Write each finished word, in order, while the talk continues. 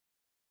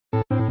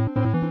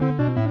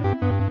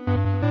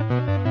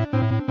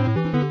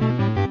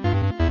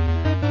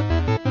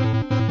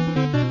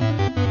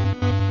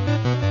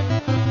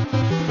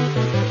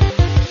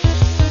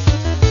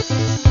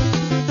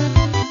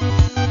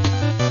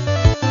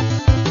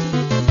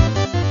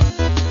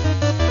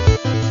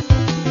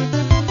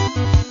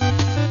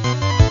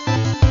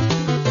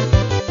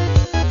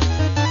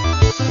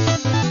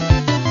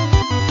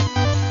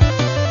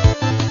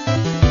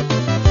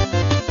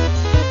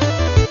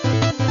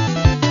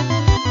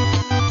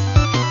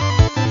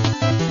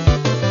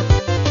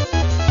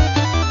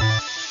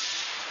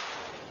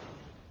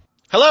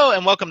Hello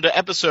and welcome to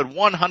episode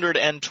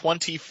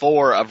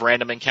 124 of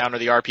Random Encounter,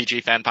 the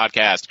RPG fan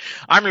podcast.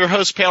 I'm your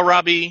host, Pale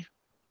Robbie,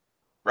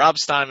 Rob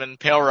Steinman,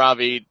 Pale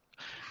Robbie.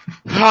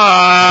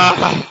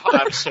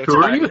 I'm so Who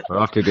are tired. you? We're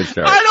off to a good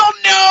start. I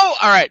don't know!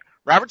 Alright,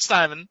 Robert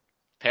Steinman,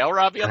 Pale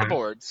Robbie on the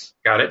boards.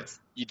 Got it.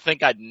 You'd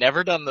think I'd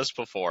never done this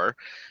before.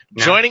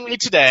 No. Joining me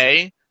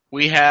today,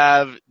 we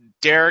have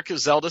Derek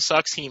Zelda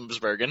Sucks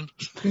Heemsbergen.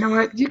 You know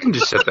what? You can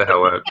just shut the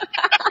hell up.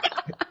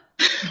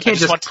 You can't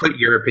just put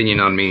your opinion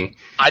on me.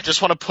 I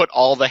just want to put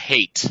all the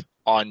hate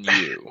on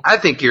you. I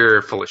think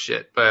you're full of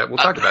shit, but we'll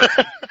talk about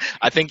it.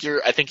 I think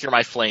you're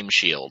my flame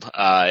shield,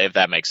 if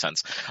that makes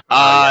sense.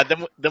 Yeah.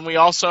 Then we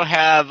also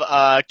have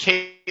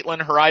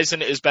Caitlin.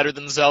 Horizon is better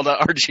than Zelda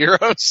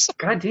Argyros.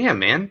 God damn,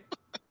 man.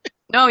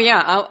 No,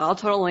 yeah, I'll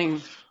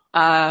totally,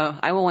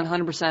 I will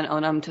 100%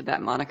 own up to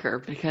that moniker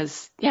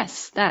because,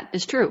 yes, that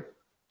is true.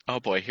 Oh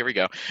boy, here we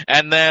go.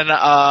 And then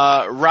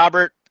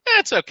Robert,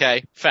 it's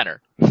okay,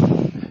 Fenner.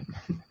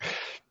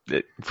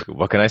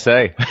 What can I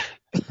say?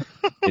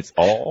 It's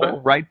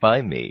all right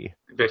by me.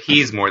 But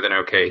he's more than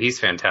okay. He's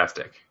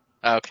fantastic.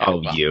 Okay.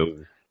 Oh, well.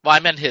 you. Well, I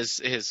meant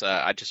his.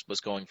 I just was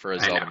going for a I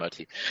Zelda know.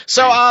 motif.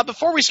 So,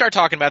 before we start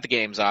talking about the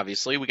games,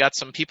 obviously, we got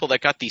some people that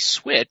got the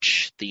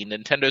Switch, the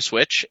Nintendo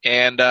Switch,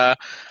 and I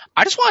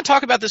just want to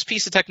talk about this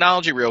piece of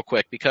technology real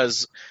quick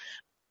because,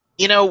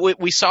 you know,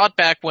 we saw it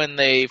back when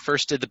they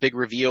first did the big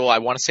reveal. I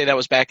want to say that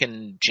was back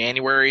in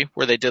January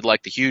where they did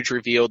like the huge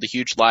reveal, the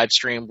huge live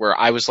stream where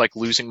I was like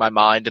losing my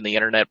mind and the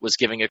internet was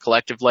giving a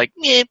collective like,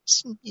 I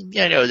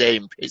know they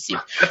impressive.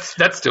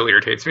 That still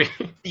irritates me.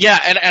 Yeah,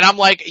 and I'm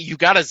like, you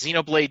got a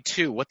Xenoblade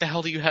 2. What the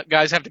hell do you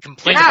guys have to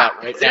complain about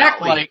right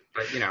exactly. now? Like,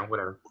 But, you know,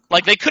 whatever.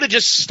 like they could have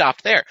just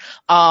stopped there.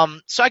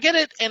 So I get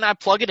it and I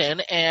plug it in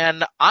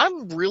and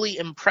I'm really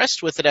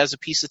impressed with it as a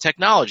piece of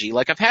technology.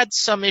 Like I've had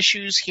some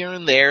issues here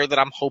and there that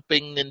I'm hoping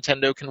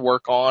Nintendo can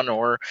work on,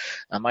 or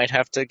I might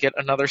have to get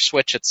another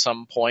Switch at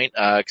some point,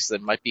 cause there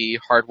might be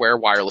hardware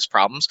wireless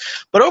problems.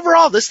 But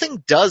overall, this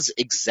thing does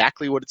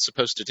exactly what it's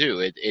supposed to do.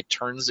 It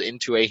turns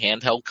into a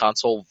handheld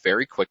console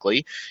very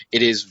quickly.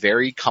 It is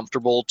very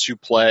comfortable to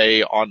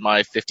play on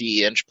my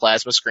 50-inch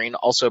plasma screen.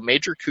 Also,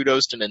 major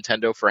kudos to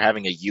Nintendo for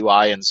having a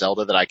UI in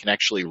Zelda that I can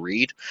actually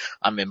read.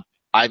 I'm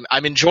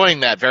enjoying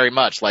that very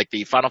much, like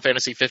the Final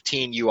Fantasy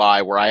 15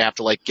 UI where I have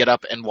to like get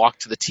up and walk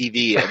to the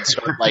TV and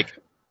start like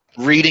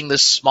reading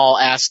this small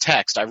ass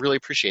text. I really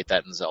appreciate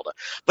that in Zelda.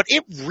 But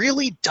it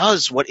really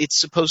does what it's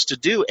supposed to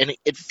do, and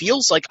it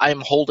feels like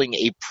I'm holding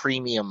a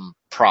premium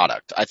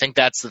product. I think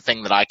that's the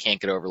thing that I can't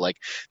get over. Like,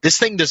 this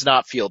thing does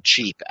not feel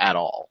cheap at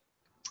all.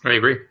 I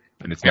agree.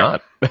 And it's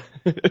not.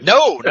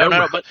 No.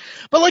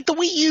 But like the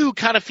Wii U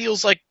kind of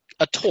feels like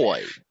a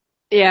toy.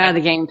 Yeah,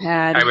 the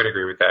gamepad. I would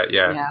agree with that,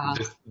 yeah. Yeah.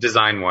 Just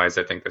design-wise,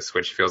 I think the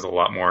Switch feels a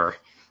lot more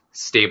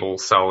stable,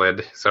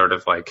 solid, sort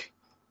of like,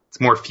 it's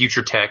more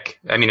future tech.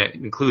 I mean, it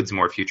includes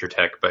more future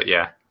tech, but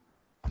yeah.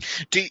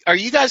 Are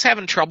you guys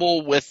having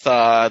trouble with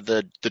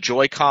the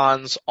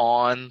Joy-Cons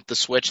on the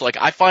Switch? Like,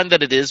 I find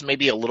that it is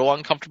maybe a little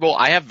uncomfortable.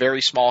 I have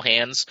very small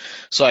hands,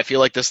 so I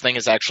feel like this thing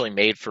is actually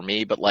made for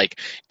me. But, like,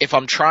 if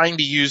I'm trying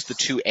to use the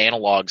two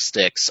analog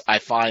sticks, I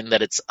find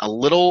that it's a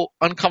little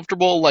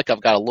uncomfortable. Like,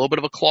 I've got a little bit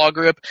of a claw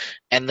grip.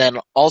 And then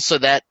also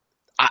that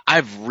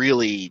I've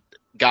really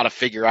got to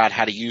figure out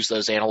how to use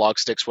those analog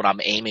sticks when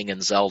I'm aiming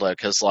in Zelda,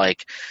 because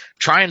like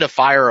trying to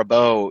fire a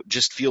bow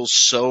just feels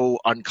so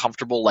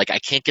uncomfortable. Like I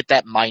can't get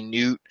that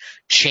minute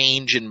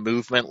change in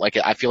movement. Like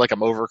I feel like I'm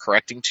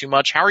overcorrecting too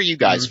much. How are you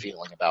guys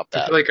feeling about I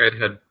that? feel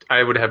like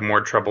I would have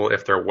more trouble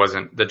if there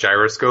wasn't the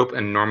gyroscope,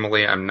 and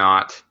normally I'm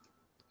not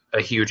a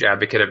huge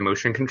advocate of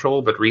motion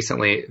control, but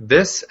recently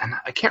this, and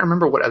I can't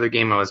remember what other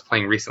game I was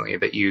playing recently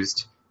that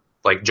used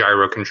like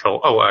gyro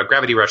control.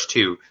 Gravity Rush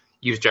 2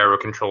 used gyro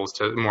controls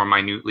to more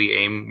minutely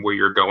aim where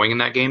you're going in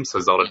that game,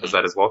 so Zelda does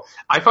that as well.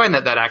 I find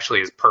that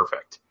actually is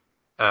perfect.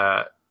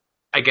 I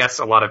guess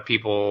a lot of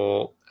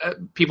people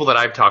that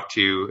I've talked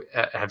to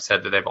have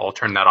said that they've all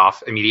turned that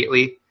off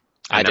immediately.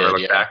 I never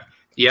looked back.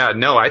 Yeah,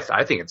 no,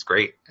 I think it's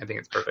great. I think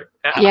it's perfect.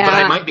 Yeah. But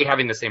I might be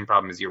having the same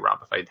problem as you,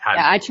 Rob, if I had.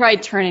 Yeah, I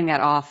tried turning that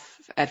off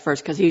at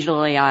first because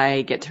usually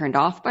I get turned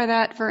off by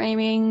that for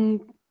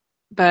aiming.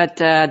 But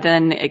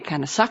then it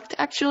kind of sucked,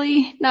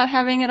 actually, not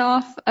having it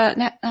off,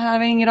 not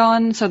having it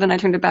on. So then I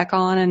turned it back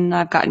on, and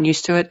I've gotten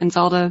used to it in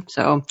Zelda.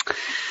 So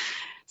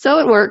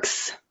it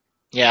works.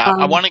 Yeah,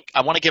 I want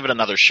to give it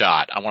another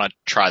shot. I want to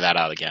try that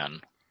out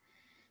again.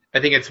 I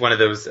think it's one of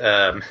those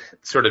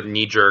sort of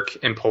knee-jerk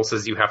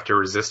impulses you have to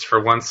resist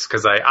for once,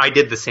 because I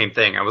did the same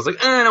thing. I was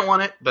like, I don't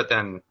want it, but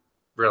then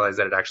realized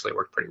that it actually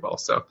worked pretty well.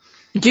 So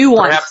Do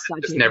want perhaps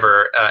it's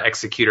never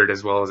executed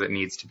as well as it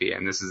needs to be,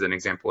 and this is an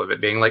example of it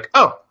being like,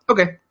 oh,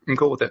 okay, I'm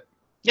cool with it.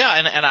 Yeah,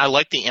 and I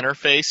like the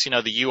interface. You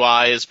know, the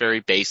UI is very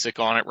basic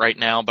on it right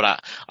now,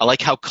 but I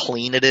like how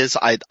clean it is.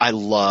 I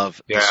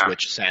love the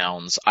Switch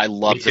sounds. I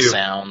love the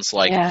sounds.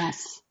 Like,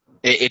 yes.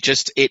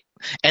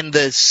 And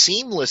the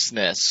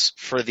seamlessness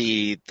for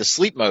the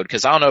sleep mode,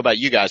 because I don't know about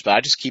you guys, but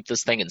I just keep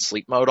this thing in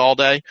sleep mode all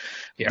day.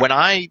 Yeah.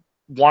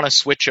 want to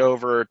switch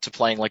over to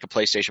playing like a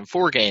PlayStation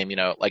 4 game,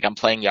 like I'm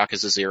playing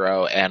Yakuza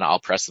 0 and I'll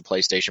press the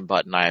PlayStation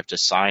button, I have to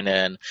sign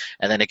in,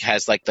 and then it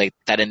has like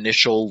that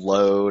initial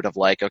load of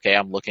like, okay,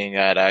 I'm looking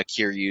at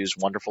Kiryu's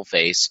wonderful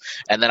face,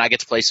 and then I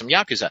get to play some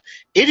Yakuza.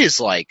 It is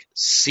like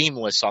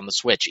seamless on the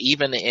Switch,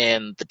 even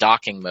in the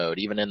docking mode,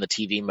 even in the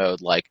TV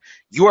mode, like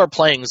you are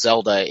playing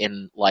Zelda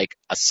in like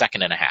a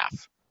second and a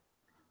half.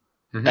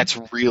 Mm-hmm. That's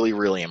really,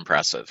 really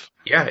impressive.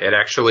 Yeah, it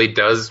actually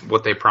does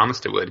what they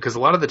promised it would, because a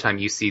lot of the time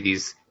you see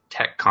these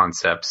tech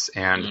concepts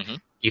and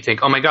you think,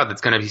 oh my god,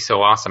 that's going to be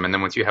so awesome, and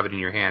then once you have it in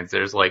your hands,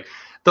 there's like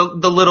the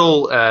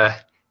little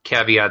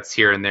caveats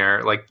here and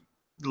there, like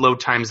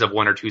load times of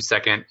 1 or 2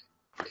 seconds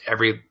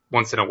every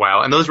once in a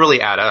while, and those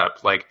really add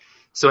up. Like,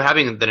 so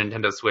having the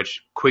Nintendo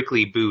Switch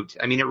quickly boot,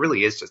 I mean, it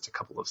really is just a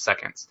couple of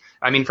seconds.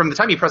 I mean, from the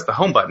time you press the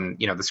home button,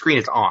 the screen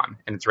is on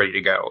and it's ready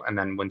to go, and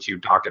then once you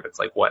dock it, it's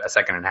like, what, a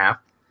second and a half?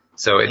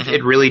 So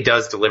it really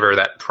does deliver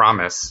that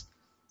promise.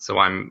 So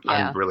I'm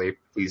really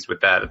pleased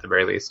with that at the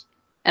very least.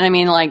 And I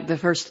mean, like the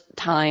first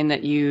time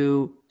that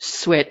you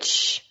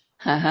switch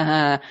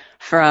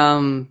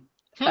from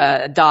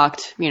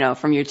docked,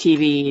 from your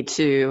TV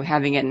to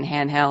having it in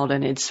handheld,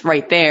 and it's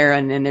right there,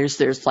 and then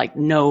there's like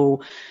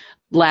no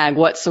lag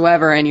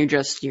whatsoever, and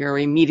you're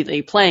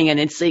immediately playing, and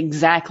it's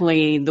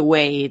exactly the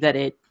way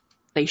that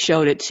they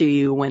showed it to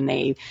you when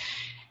they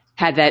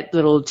had that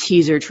little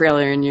teaser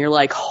trailer, and you're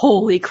like,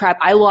 holy crap,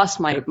 I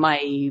lost my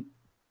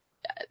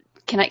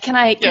can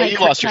I you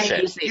lost your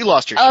shit. You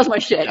lost your shit. I lost my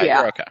shit,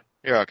 yeah.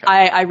 You're okay.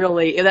 I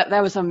really,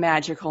 that was a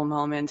magical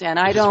moment, and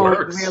I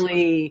don't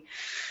really,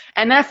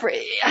 and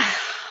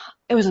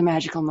it was a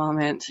magical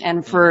moment,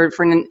 and for it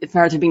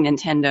to be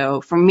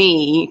Nintendo, for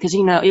me, because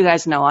you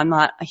guys know I'm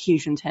not a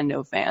huge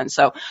Nintendo fan,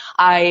 so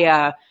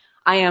I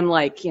am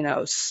like,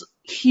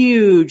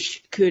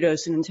 huge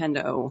kudos to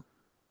Nintendo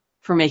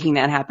for making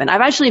that happen.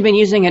 I've actually been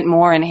using it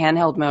more in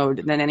handheld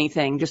mode than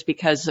anything, just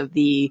because of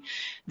the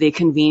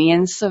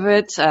convenience of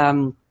it.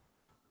 When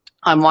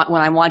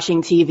I'm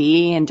watching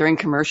TV and during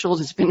commercials,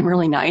 it's been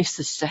really nice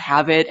just to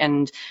have it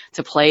and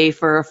to play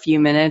for a few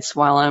minutes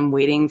while I'm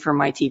waiting for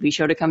my TV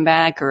show to come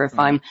back, or if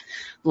I'm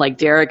like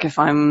Derek, if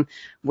I'm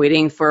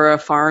waiting for a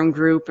farm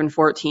group in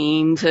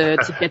 14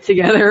 to get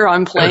together,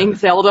 I'm playing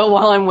Zelda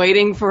while I'm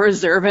waiting for a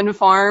Zervin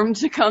farm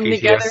to come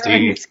together,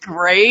 and it's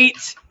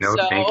great. No,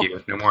 thank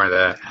you. No more of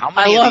that.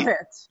 I love it.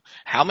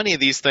 How many of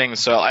these things?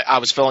 So I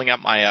was filling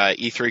out my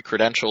E3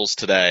 credentials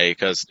today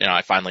because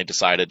I finally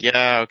decided,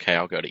 okay,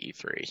 I'll go to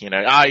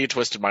E3. You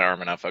twisted my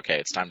arm enough. Okay,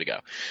 it's time to go.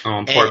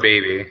 Oh, poor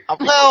baby.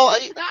 Well,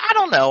 I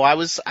don't know. I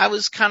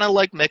was kind of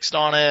like mixed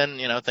on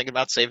it, and thinking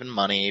about saving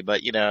money.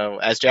 But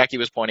as Jackie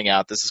was pointing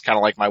out, this is kind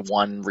of like my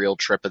one real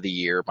trip of the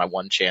year, my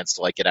one chance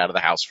to like get out of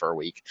the house for a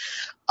week.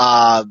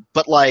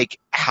 But like,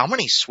 how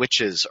many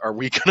Switches are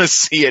we going to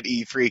see at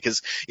E3?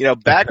 Because,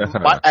 back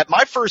at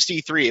my first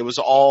E3, it was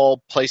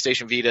all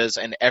PlayStation Vitas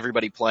and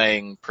everybody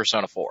playing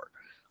Persona 4.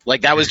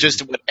 Like, that was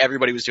just what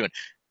everybody was doing.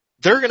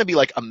 There are going to be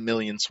like 1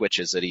 million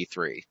Switches at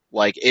E3.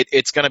 Like,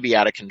 it's going to be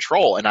out of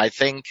control. And I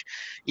think,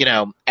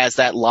 as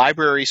that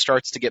library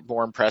starts to get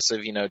more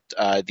impressive,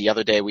 the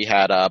other day we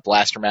had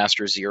Blaster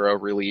Master Zero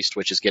released,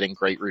 which is getting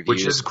great reviews.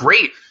 Which is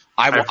great.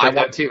 I want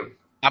that too.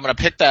 I'm going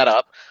to pick that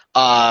up.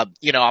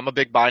 I'm a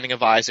big Binding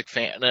of Isaac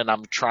fan, and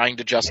I'm trying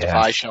to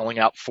justify shelling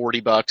out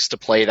 $40 to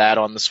play that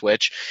on the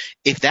Switch.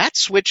 If that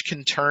Switch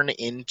can turn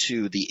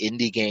into the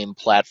indie game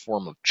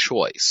platform of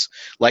choice,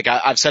 like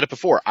I've said it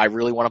before, I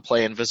really want to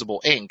play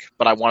Invisible Ink,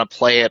 but I want to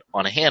play it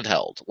on a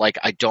handheld. Like,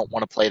 I don't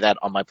want to play that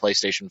on my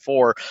PlayStation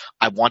 4.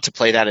 I want to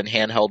play that in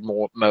handheld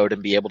mode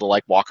and be able to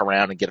like walk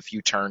around and get a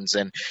few turns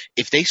in.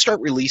 If they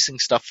start releasing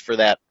stuff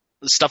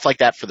like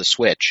that for the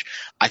Switch,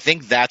 I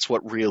think that's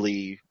what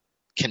really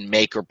can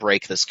make or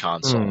break this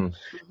console.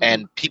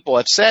 And people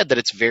have said that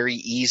it's very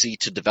easy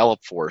to develop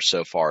for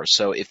so far.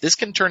 So if this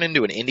can turn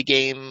into an indie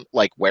game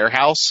like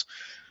Warehouse,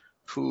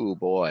 ooh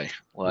boy.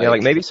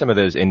 Like maybe some of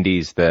those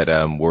indies that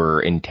were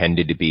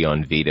intended to be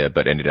on Vita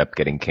but ended up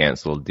getting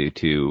canceled due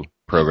to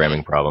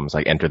programming problems,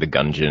 like Enter the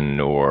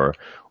Gungeon or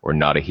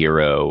Not a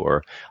Hero.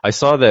 Or I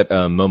saw that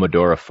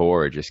Momodora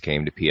 4 just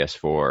came to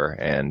PS4,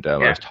 and I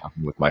was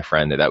talking with my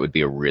friend that would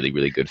be a really,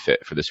 really good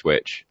fit for the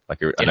Switch,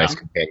 like a nice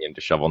companion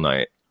to Shovel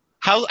Knight.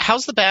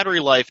 How's the battery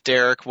life,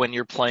 Derek, when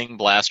you're playing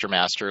Blaster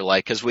Master?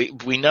 Like, because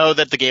we know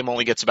that the game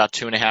only gets about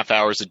 2.5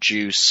 hours of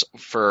juice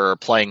for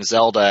playing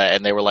Zelda,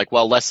 and they were like,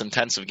 well, less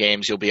intensive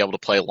games you'll be able to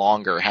play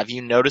longer. Have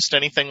you noticed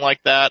anything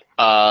like that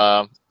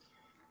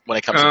when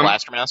it comes to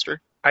Blaster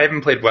Master? I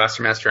haven't played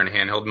Blaster Master in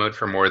handheld mode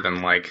for more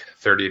than like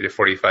 30 to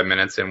 45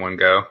 minutes in one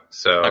go,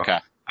 so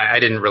I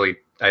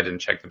didn't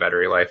check the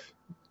battery life.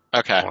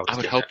 Okay, I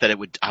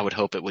would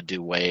hope it would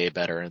do way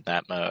better in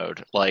that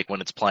mode. Like when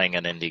it's playing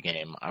an indie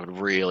game, I would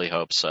really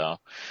hope so.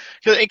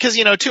 Because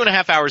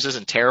 2.5 hours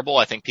isn't terrible.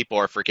 I think people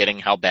are forgetting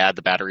how bad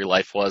the battery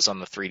life was on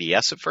the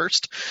 3DS at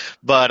first.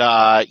 But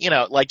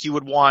like you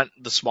would want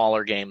the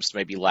smaller games to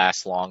maybe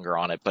last longer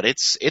on it. But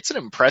it's an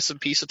impressive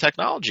piece of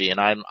technology, and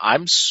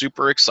I'm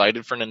super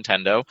excited for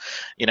Nintendo.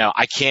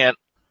 I can't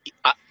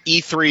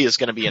E3 is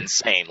going to be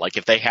insane. Like,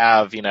 if they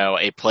have,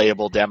 a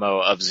playable demo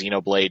of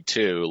Xenoblade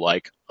 2,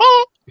 like,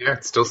 oh! Yeah,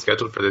 it's still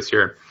scheduled for this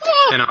year.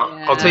 And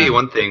I'll tell you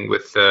one thing,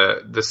 with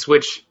the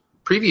Switch,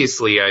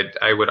 previously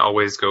I would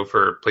always go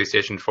for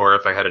PlayStation 4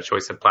 if I had a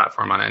choice of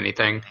platform on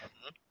anything,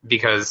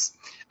 because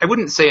I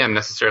wouldn't say I'm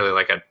necessarily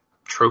like a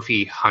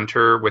trophy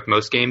hunter with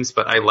most games,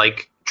 but I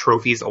like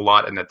trophies a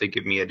lot, and that they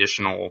give me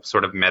additional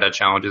sort of meta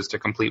challenges to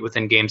complete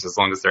within games as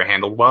long as they're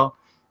handled well.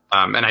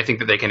 And I think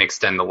that they can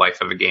extend the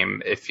life of a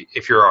game.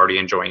 If you're already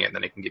enjoying it,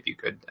 then it can give you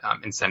good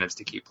incentives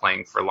to keep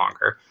playing for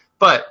longer.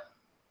 But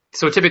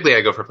so typically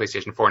I go for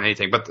PlayStation 4 and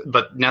anything.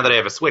 But now that I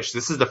have a Switch,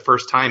 this is the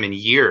first time in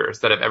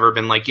years that I've ever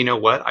been like, you know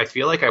what? I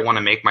feel like I want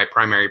to make my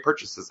primary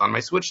purchases on my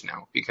Switch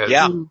now, because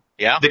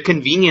the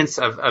convenience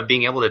of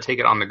being able to take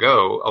it on the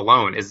go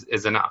alone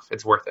is enough.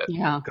 It's worth it.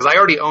 Yeah. Because I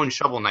already own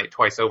Shovel Knight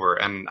twice over,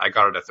 and I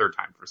got it a third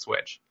time for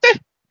Switch.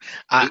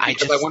 I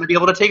want to be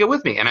able to take it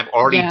with me, and I've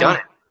already done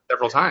it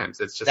several times.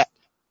 It's just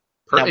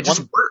it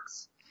just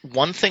works.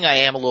 One thing I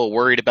am a little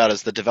worried about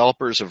is the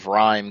developers of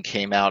Rime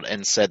came out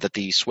and said that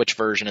the Switch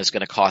version is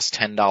going to cost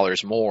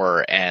 $10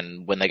 more,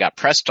 and when they got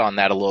pressed on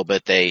that a little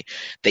bit, they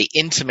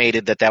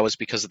intimated that was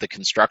because of the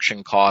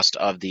construction cost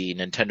of the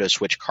Nintendo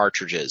Switch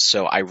cartridges.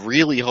 So I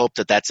really hope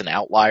that that's an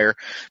outlier,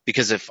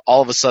 because if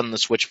all of a sudden the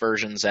Switch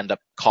versions end up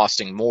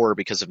costing more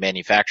because of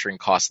manufacturing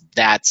costs,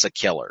 that's a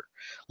killer.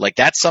 Like,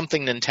 that's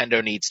something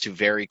Nintendo needs to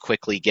very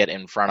quickly get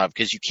in front of,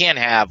 because you can't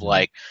have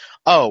like,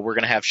 oh, we're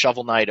going to have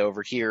Shovel Knight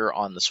over here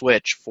on the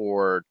Switch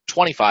for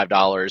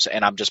 $25,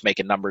 and I'm just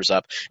making numbers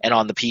up, and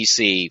on the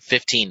PC,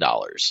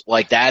 $15.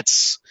 Like,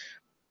 that's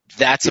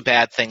a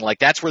bad thing. Like,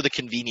 that's where the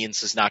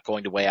convenience is not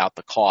going to weigh out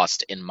the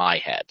cost in my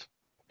head.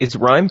 Is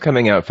Rime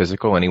coming out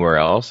physical anywhere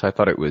else? I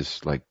thought it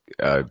was like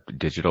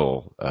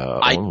digital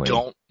only. I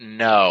don't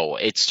know.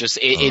 It's just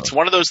it's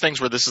one of those things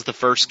where this is the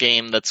first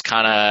game that's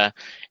kind of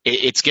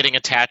it's getting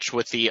attached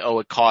with the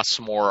it costs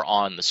more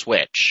on the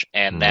Switch,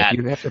 and that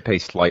you have to pay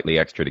slightly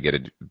extra to get a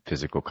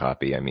physical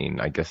copy. I mean,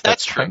 I guess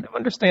that's true. Kind of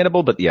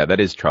understandable, but yeah, that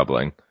is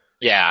troubling.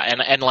 Yeah,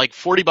 and like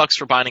 $40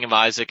 for Binding of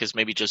Isaac is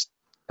maybe just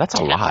that's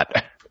a lot.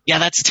 Yeah,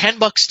 that's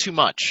 $10 too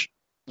much.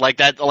 Like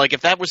that. Like,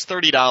 if that was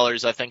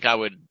 $30, I think I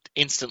would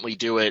instantly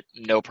do it,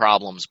 no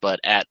problems. But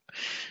at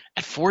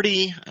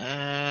 40,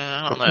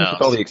 I don't know.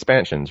 With all the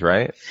expansions,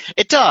 right?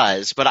 It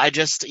does, but I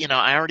just,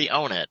 I already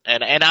own it,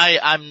 and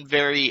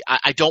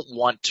I don't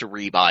want to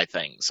rebuy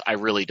things. I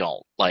really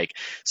don't. Like,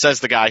 says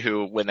the guy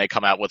who, when they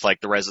come out with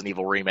like the Resident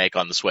Evil remake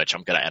on the Switch,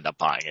 I'm gonna end up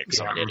buying it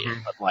because I'm an idiot.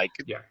 But like,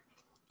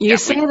 you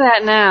say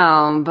that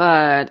now,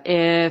 but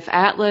if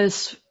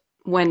Atlas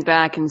went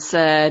back and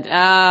said,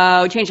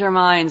 "Oh, we changed our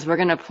minds. We're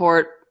gonna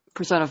port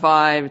Persona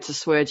 5 to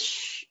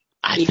Switch,"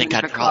 I think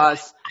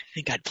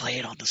I'd play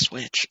it on the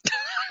Switch.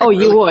 Oh,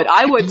 you would.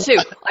 I would too.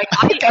 Like,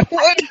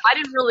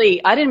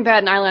 I didn't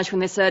bat an eyelash when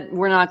they said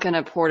we're not going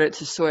to port it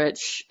to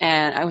Switch,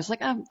 and I was like,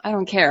 oh, I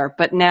don't care.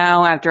 But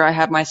now, after I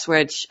have my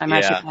Switch, I'm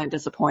actually kind of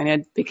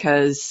disappointed,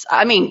 because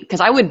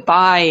I would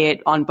buy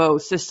it on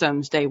both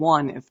systems day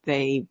one if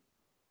they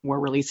were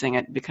releasing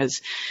it,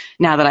 because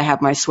now that I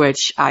have my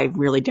Switch, I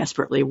really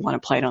desperately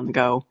want to play it on the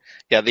go.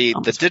 Yeah, the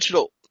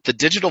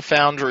Digital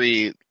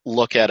Foundry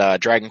look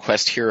at Dragon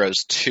Quest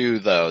Heroes 2,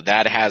 though,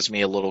 that has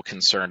me a little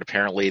concerned.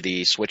 Apparently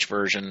the Switch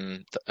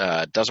version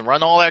doesn't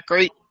run all that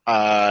great,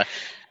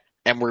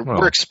 and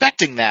we're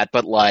expecting that,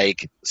 but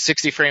like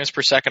 60 frames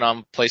per second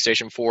on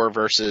PlayStation 4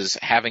 versus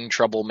having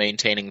trouble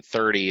maintaining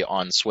 30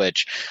 on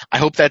Switch. I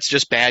hope that's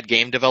just bad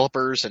game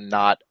developers and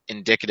not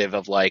indicative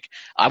of like,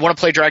 I want to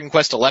play Dragon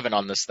Quest 11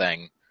 on this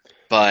thing,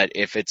 but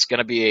if it's going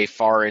to be a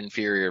far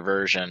inferior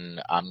version,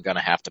 I'm going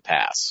to have to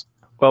pass.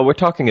 Well, we're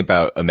talking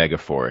about Omega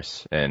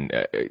Force and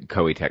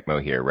Koei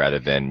Tecmo here, rather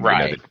than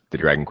the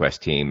Dragon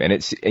Quest team. And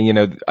it's,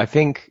 I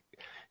think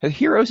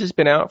Heroes has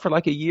been out for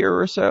like a year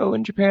or so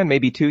in Japan,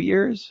 maybe 2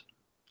 years,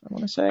 I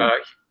want to say.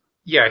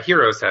 Yeah,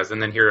 Heroes has, and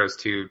then Heroes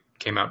 2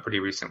 came out pretty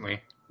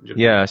recently.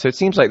 Yeah, so it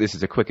seems like this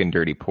is a quick and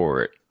dirty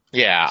port.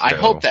 Yeah,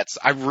 so.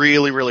 I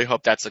really, really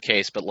hope that's the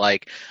case, but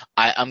like,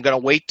 I'm gonna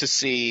wait to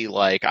see,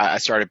 like, I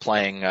started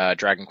playing,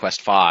 Dragon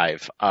Quest V,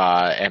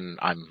 and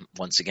I'm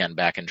once again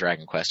back in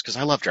Dragon Quest, cause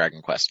I love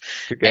Dragon Quest.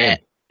 Good game.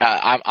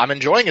 And, I'm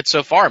enjoying it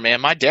so far, man.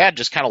 My dad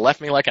just kind of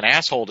left me like an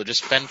asshole to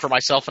just fend for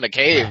myself in a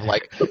cave.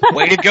 Like,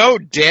 way to go,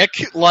 dick.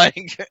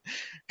 Like,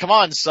 come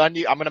on, son,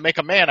 I'm gonna make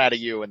a man out of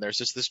you. And there's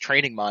just this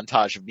training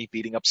montage of me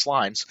beating up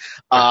slimes.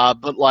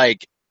 But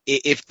like,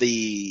 if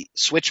the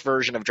Switch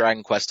version of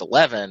Dragon Quest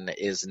XI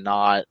is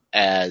not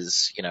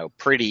as,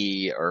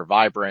 pretty or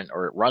vibrant,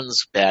 or it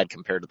runs bad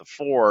compared to the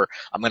 4,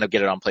 I'm going to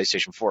get it on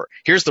PlayStation 4.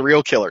 Here's the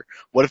real killer.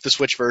 What if the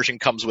Switch version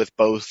comes with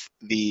both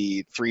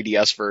the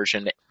 3DS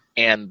version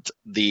and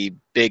the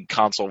big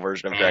console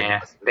version of Dragon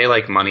Quest? They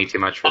like money too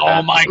much for that.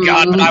 Oh my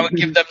god, I would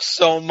give them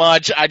so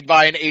much. I'd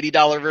buy an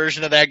 $80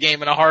 version of that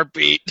game in a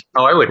heartbeat.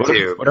 Oh, I would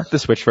too. What if the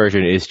Switch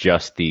version is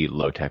just the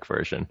low-tech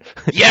version?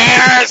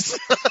 Yes!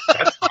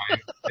 That's fine.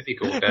 I'd be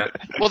cool with that.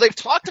 Well, they've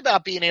talked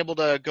about being able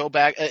to go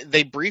back.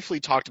 They briefly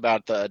talked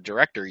about the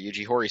director,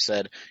 Yuji Horii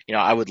said,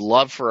 I would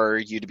love for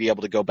you to be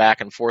able to go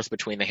back and forth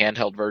between the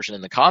handheld version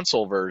and the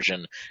console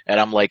version. And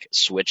I'm like,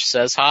 Switch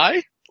says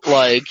hi?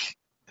 Like,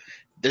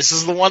 this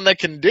is the one that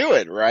can do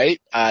it, right?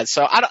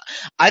 So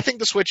I think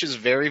the Switch is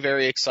very,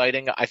 very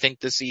exciting. I think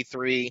this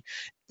E3,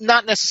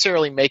 not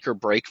necessarily make or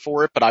break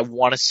for it, but I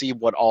want to see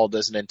what all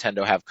does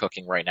Nintendo have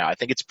cooking right now. I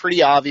think it's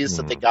pretty obvious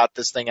that they got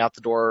this thing out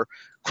the door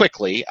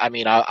quickly. I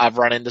mean, I've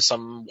run into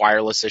some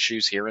wireless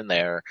issues here and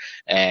there,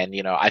 and,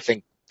 I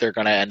think they're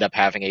going to end up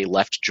having a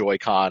left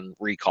Joy-Con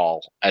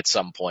recall at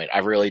some point. I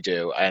really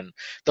do. And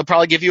they'll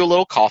probably give you a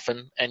little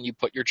coffin, and you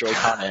put your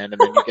Joy-Con in, and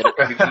then you get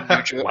a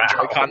new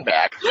Joy-Con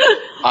back.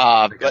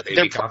 But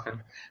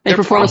they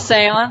perform a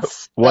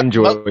seance. One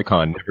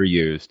Joy-Con never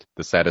used.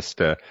 The saddest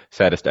ad.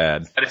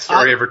 Saddest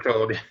story ever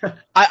told.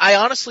 I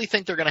honestly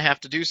think they're going to have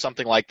to do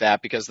something like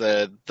that because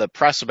the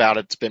press about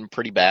it's been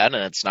pretty bad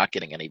and it's not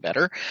getting any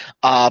better.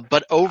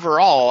 But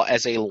overall,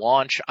 as a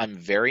launch, I'm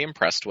very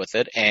impressed with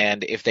it.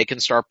 And if they can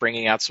start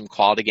bringing out some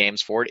quality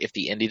games for it, if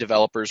the indie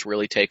developers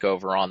really take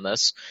over on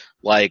this,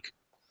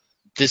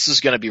 this is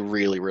going to be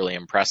really, really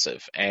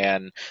impressive.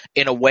 And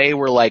in a way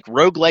where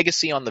Rogue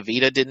Legacy on the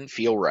Vita didn't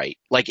feel right.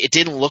 It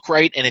didn't look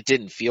right and it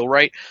didn't feel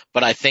right,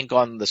 but I think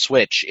on the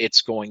Switch,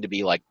 it's going to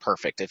be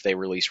perfect if they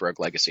release Rogue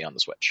Legacy on the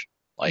Switch.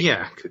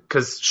 Yeah,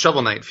 because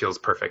Shovel Knight feels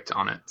perfect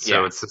on it.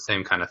 So it's the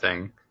same kind of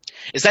thing.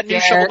 Is that new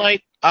Shovel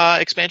Knight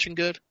expansion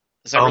good?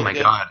 Is that oh really my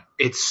good? God,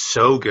 it's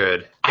so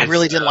good. I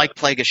really didn't like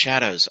Plague of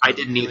Shadows. I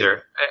didn't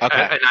either.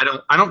 Okay.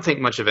 And I don't think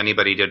much of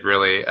anybody did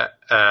really.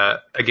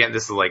 Again,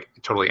 this is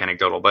totally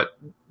anecdotal, but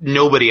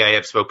nobody I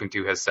have spoken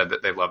to has said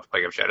that they loved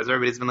Plague of Shadows.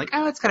 Everybody's been like,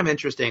 oh, it's kind of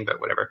interesting, but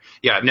whatever.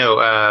 Yeah,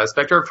 no,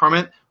 Spectre of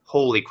Torment,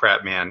 holy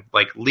crap, man.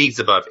 Leagues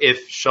above.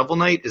 If Shovel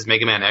Knight is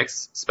Mega Man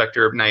X,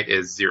 Spectre of Night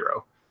is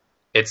 0.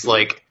 It's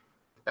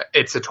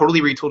it's a totally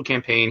retooled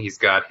campaign. He's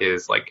got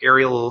his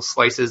aerial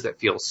slices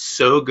that feel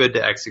so good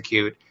to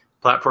execute.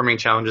 Platforming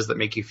challenges that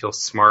make you feel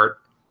smart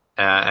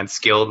and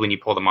skilled when you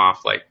pull them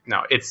off.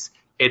 No, it's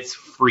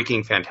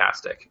freaking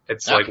fantastic.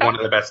 It's one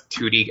of the best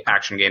 2D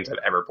action games I've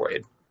ever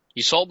played.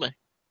 You sold me.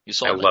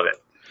 I love it.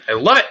 I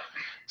love it.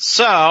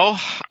 So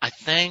I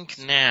think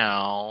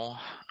now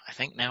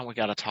we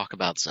got to talk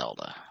about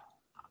Zelda.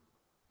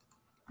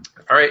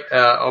 All right,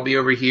 I'll be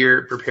over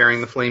here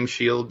preparing the flame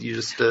shield. You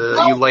just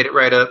you light it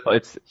right up.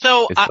 It's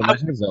The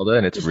Legend of Zelda,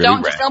 and it's just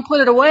really just don't put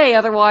it away,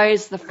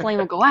 otherwise the flame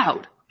will go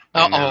out.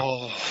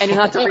 Uh-oh. And you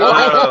have to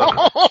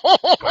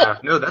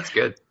reload. No, that's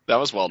good. That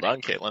was well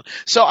done, Caitlin.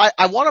 So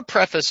I want to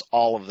preface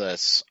all of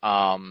this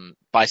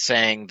by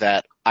saying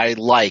that I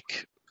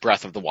like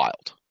Breath of the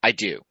Wild. I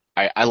do.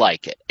 I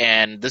like it.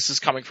 And this is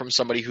coming from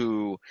somebody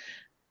who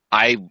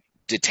I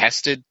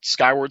detested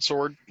Skyward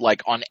Sword.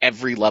 On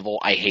every level,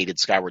 I hated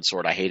Skyward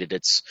Sword. I hated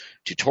its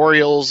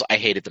tutorials. I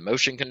hated the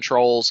motion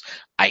controls.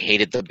 I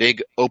hated the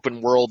big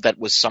open world that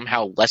was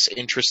somehow less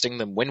interesting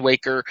than Wind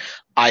Waker.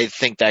 I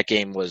think that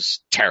game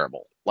was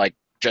terrible.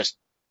 Just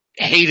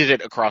hated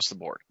it across the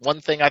board.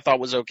 One thing I thought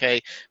was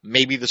okay,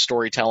 maybe the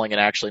storytelling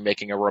and actually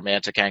making a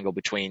romantic angle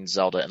between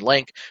Zelda and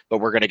Link, but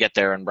we're going to get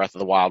there in Breath of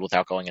the Wild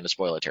without going into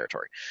spoiler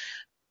territory.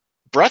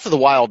 Breath of the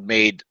Wild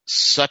made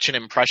such an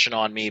impression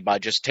on me by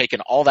just taking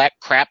all that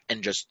crap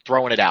and just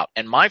throwing it out.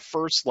 And my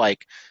first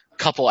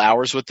couple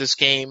hours with this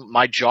game,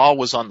 my jaw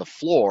was on the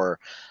floor,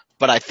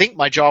 but I think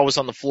my jaw was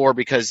on the floor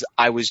because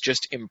I was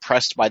just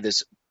impressed by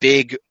this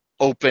big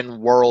open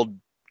world,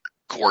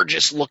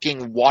 gorgeous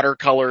looking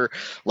watercolor,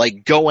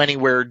 go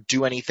anywhere,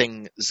 do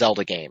anything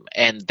Zelda game.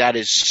 And that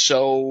is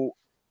so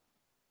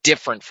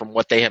different from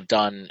what they have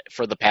done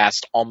for the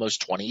past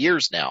almost 20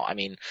 years now. I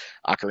mean,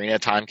 Ocarina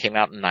of Time came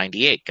out in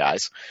 98,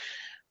 guys.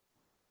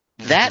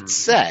 That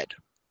said,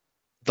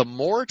 the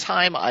more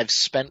time I've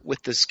spent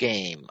with this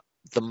game,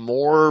 the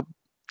more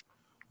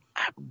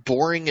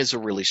boring is a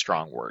really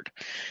strong word.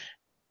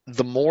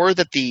 The more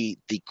that the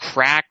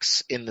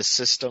cracks in the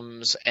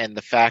systems and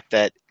the fact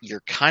that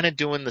you're kind of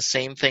doing the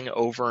same thing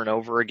over and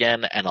over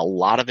again, and a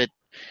lot of it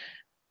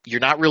you're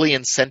not really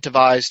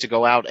incentivized to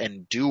go out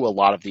and do a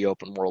lot of the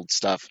open world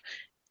stuff,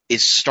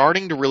 is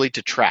starting to really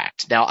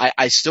detract. Now,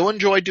 I still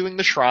enjoy doing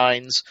the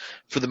shrines.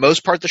 For the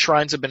most part, the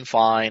shrines have been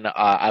fine.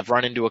 I've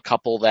run into a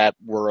couple that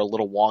were a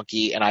little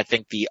wonky, and I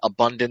think the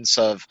abundance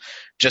of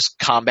just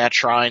combat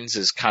shrines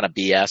is kind of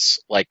BS,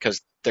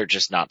 because they're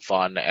just not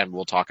fun, and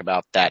we'll talk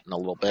about that in a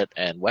little bit,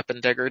 and weapon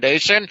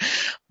degradation.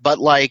 But,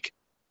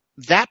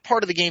 that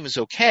part of the game is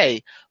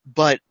okay,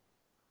 but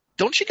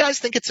don't you guys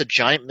think it's a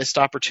giant missed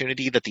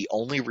opportunity that the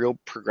only real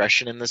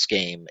progression in this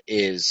game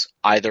is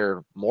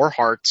either more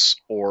hearts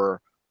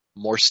or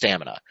more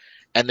stamina?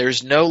 And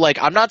there's no,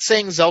 I'm not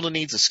saying Zelda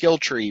needs a skill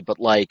tree, but,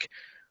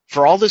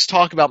 for all this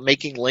talk about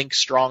making Link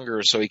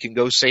stronger so he can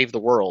go save the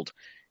world,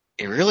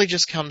 it really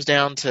just comes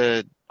down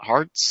to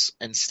hearts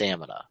and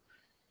stamina.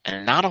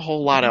 And not a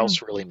whole lot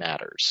else really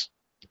matters.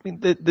 I mean,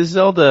 the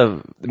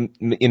Zelda,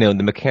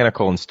 the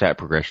mechanical and stat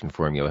progression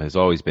formula has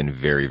always been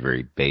very,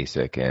 very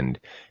basic, and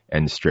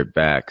and stripped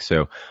back.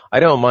 So I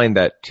don't mind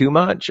that too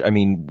much. I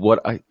mean, what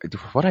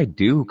I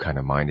do kind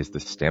of mind is the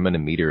stamina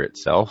meter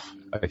itself.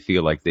 I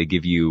feel like they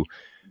give you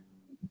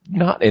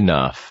not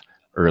enough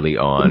early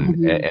on,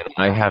 Mhm. and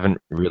I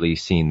haven't really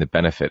seen the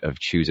benefit of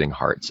choosing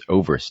hearts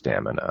over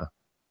stamina.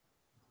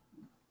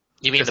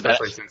 You mean the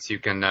Especially best? since you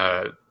can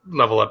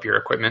level up your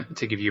equipment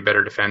to give you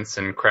better defense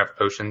and craft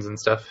potions and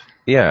stuff.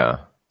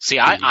 Yeah. See,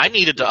 I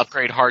needed to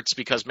upgrade hearts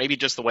because maybe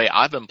just the way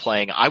I've been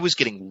playing, I was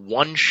getting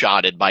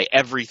one-shotted by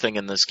everything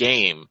in this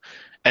game.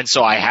 And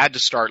so I had to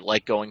start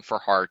like going for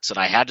hearts, and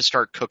I had to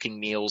start cooking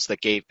meals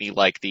that gave me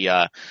like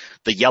the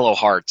yellow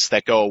hearts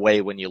that go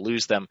away when you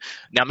lose them.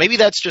 Now maybe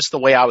that's just the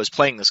way I was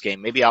playing this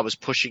game. Maybe I was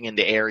pushing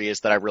into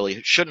areas that I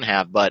really shouldn't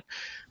have, but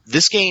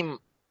this game,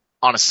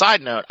 on a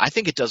side note, I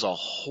think it does a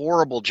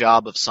horrible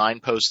job of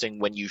signposting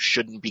when you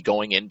shouldn't be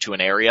going into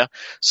an area.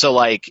 So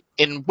like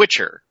in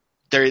Witcher,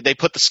 they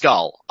put the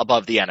skull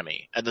above the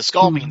enemy, and the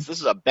skull means this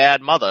is a bad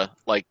mother.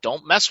 Like,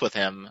 don't mess with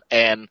him.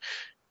 And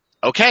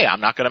okay, I'm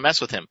not going to mess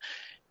with him.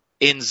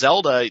 In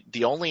Zelda,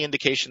 the only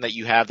indication that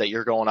you have that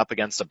you're going up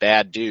against a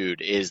bad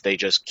dude is they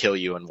just kill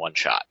you in one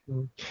shot.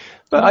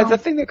 But Well- I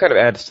think that kind of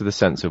adds to the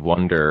sense of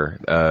wonder,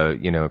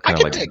 kind I of can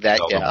like dig that,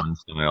 Zelda yeah. 1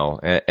 style.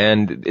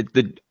 And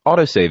the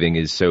autosaving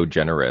is so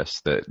generous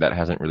that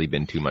hasn't really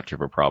been too much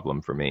of a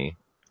problem for me.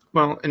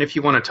 Well, and if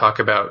you want to talk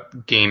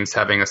about games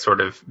having a sort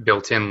of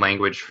built-in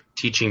language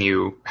teaching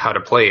you how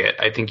to play it,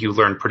 I think you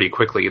learn pretty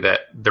quickly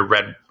that the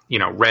red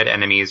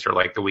enemies are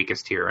like the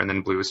weakest tier, and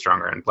then blue is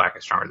stronger and black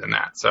is stronger than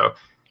that. So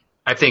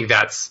I think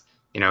that's,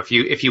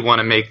 if you want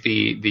to make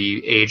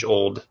the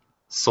age-old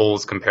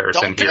Souls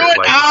comparison Don't do here, it!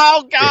 like,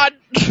 Oh, God!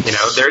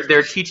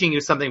 they're teaching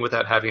you something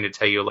without having to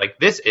tell you, like,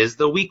 this is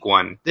the weak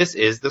one, this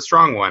is the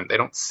strong one. They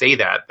don't say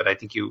that, but I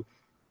think you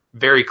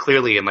very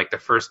clearly in like the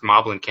first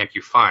Moblin camp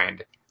you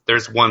find,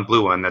 there's one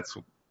blue one that's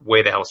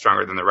way the hell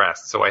stronger than the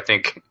rest. So I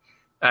think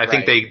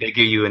Right. they give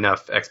you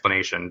enough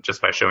explanation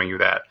just by showing you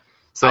that.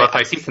 So if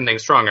I see something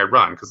strong, I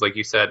run, because like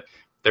you said,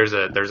 there's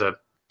a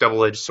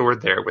double-edged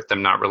sword there with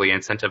them not really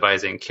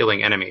incentivizing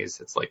killing enemies.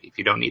 It's like, if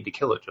you don't need to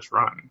kill it, just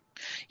run.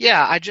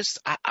 Yeah, I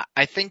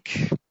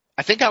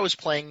think I was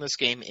playing this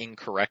game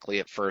incorrectly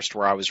at first,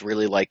 where I was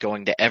really like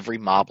going to every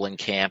Moblin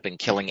camp and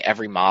killing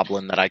every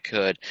Moblin that I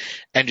could,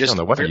 and just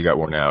No wonder you got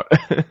worn out.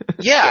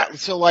 yeah.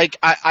 So like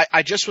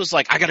I just was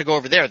like, I got to go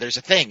over there. There's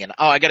a thing, and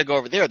I got to go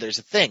over there. There's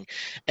a thing,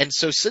 and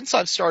so since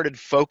I've started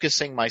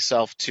focusing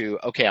myself to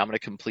okay, I'm going to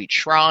complete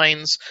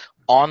shrines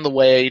on the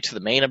way to the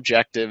main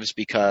objectives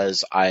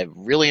because I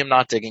really am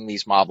not digging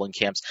these Moblin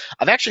camps.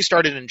 I've actually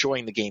started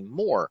enjoying the game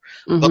more,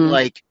 but Mhm.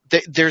 like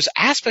there's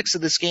aspects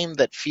of this game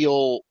that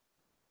feel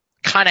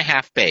kind of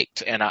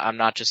half-baked, and I'm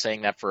not just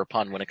saying that for a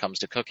pun when it comes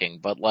to cooking,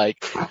 but like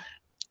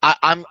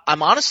I'm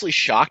honestly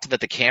shocked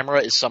that the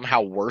camera is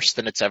somehow worse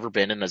than it's ever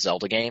been in a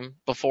Zelda game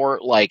before.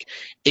 Like,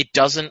 it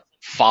doesn't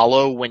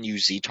follow when you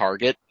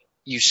Z-target.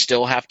 You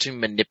still have to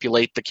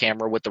manipulate the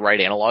camera with the right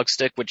analog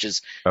stick, which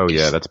is Oh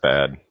yeah, that's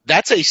bad.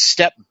 that's a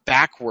step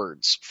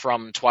backwards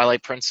from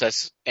Twilight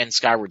Princess and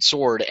Skyward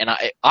Sword and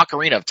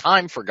Ocarina of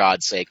Time, for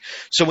God's sake.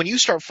 So when you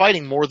start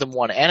fighting more than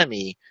one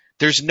enemy,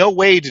 there's no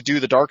way to do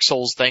the Dark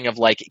Souls thing of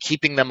like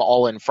keeping them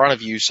all in front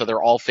of you so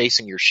they're all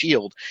facing your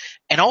shield.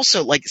 And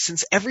also, like,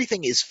 since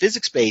everything is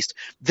physics based,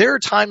 there are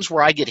times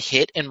where I get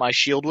hit and my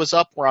shield was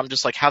up where I'm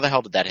just like, how the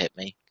hell did that hit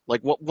me? Like,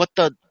 what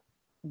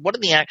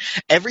in the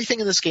everything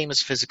in this game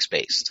is physics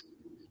based.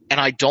 And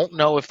I don't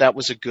know if that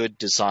was a good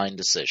design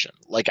decision.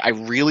 Like, I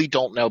really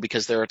don't know,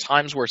 because there are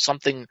times where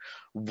something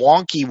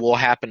wonky will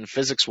happen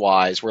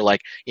physics-wise, where, like,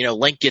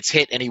 Link gets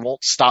hit and he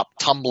won't stop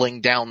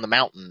tumbling down the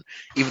mountain,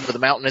 even though the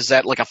mountain is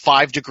at, like, a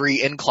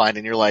 5-degree incline,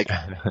 and you're like,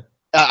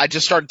 I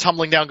just started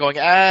tumbling down going,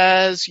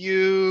 as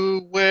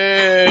you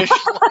wish.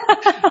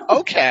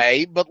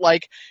 Okay, but,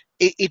 like,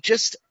 it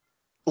just...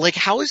 Like,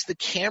 how is the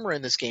camera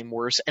in this game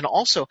worse? And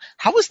also,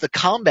 how is the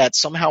combat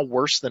somehow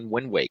worse than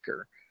Wind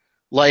Waker?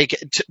 Like,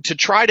 to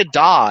try to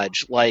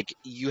dodge, like,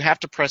 you have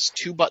to press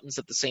 2 buttons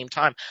at the same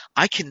time.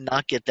 I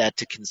cannot get that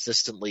to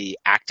consistently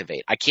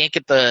activate. I can't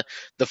get the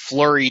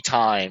flurry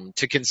time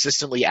to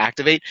consistently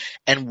activate.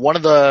 And one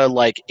of the,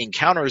 like,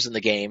 encounters in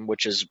the game,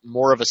 which is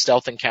more of a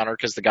stealth encounter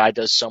because the guy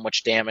does so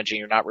much damage and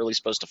you're not really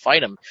supposed to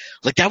fight him,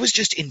 like, that was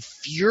just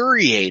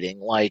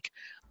infuriating. Like,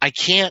 I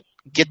can't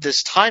get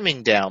this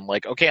timing down.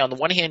 Like, okay, on the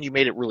one hand, you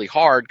made it really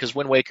hard because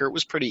Wind Waker, it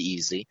was pretty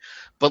easy.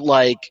 But,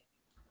 like,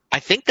 I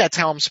think that's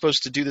how I'm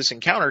supposed to do this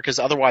encounter, because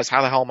otherwise,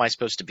 how the hell am I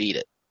supposed to beat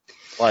it?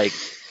 Like,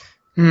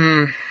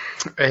 I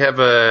have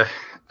a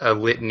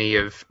litany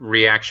of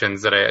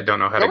reactions that I don't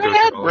know how to go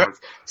through all at once.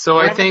 So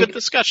we're I having a think good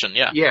discussion,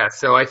 yeah. Yeah,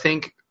 so I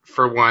think,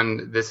 for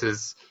one, this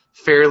is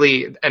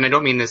fairly, and I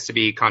don't mean this to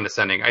be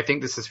condescending, I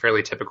think this is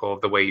fairly typical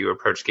of the way you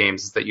approach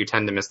games, is that you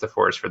tend to miss the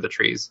forest for the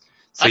trees.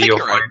 So I think you'll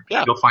you're right,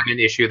 yeah. you'll find an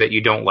issue that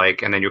you don't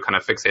like, and then you'll kind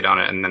of fixate on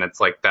it, and then it's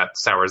like that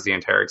sours the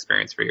entire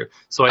experience for you.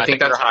 So I think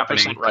that's you're 100%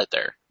 happening right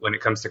there. when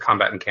it comes to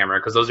combat and camera,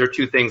 because those are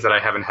two things that I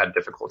haven't had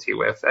difficulty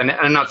with. And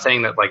I'm not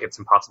saying that like it's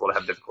impossible to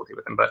have difficulty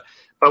with them, but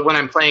when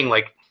I'm playing,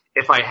 like,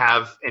 if I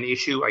have an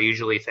issue, I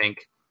usually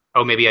think,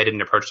 oh, maybe I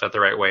didn't approach that the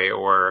right way,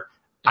 or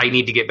I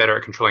need to get better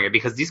at controlling it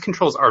because these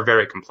controls are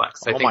very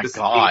complex. I Oh think my this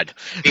God.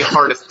 is the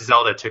hardest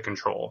Zelda to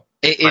control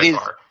It by is.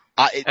 far.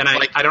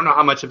 I don't know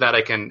how much of that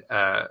I can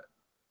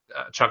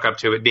chalk up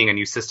to it being a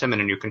new system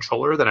and a new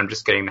controller that I'm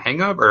just getting the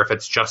hang of, or if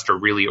it's just a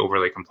really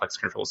overly complex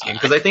control scheme.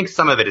 Because I think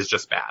some of it is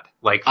just bad,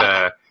 like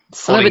the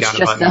Some of holding it's down a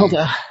just button.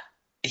 Zelda.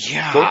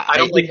 Yeah. Well, I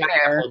don't like having to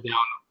fair. hold down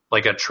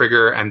like a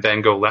trigger and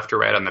then go left or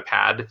right on the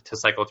pad to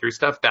cycle through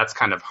stuff. That's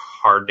kind of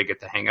hard to get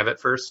the hang of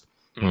at first.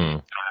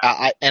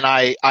 I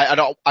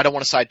don't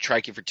want to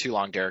sidetrack you for too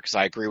long, Derek, because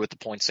I agree with the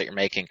points that you're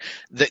making.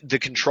 The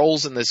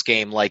controls in this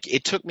game, like,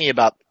 it took me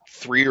about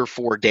 3 or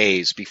 4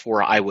 days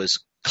before I was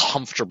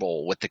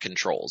comfortable with the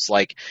controls.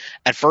 Like,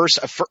 at first,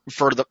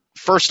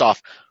 first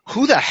off,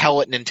 who the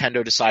hell at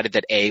Nintendo decided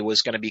that A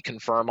was going to be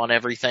confirm on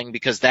everything?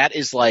 Because that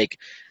is like,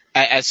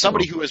 as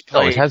somebody who has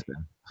Always played, has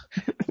been.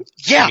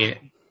 yeah, I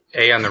mean,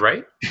 A on the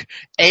right?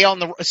 A on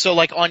the, so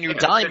like on your Yeah,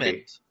 it should diamond,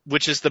 be.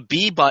 which is the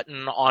B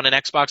button on an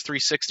Xbox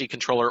 360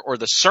 controller, or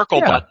the circle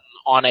Yeah. button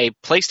on a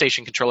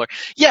PlayStation controller.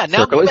 Yeah, now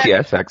Circle go is back.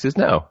 yes, X is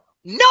no.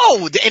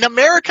 No, in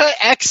America,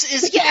 X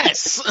is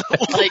yes.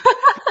 Like,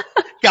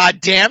 God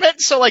damn it.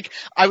 So like,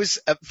 I was,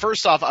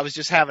 first off, I was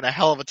just having a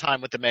hell of a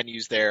time with the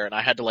menus there, and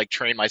I had to like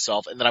train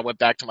myself, and then I went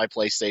back to my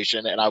PlayStation,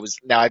 and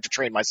now I have to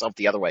train myself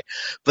the other way.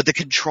 But the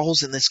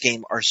controls in this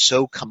game are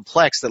so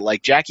complex that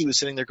like, Jackie was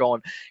sitting there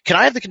going, can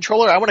I have the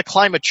controller? I want to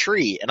climb a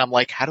tree. And I'm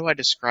like, how do I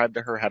describe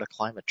to her how to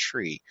climb a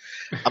tree?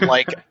 I'm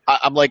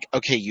like,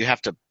 okay, you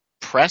have to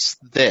press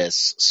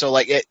this. So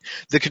like,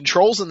 the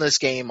controls in this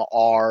game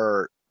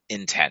are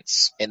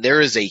intense, and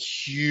there is a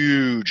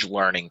huge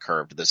learning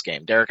curve to this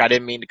game. Derek, I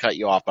didn't mean to cut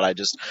you off, but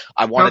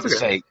I wanted to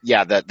say,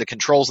 yeah, that the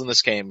controls in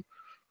this game,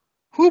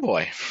 whoo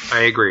boy. I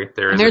agree.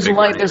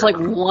 There's like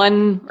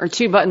 1 or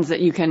 2 buttons that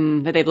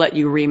they'd let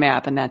you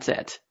remap, and that's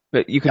it.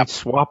 But you can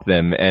swap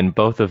them, and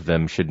both of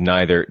them should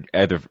neither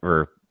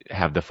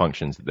have the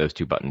functions that those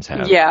 2 buttons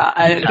have.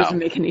 Yeah, it doesn't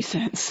make any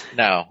sense.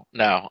 No.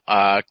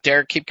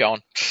 Derek, keep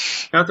going.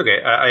 No, it's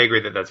okay. I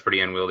agree that that's pretty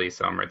unwieldy,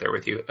 so I'm right there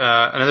with you.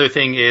 Another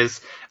thing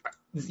is,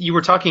 you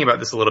were talking about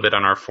this a little bit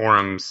on our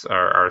forums,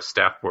 our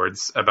staff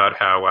boards, about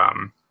how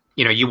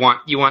you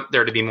want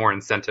there to be more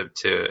incentive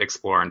to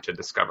explore and to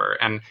discover.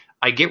 And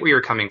I get where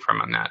you're coming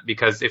from on that,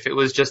 because if it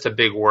was just a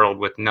big world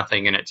with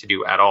nothing in it to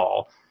do at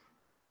all,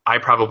 I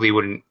probably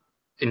wouldn't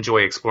enjoy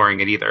exploring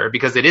it either,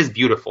 because it is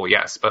beautiful,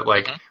 yes, but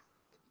like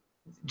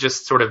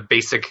just sort of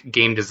basic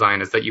game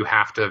design is that you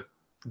have to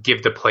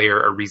give the player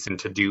a reason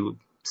to do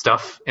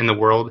stuff in the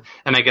world.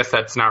 And I guess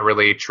that's not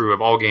really true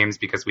of all games,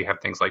 because we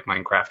have things like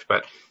Minecraft,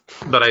 but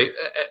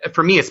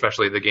for me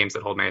especially, the games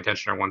that hold my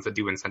attention are ones that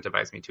do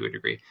incentivize me to a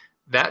degree.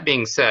 That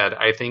being said,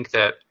 I think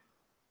that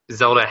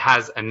Zelda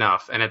has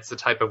enough, and it's the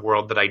type of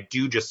world that I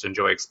do just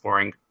enjoy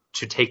exploring,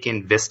 to take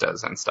in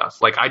vistas and stuff.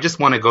 Like, I just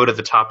want to go to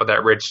the top of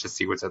that ridge to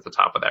see what's at the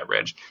top of that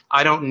ridge.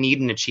 I don't need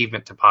an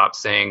achievement to pop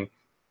saying,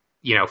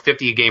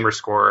 50 gamer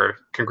score,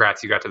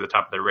 congrats, you got to the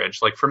top of the ridge.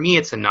 Like, for me,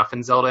 it's enough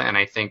in Zelda, and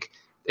I think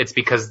it's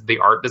because the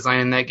art design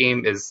in that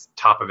game is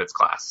top of its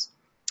class.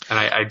 And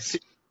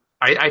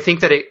I think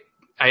that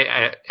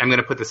I'm going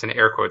to put this in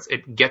air quotes,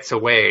 it gets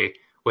away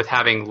with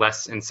having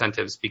less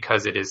incentives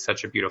because it is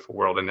such a beautiful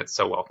world and it's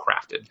so well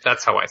crafted.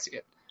 That's how I see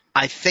it.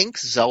 I think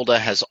Zelda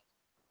has,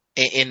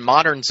 in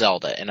modern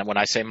Zelda, and when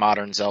I say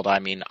modern Zelda, I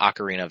mean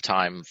Ocarina of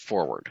Time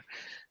forward,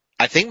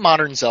 I think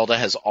modern Zelda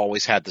has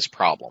always had this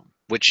problem,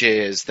 which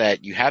is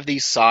that you have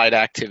these side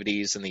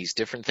activities and these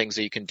different things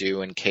that you can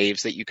do and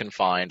caves that you can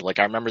find. Like,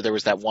 I remember there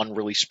was that one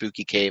really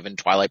spooky cave in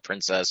Twilight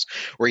Princess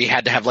where you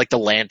had to have like the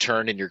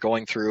lantern and you're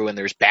going through and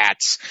there's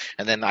bats,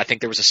 and then I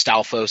think there was a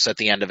Stalfos at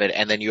the end of it,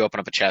 and then you open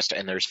up a chest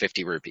and there's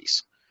 50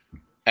 rupees.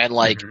 And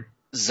like,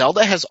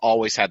 Zelda has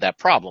always had that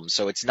problem.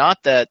 So it's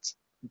not that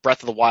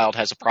Breath of the Wild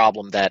has a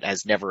problem that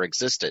has never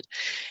existed.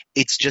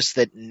 It's just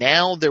that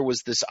now there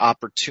was this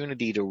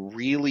opportunity to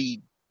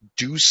really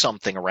do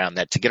something around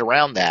that, to get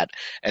around that.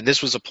 And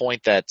this was a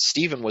point that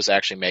Steven was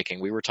actually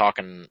making. We were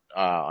talking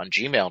on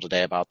Gmail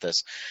today about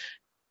this.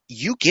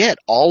 You get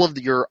all of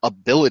your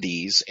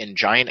abilities, in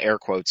giant air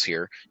quotes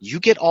here, you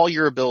get all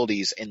your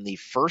abilities in the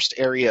first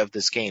area of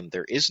this game.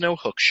 There is no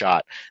hook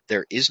shot.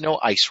 There is no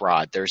ice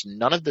rod. There's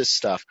none of this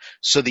stuff.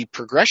 So the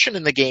progression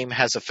in the game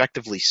has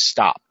effectively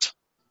stopped.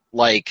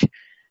 Like,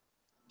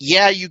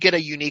 yeah, you get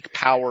a unique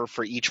power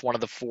for each one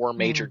of the 4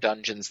 major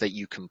dungeons that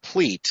you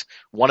complete,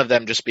 one of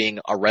them just being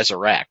a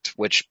resurrect,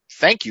 which,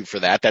 thank you for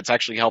that. That's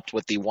actually helped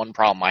with the one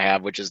problem I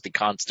have, which is the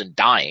constant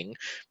dying.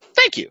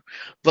 Thank you.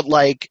 But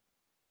like,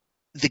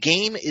 the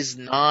game is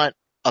not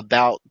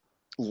about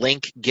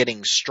Link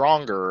getting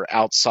stronger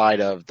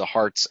outside of the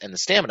hearts and the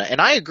stamina. And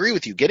I agree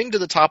with you. Getting to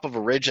the top of a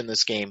ridge in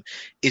this game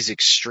is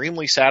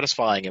extremely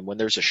satisfying. And when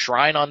there's a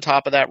shrine on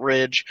top of that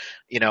ridge,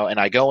 and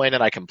I go in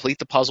and I complete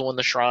the puzzle in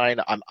the shrine,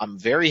 I'm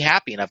very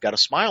happy and I've got a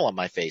smile on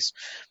my face.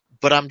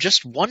 But I'm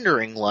just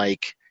wondering,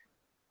 like,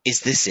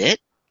 is this it?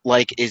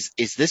 Like, is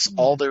this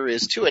all there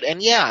is to it?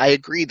 And yeah, I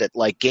agree that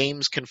like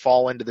games can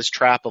fall into this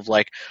trap of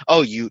like,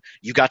 oh, you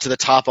got to the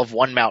top of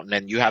one mountain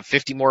and you have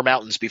 50 more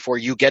mountains before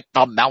you get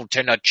the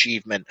mountain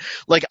achievement.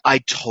 Like, I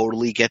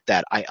totally get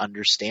that. I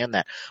understand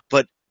that.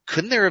 But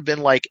couldn't there have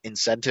been like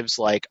incentives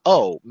like,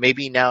 oh,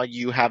 maybe now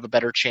you have a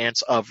better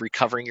chance of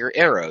recovering your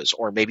arrows,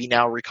 or maybe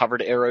now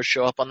recovered arrows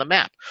show up on the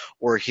map,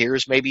 or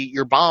here's maybe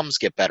your bombs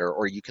get better,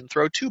 or you can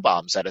throw 2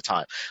 bombs at a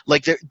time.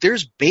 Like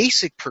there's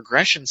basic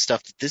progression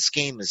stuff that this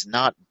game is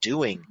not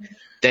doing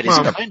that is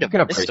kind of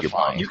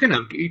mystifying. You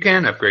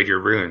can upgrade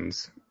your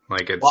runes.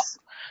 Like it's well,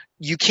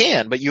 you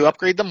can, but you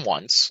upgrade them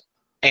once,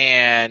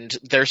 and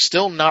they're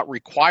still not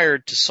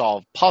required to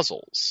solve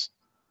puzzles.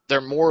 They're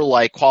more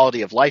like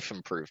quality of life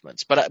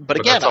improvements. But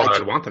again, that's all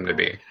I'd want them to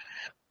be.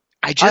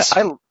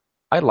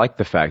 I like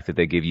the fact that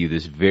they give you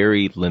this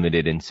very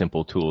limited and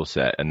simple tool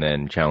set and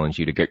then challenge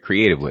you to get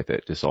creative with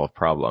it to solve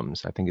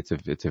problems. I think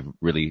it's a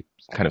really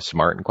kind of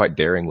smart and quite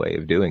daring way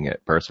of doing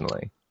it,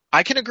 personally.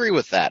 I can agree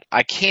with that.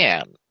 I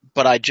can.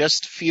 But I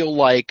just feel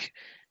like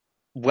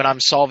when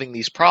I'm solving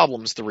these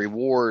problems, the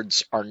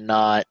rewards are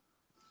not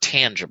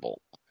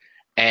tangible.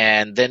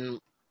 And then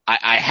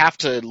I have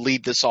to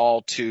lead this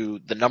all to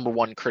the number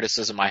one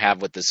criticism I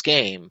have with this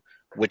game,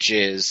 which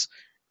is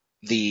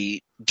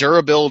the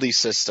durability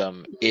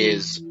system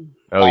is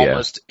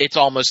it's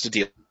almost a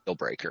deal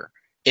breaker.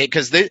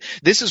 Because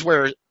this is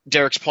where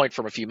Derek's point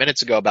from a few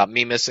minutes ago about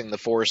me missing the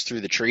forest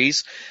through the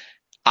trees,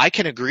 I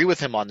can agree with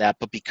him on that,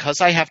 but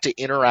because I have to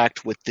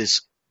interact with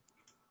this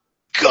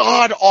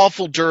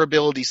god-awful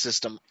durability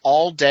system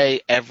all day,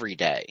 every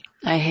day.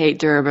 I hate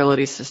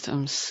durability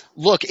systems.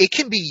 Look, it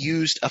can be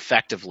used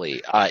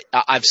effectively.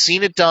 I've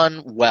seen it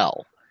done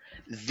well.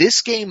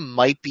 This game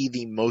might be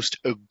the most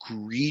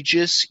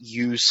egregious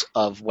use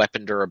of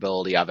weapon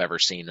durability I've ever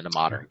seen in a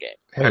modern game.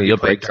 Have you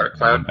played Dark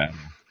Cloud?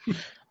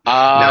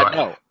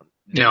 No.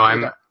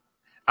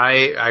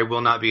 I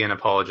will not be an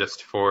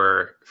apologist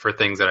for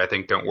things that I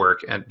think don't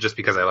work, and just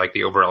because I like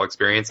the overall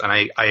experience. And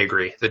I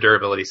agree, the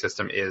durability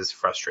system is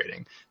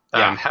frustrating.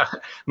 Yeah.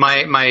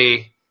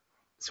 My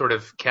sort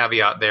of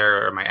caveat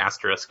there, or my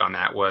asterisk on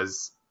that,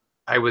 was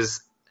I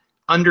was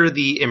under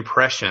the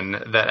impression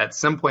that at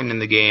some point in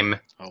the game,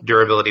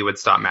 durability would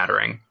stop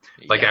mattering.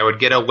 Like I would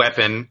get a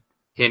weapon,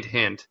 hint,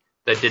 hint,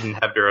 that didn't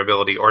have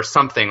durability or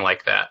something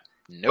like that.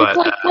 Nope.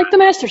 But, like the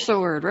Master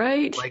Sword,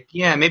 right?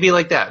 Yeah, maybe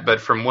like that. But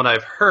from what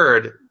I've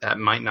heard, that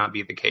might not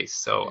be the case.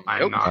 So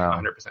I'm not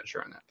 100%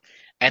 sure on that.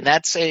 And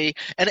that's and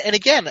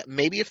again,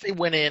 maybe if they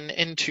went in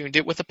and tuned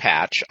it with a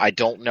patch, I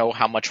don't know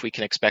how much we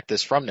can expect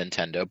this from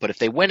Nintendo, but if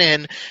they went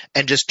in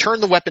and just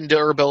turned the weapon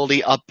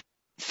durability up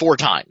 4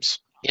 times.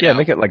 You know?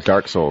 Make it like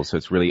Dark Souls, so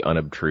it's really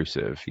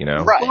unobtrusive,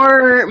 Right.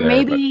 Or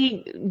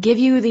maybe give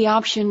you the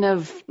option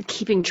of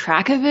keeping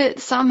track of it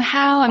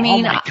somehow. I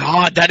mean, oh my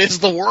god, that is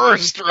the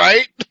worst,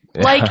 right?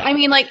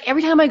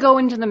 Every time I go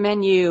into the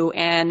menu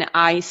and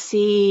I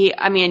see,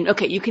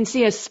 you can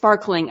see a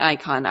sparkling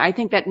icon. I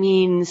think that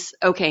means,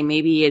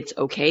 maybe it's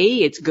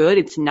okay, it's good,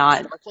 it's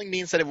not. Sparkling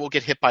means that it will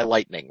get hit by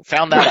lightning.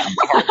 Found that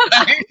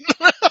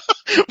out.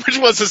 Which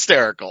was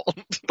hysterical.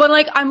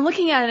 But I'm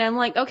looking at it and I'm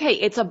like, okay,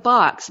 it's a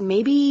box.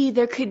 Maybe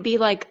there could be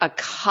like a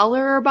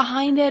color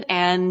behind it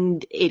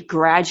and it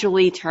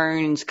gradually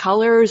turns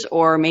colors,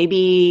 or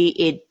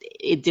maybe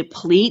it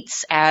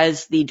depletes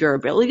as the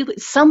durability.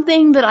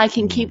 Something that I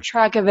can keep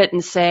track of it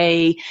and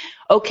say,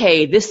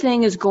 okay, this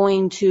thing is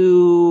going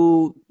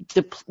to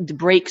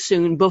break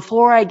soon,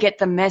 before I get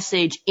the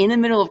message in the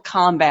middle of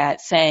combat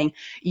saying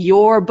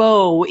your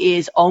bow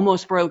is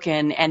almost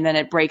broken, and then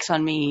it breaks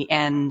on me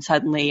and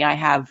suddenly I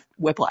have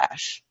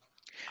whiplash.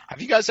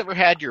 Have you guys ever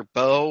had your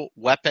bow,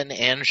 weapon,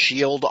 and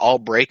shield all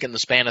break in the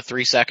span of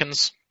 3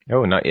 seconds?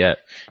 Oh, not yet.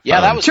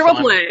 Yeah, that was Triple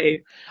fun.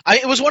 play.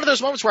 It was one of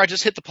those moments where I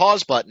just hit the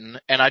pause button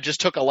and I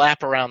just took a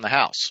lap around the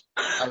house.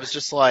 I was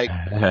just like,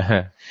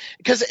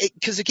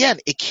 because again,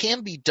 it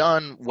can be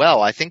done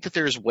well. I think that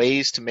there's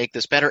ways to make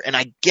this better, and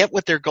I get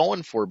what they're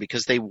going for,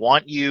 because they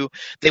want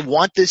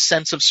this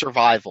sense of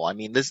survival. I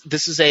mean,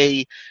 this is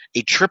a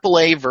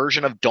AAA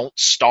version of Don't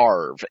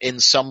Starve in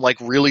some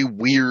really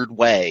weird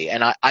way,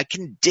 and I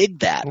can dig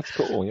that. That's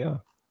cool, yeah.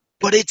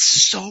 But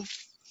it's so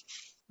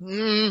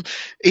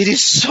it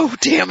is so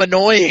damn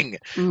annoying.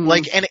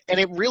 And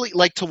it really,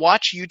 to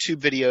watch YouTube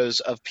videos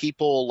of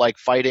people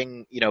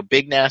fighting,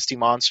 big nasty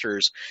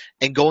monsters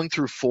and going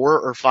through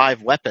 4 or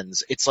 5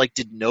 weapons. It's like,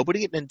 did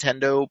nobody at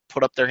Nintendo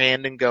put up their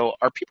hand and go,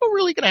 are people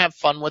really going to have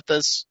fun with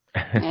this?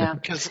 Yeah.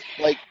 Because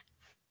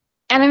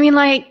and I mean,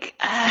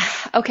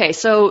 okay,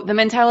 so the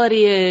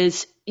mentality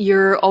is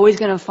you're always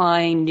going to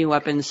find new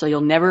weapons, so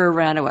you'll never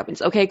run out of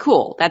weapons. Okay,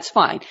 cool. That's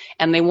fine.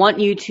 And they want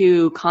you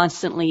to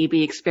constantly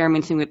be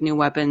experimenting with new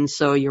weapons,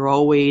 so you're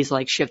always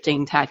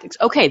shifting tactics.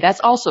 Okay, that's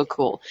also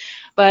cool.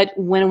 But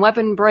when a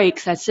weapon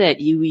breaks, that's it.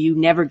 You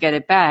never get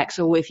it back.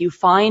 So if you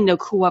find a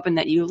cool weapon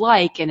that you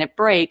like and it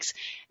breaks,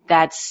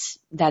 that's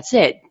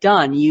it.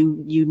 Done.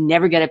 You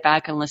never get it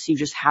back unless you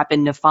just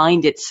happen to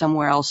find it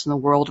somewhere else in the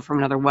world from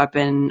another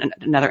weapon,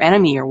 another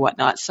enemy or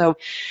whatnot. So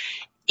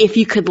if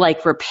you could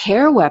like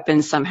repair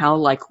weapons somehow,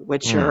 like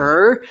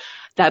Witcher,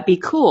 that'd be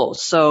cool.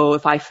 So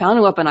if I found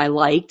a weapon I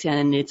liked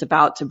and it's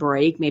about to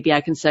break, maybe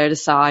I can set it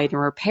aside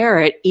and repair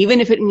it,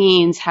 even if it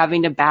means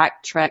having to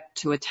backtrack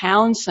to a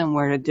town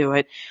somewhere to do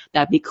it.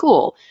 That'd be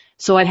cool.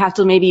 So I'd have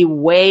to maybe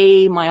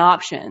weigh my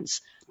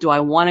options. Do I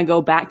want to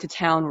go back to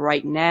town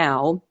right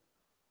now?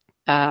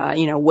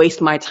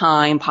 Waste my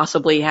time,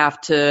 possibly have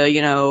to,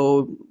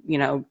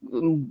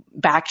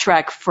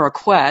 backtrack for a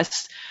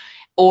quest.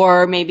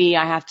 Or maybe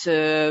I have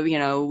to,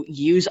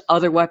 use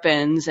other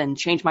weapons and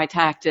change my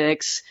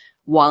tactics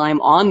while I'm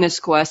on this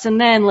quest, and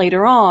then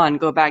later on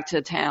go back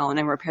to town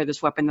and repair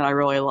this weapon that I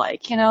really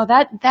like.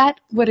 That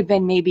would have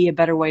been maybe a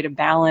better way to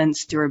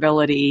balance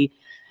durability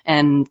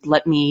and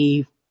let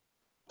me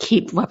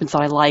keep weapons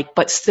that I like,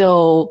 but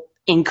still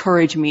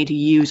encourage me to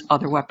use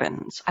other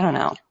weapons. I don't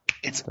know.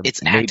 It's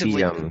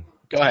actively. Go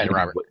ahead,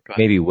 Robert. Go ahead.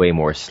 Maybe way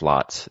more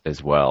slots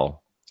as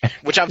well.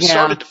 Which I've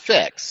started to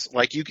fix.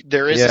 Like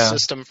there is a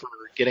system for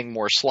getting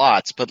more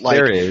slots, but like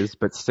there is,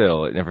 but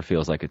still, it never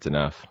feels like it's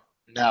enough.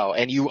 No,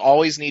 and you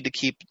always need to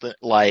keep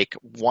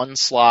one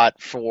slot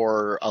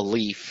for a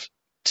leaf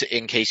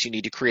in case you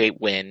need to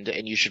create wind,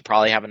 and you should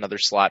probably have another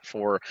slot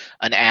for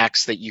an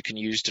axe that you can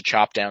use to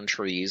chop down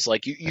trees.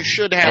 Like you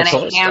should have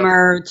and a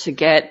hammer to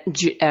get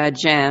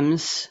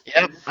gems.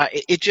 Yep,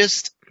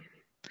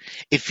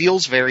 it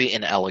feels very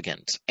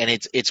inelegant, and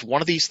it's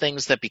one of these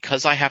things that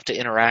because I have to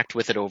interact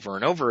with it over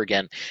and over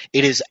again,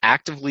 it has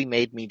actively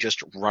made me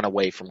just run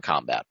away from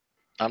combat.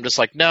 I'm just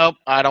like, nope,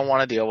 I don't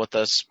want to deal with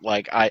this.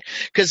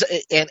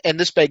 And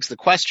this begs the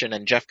question,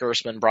 and Jeff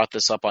Gerstmann brought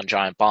this up on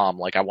Giant Bomb.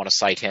 Like, I want to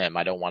cite him.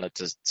 I don't want it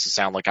to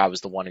sound like I was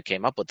the one who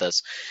came up with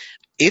this.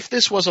 If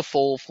this was a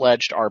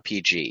full-fledged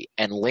RPG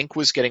and Link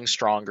was getting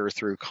stronger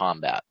through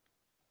combat,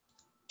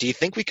 do you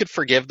think we could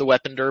forgive the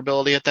weapon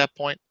durability at that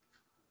point?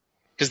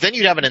 Because then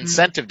you'd have an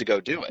incentive to go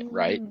do it,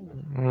 right?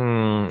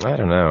 I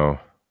don't know.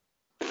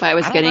 If I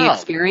was getting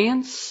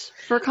experience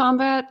for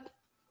combat,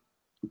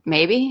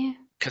 maybe.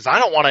 Because I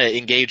don't want to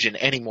engage in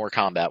any more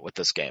combat with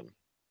this game,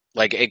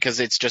 because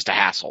it's just a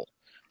hassle,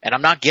 and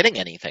I'm not getting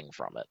anything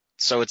from it.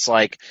 So it's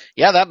like,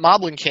 yeah, that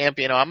Moblin camp,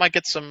 I might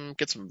get some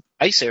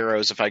ice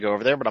arrows if I go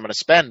over there, but I'm going to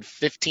spend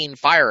 15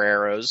 fire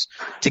arrows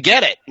to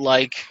get it.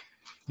 I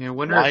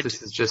wonder if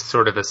this is just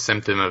sort of a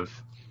symptom of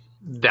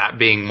that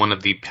being one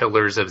of the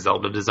pillars of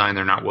Zelda design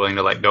they're not willing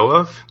to let go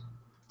of.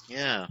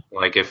 Yeah.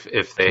 Like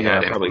if they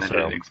had implemented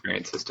an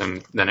experience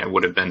system, then it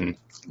would have been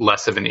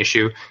less of an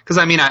issue. Because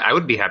I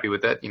would be happy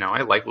with that.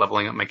 I like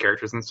leveling up my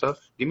characters and stuff.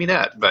 Give me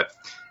that. But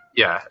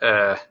yeah,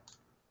 I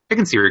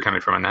can see where you're coming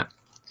from on that.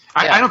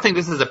 I don't think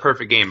this is a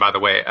perfect game, by the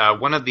way.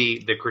 One of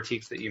the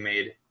critiques that you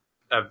made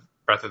of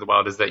Breath of the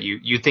Wild is that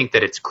you think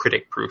that it's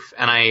critic proof,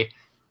 and I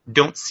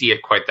don't see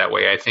it quite that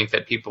way. I think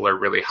that people are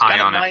really high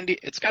on it.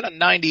 It's got a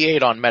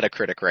 98 on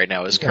Metacritic right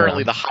now. It's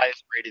currently the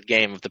highest rated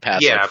game of the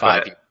past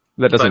 5 years.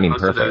 That doesn't mean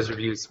most perfect. Of those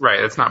reviews,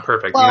 right, that's not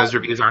perfect. Well, those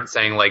reviews aren't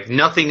saying,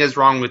 nothing is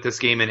wrong with this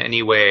game in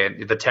any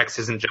way. The text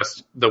isn't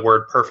just the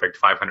word perfect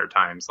 500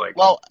 times.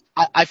 Well,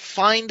 I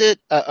find it,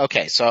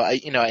 okay, so,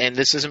 and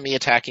this isn't me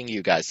attacking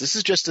you guys. This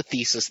is just a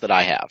thesis that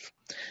I have.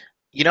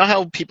 You know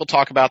how people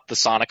talk about the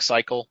Sonic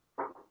cycle?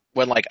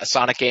 When a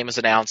Sonic game is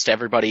announced,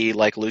 everybody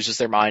loses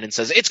their mind and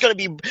says, it's going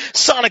to be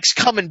Sonic's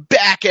coming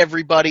back,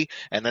 everybody.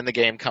 And then the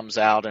game comes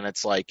out and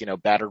it's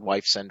battered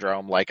wife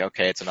syndrome.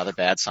 Okay, it's another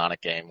bad Sonic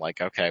game.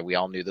 Okay, we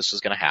all knew this was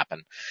going to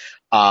happen.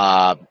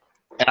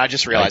 And I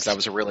just realized that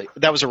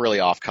was a really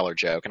off-color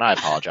joke, and I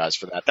apologize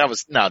for that.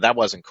 That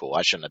wasn't cool.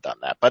 I shouldn't have done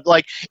that. But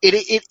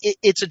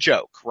it's a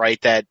joke, right?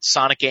 That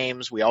Sonic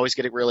games, we always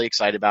get really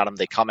excited about them.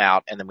 They come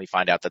out, and then we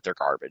find out that they're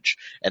garbage.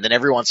 And then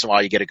every once in a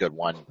while, you get a good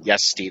one. Yes,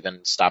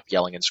 Steven, stop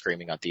yelling and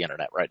screaming on the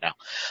internet right now.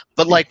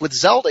 But with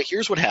Zelda,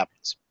 here's what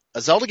happens: a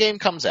Zelda game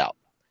comes out.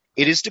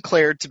 It is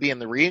declared to be in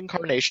the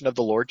reincarnation of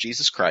the Lord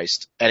Jesus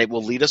Christ, and it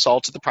will lead us all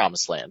to the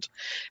Promised Land.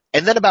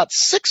 And then about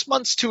 6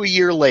 months to a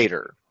year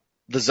later,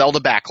 the Zelda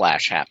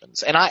backlash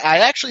happens. And I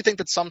actually think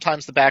that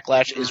sometimes the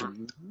backlash is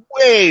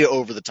way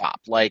over the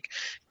top.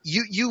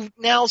 You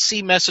now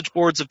see message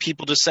boards of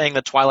people just saying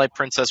that Twilight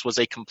Princess was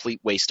a complete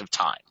waste of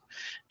time.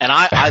 And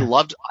I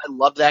loved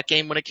that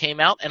game when it came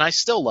out, and I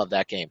still love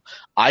that game.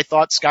 I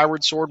thought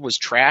Skyward Sword was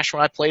trash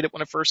when I played it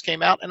when it first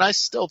came out, and I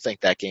still think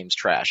that game's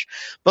trash.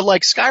 But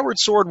Skyward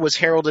Sword was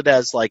heralded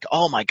as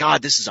oh my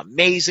god, this is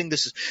amazing.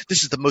 This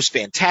is the most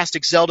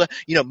fantastic Zelda.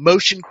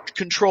 Motion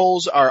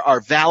controls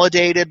are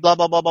validated, blah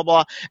blah blah blah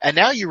blah. And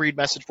now you read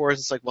message boards,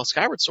 it's well,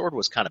 Skyward Sword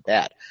was kind of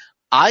bad.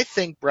 I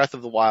think Breath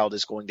of the Wild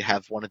is going to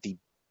have one of the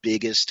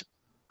biggest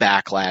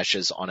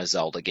backlashes on a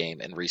Zelda game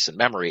in recent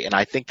memory, and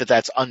I think that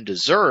that's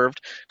undeserved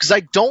because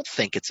I don't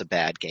think it's a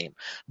bad game.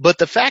 But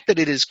the fact that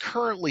it is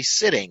currently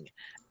sitting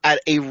at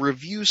a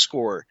review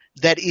score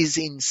that is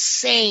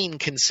insane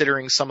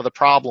considering some of the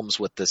problems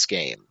with this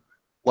game.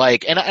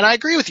 And I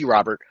agree with you,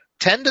 Robert.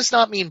 10 does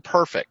not mean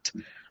perfect,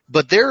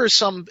 but there are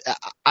some,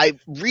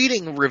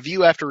 reading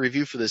review after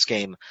review for this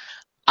game,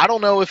 I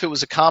don't know if it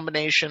was a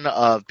combination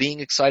of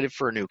being excited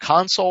for a new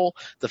console,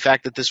 the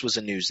fact that this was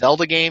a new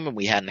Zelda game and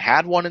we hadn't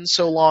had one in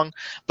so long,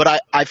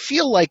 but I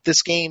feel like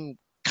this game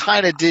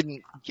kind of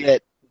didn't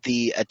get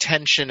the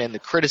attention and the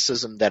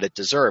criticism that it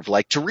deserved.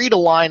 Like, to read a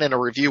line in a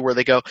review where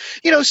they go,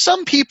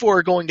 some people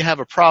are going to have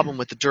a problem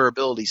with the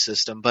durability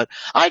system, but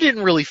I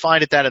didn't really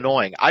find it that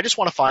annoying. I just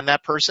want to find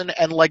that person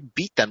and, like,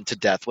 beat them to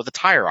death with a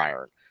tire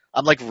iron.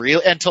 I'm like,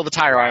 really? Until the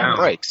tire iron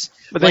breaks.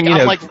 But then,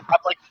 I'm like,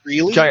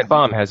 really? Giant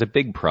Bomb has a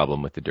big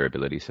problem with the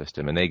durability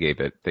system, and they gave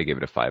it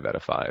a 5 out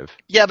of 5.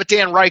 Yeah, but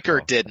Dan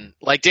Riker didn't.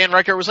 Like, Dan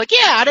Riker was like,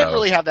 yeah, I didn't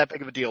really have that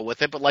big of a deal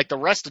with it, but, like, the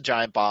rest of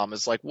Giant Bomb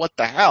is like, what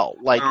the hell?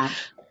 Like,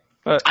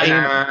 but,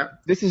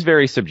 this is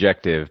very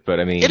subjective, but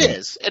I mean, it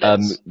is.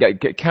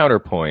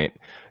 Counterpoint.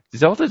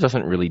 Zelda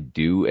doesn't really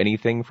do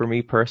anything for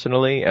me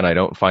personally, and I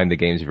don't find the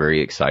games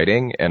very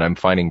exciting, and I'm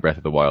finding Breath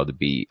of the Wild to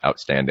be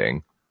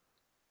outstanding.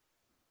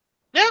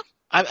 Yeah.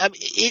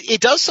 It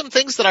does some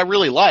things that I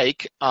really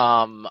like,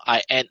 and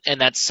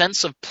that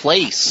sense of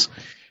place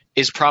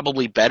is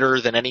probably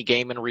better than any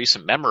game in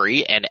recent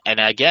memory. And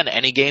again,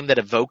 any game that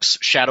evokes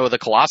Shadow of the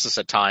Colossus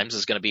at times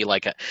is going to be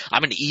like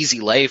I'm an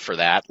easy lay for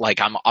that. Like,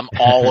 I'm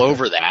all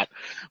over that.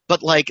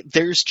 But, like,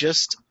 there's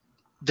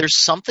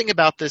something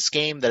about this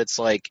game that it's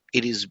like,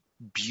 it is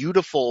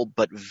beautiful,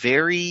 but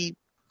very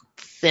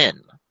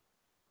thin.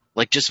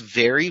 Like, just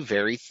very,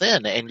 very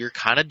thin. And you're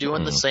kind of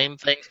doing the same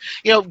thing.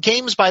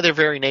 Games by their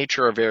very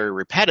nature are very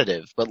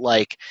repetitive, but,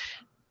 like,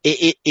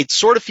 it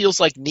sort of feels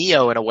like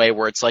Neo in a way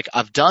where it's like,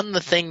 I've done the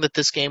thing that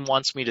this game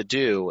wants me to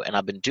do, and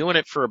I've been doing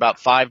it for about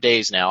 5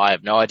 days now. I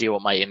have no idea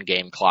what my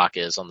in-game clock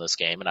is on this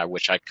game, and I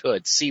wish I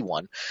could see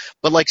one.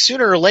 But, like,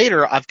 sooner or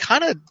later, I've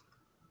kind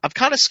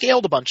of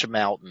scaled a bunch of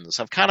mountains.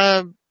 I've kind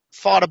of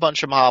fought a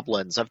bunch of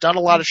moblins. I've done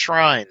a lot of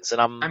shrines,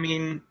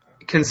 and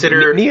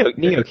consider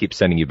Neo keeps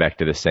sending you back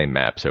to the same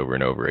maps over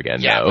and over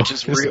again. Yeah, though. which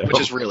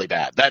is really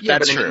bad.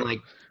 That's true.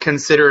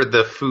 Consider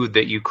the food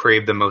that you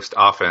crave the most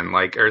often,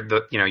 like, or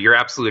your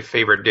absolute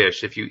favorite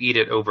dish. If you eat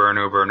it over and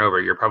over and over,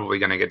 you're probably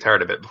going to get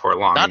tired of it before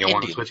long, and you'll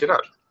want to switch it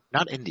up.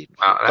 Not Indian.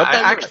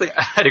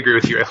 I'd agree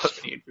with you. I love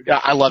Indian food.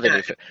 Yeah, I love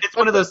Indian food. It's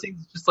one of those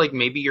things, just like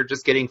maybe you're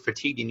just getting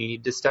fatigued and you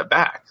need to step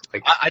back.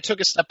 Like, I took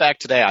a step back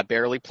today. I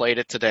barely played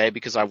it today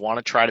because I want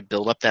to try to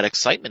build up that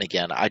excitement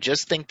again. I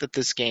just think that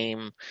this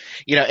game,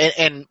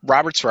 and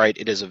Robert's right.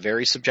 It is a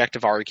very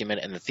subjective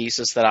argument, and the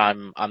thesis that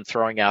I'm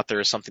throwing out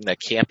there is something that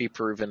can't be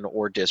proven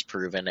or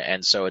disproven.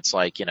 And so it's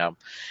like,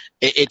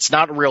 it's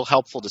not a real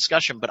helpful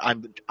discussion. But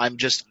I'm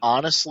just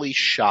honestly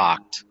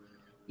shocked.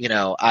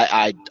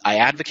 I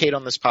advocate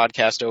on this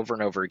podcast over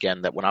and over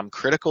again that when I'm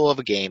critical of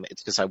a game,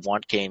 it's because I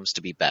want games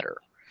to be better.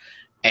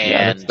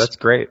 And that's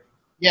great.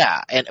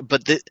 Yeah,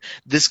 but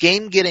this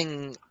game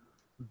getting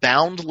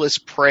boundless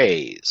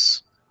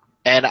praise,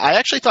 and I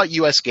actually thought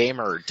US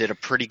Gamer did a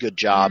pretty good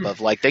job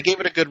of, like, they gave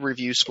it a good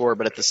review score,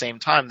 but at the same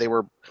time they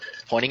were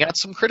pointing out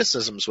some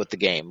criticisms with the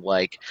game.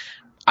 Like,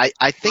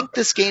 I think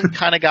this game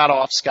kind of got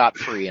off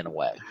scot-free in a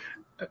way.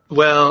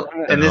 Well,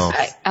 and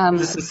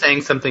this is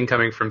saying something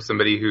coming from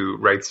somebody who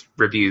writes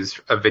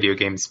reviews of video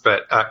games,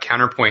 but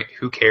counterpoint,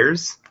 who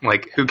cares?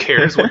 Like, who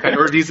cares what kind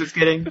of reviews it's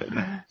getting?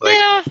 Like,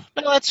 yeah,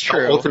 no, that's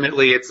true.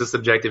 Ultimately, it's a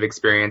subjective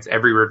experience.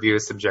 Every review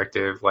is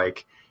subjective.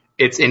 Like,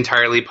 it's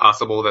entirely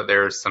possible that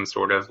there's some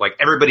sort of, like,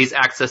 everybody's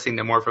accessing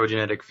the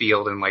morphogenetic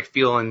field and, like,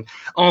 feeling,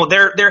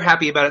 they're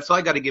happy about it, so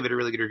I got to give it a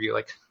really good review.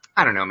 Like,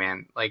 I don't know,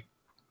 man. Like,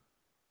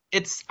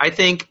 I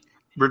think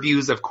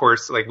reviews, of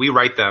course, like, we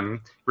write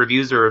them.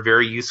 Reviews are a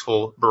very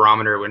useful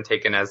barometer when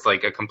taken as,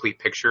 like, a complete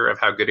picture of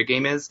how good a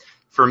game is.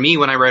 For me,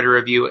 when I write a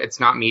review, it's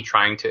not me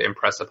trying to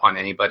impress upon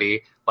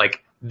anybody.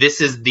 Like, this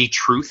is the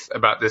truth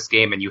about this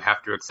game and you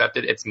have to accept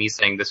it. It's me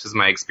saying this was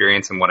my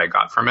experience and what I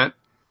got from it.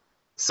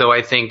 So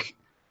I think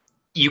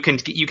you can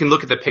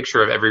look at the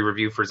picture of every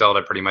review for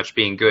Zelda pretty much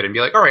being good and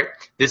be like, all right,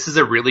 this is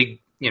a really,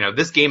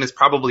 this game is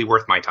probably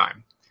worth my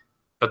time.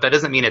 But that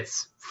doesn't mean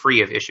it's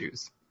free of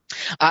issues.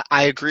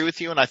 I agree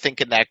with you, and I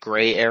think in that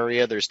gray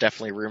area, there's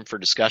definitely room for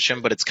discussion,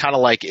 but it's kind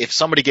of like if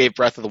somebody gave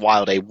Breath of the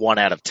Wild a 1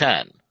 out of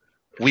 10,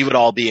 we would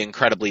all be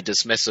incredibly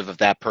dismissive of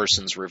that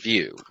person's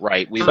review,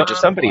 right?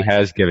 Somebody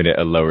has given it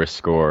a lower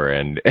score,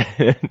 and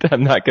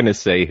I'm not going to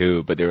say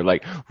who, but they were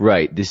like,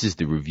 right, this is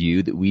the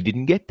review that we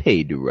didn't get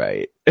paid to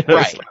write.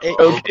 Right,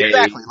 okay.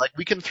 Exactly. Like,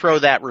 we can throw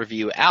that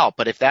review out,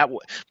 but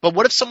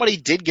what if somebody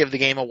did give the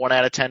game a 1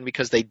 out of 10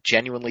 because they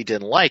genuinely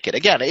didn't like it?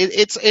 Again,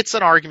 it's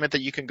an argument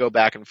that you can go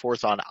back and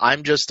forth on.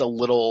 I'm just a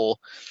little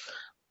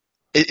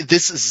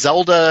this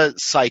Zelda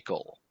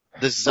cycle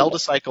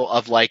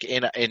of, like,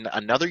 in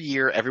another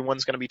year,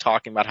 everyone's going to be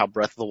talking about how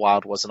Breath of the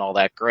Wild wasn't all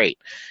that great.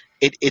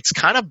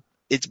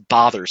 It's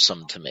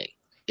bothersome to me.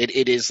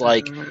 It is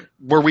like,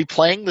 were we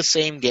playing the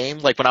same game?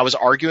 Like, when I was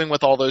arguing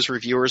with all those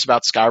reviewers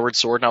about Skyward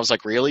Sword, and I was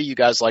like, really? You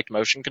guys liked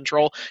motion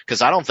control?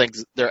 Because I don't think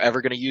they're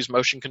ever going to use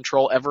motion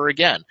control ever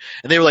again.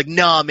 And they were like,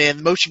 nah,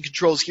 man, motion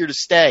control is here to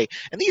stay.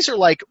 And these are,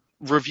 like,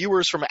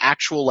 reviewers from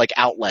actual, like,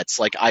 outlets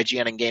like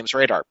IGN and Games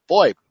Radar.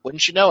 Boy,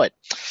 wouldn't you know it.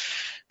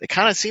 They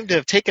kind of seem to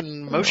have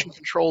taken motion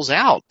controls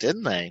out,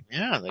 didn't they?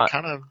 Yeah, they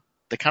kind of.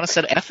 kind of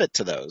said F it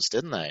to those,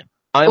 didn't they?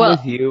 I'm Well-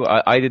 with you.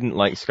 I didn't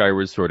like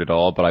Skyward Sword at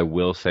all, but I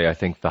will say I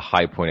think the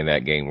high point of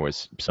that game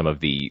was some of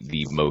the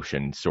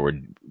motion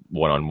sword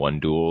one-on-one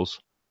duels.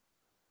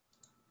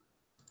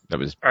 That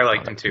was I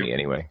liked them too. me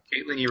anyway.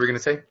 Caitlin, you were going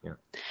to say? Yeah,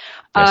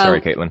 sorry,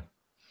 Um, Caitlin.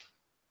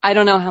 I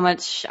don't know how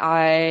much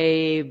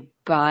I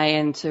buy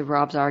into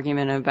Rob's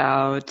argument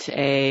about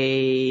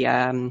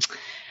a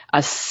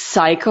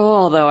cycle,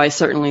 although I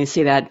certainly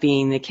see that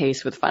being the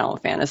case with Final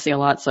Fantasy a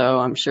lot, so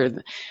I'm sure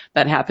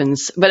that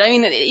happens. But I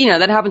mean,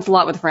 that happens a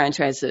lot with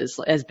franchises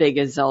as big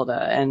as Zelda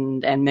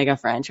and mega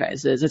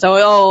franchises. It's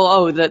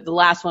the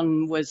last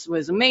one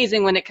was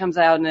amazing when it comes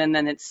out, and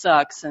then it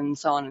sucks, and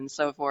so on and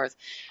so forth,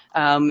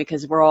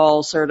 because we're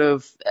all sort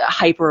of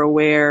hyper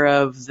aware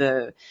of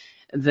the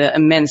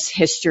immense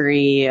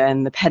history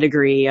and the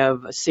pedigree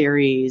of a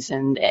series,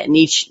 and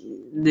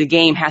the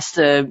game has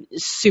to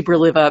super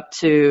live up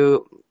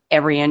to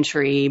every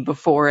entry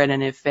before it,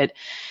 and if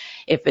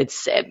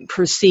it's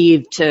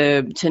perceived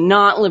to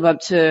not live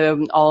up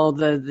to all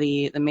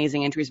the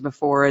amazing entries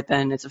before it,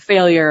 then it's a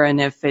failure,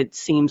 and if it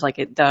seems like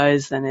it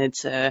does, then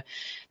it's the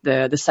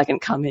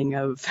second coming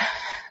of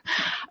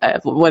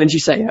what did you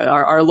say,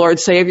 our Lord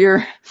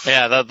Savior?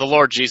 Yeah, the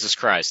Lord Jesus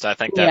Christ. I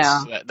think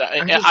that's.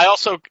 Yeah. I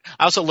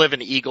also live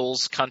in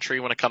Eagles country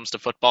when it comes to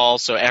football,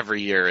 so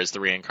every year is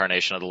the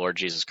reincarnation of the Lord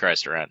Jesus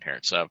Christ around here.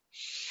 So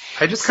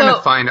I just kind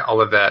of find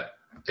all of that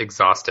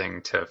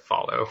exhausting to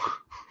follow.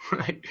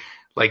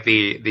 Like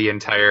the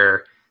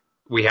entire,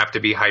 we have to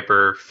be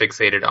hyper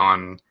fixated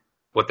on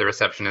what the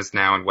reception is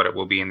now and what it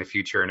will be in the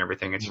future and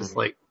everything. It's just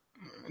like.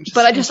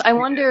 But I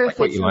wonder if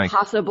it's like.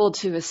 impossible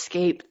to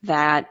escape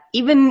that,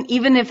 even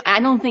if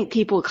I don't think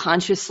people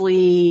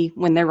consciously,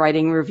 when they're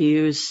writing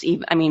reviews,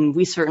 I mean,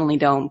 we certainly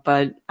don't,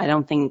 but I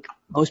don't think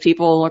most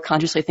people are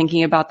consciously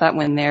thinking about that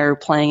when they're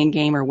playing a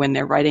game or when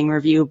they're writing a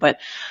review, but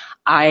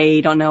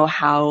I don't know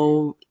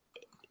how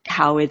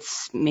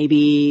it's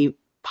maybe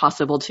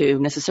possible to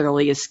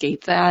necessarily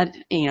escape that,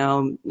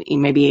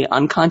 maybe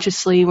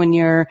unconsciously when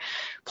you're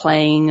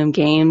playing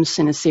games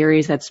in a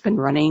series that's been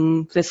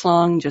running this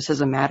long, just as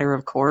a matter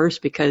of course,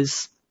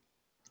 because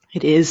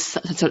it is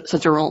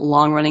such a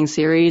long running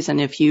series.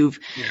 And if you've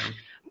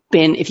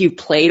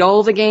played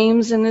all the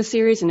games in this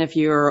series, and if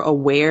you're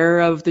aware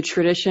of the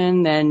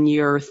tradition, then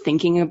you're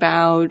thinking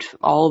about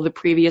all the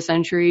previous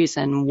entries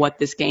and what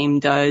this game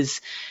does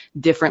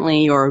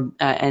differently, or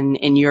and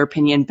in your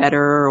opinion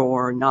better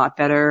or not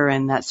better,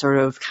 and that sort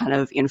of kind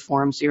of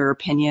informs your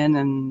opinion,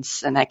 and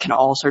that can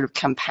all sort of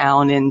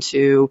compound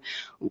into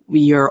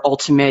your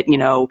ultimate,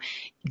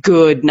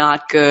 good,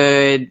 not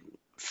good,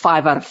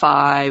 5 out of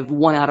 5,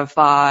 1 out of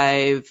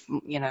 5,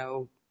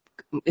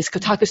 Is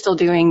Kotaku still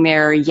doing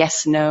their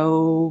yes,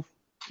 no?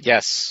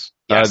 yes.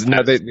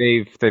 No,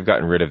 they've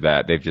gotten rid of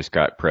that. They've just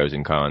got pros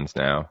and cons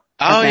now.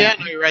 Oh Okay. yeah,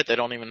 no, you're right. They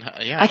don't even.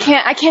 Yeah.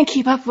 I can't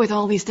keep up with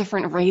all these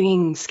different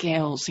rating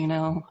scales.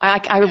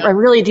 I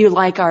really do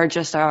like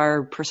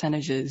our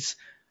percentages.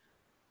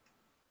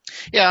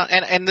 Yeah,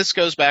 and this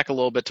goes back a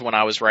little bit to when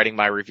I was writing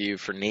my review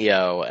for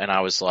Neo, and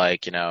I was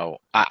like,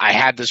 I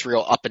had this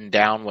real up and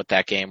down with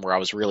that game where I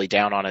was really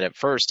down on it at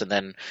first, and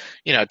then,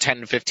 10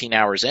 to 15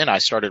 hours in, I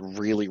started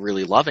really,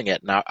 really loving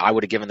it, and I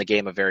would have given the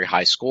game a very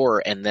high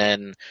score, and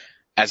then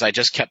as I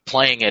just kept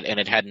playing it and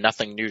it had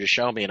nothing new to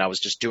show me and I was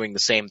just doing the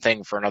same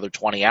thing for another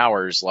 20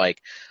 hours, like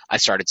I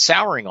started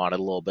souring on it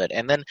a little bit.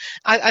 And then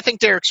I think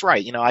Derek's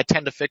right. I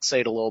tend to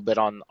fixate a little bit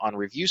on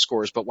review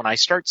scores, but when I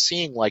start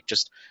seeing like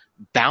just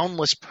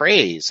boundless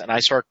praise and I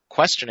start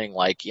questioning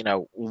like,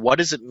 what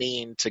does it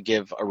mean to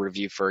give a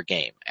review for a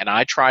game? And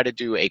I try to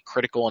do a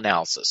critical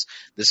analysis.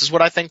 This is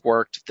what I think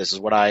worked. This is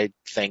what I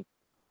think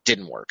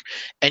didn't work.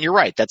 And you're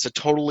right. That's a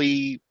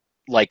totally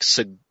like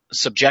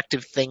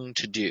subjective thing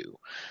to do.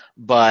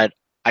 But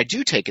I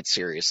do take it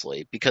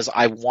seriously because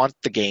I want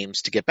the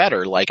games to get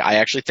better. Like, I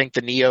actually think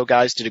the Neo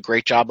guys did a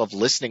great job of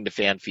listening to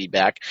fan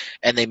feedback,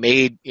 and they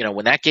made,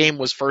 when that game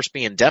was first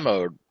being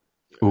demoed,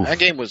 that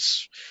game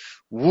was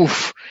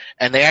woof.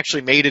 And they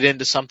actually made it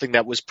into something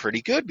that was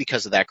pretty good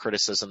because of that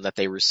criticism that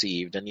they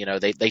received. And,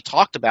 they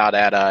talked about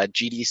at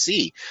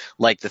GDC,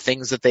 like the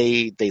things that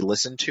they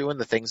listened to and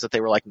the things that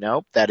they were like,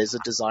 nope, that is a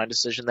design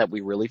decision that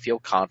we really feel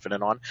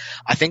confident on.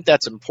 I think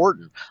that's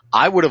important.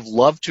 I would have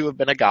loved to have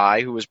been a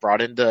guy who was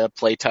brought in to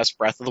play test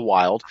Breath of the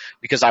Wild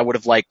because I would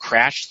have like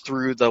crashed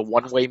through the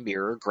one-way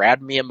mirror,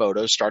 grabbed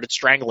Miyamoto, started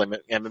strangling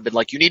him and been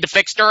like, you need to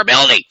fix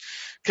durability.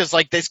 Because,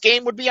 like, this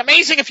game would be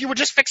amazing if you would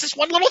just fix this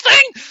one little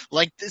thing.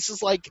 Like, this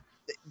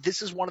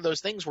is one of those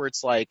things where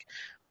it's like,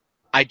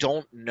 I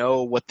don't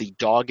know what the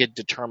dogged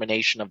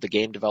determination of the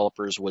game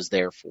developers was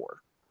there for.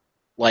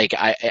 Like,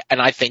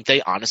 I think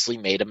they honestly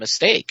made a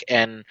mistake.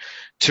 And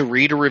to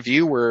read a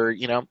review where,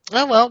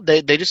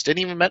 they just didn't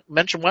even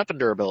mention weapon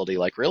durability.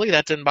 Like, really?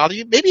 That didn't bother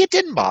you? Maybe it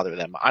didn't bother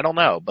them. I don't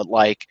know. But,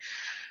 like,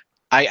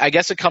 I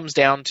guess it comes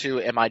down to,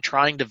 am I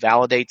trying to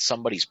validate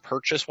somebody's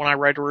purchase when I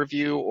write a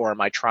review, or am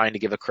I trying to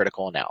give a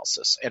critical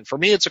analysis? And for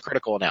me, it's a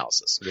critical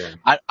analysis. Yeah.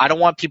 I don't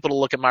want people to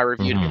look at my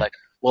review and be like,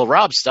 Well,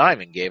 Rob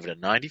Steinman gave it a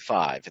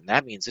 95, and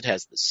that means it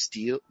has the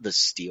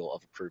seal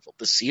of approval.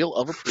 The seal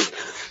of approval.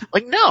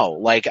 Like, no,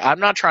 like, I'm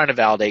not trying to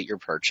validate your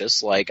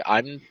purchase. Like,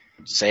 I'm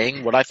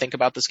saying what I think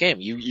about this game.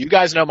 You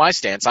guys know my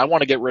stance. I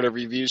want to get rid of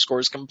review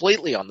scores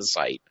completely on the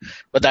site,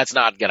 but that's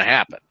not going to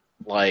happen.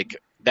 Like,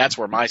 that's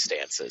where my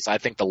stance is. I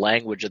think the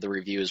language of the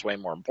review is way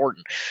more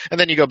important. And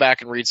then you go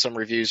back and read some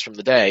reviews from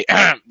the day,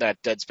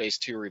 that Dead Space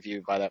 2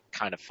 review by that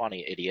Kind of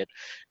Funny idiot,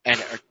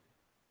 and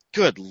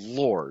good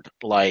lord,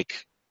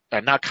 like,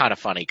 not Kind of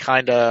Funny,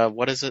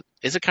 what is it?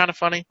 Is it Kind of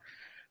Funny?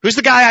 Who's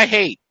the guy I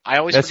hate? I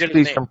always forget his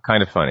name. He's from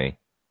Kind of Funny.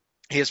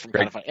 He is from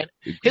Kind of Funny. And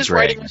his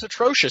writing was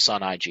atrocious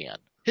on IGN.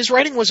 His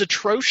writing was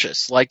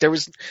atrocious. Like, it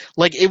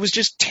was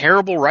just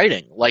terrible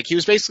writing. Like, he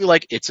was basically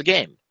like, it's a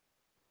game.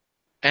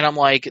 And I'm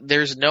like,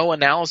 there's no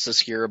analysis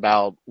here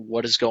about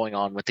what is going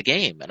on with the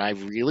game. And I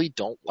really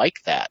don't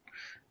like that.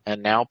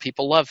 And now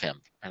people love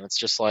him. And it's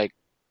just like,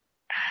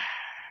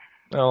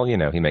 well,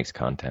 he makes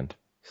content.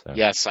 So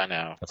yes, I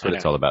know. That's what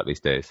it's all about these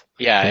days.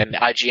 Yeah, and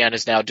IGN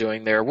is now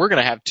doing we're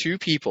going to have 2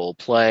 people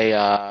play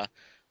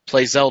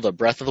Zelda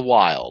Breath of the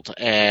Wild,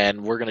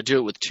 and we're going to do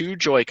it with 2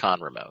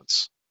 Joy-Con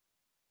remotes.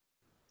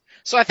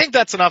 So I think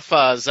that's enough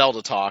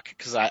Zelda talk,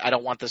 because I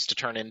don't want this to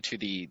turn into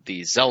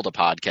the Zelda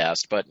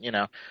podcast, but,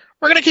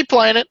 we're going to keep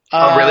playing it.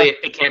 Oh, really?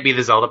 It can't be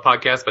the Zelda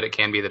podcast, but it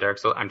can be the Dark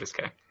Souls? I'm just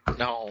kidding.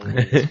 No.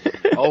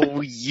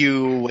 Oh,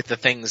 you with the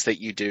things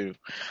that you do.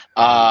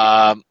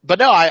 But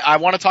no, I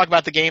want to talk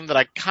about the game that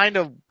I kind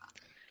of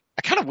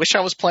wish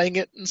I was playing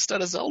it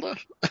instead of Zelda.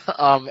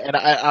 And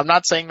I'm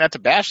not saying that to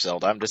bash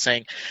Zelda. I'm just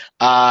saying,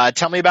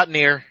 tell me about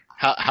Nier.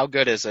 How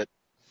good is it?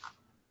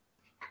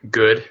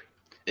 Good.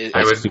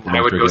 I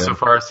would go so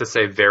far as to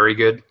say very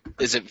good.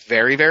 Is it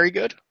very, very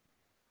good?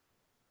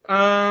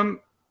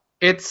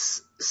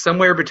 It's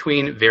somewhere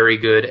between very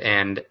good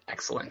and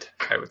excellent,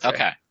 I would say.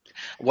 Okay.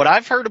 What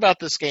I've heard about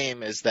this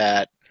game is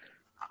that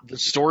the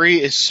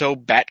story is so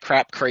bat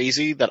crap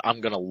crazy that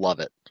I'm going to love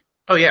it.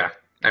 Oh, yeah.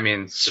 I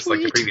mean, just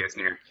like the previous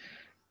Nier.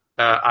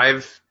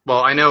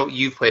 I know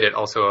you've played it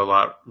also a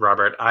lot,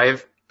 Robert. I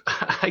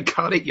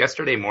got it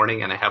yesterday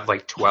morning and I have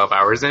like 12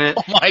 hours in it.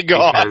 Oh my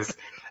God. Because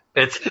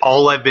it's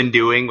all I've been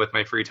doing with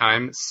my free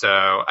time. So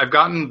I've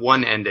gotten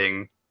one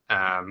ending,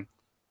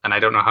 and I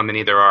don't know how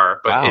many there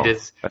are, but It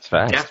is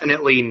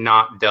definitely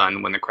not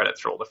done when the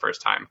credits roll the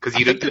first time, because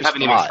you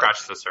haven't even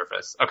scratched the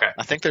surface. Okay.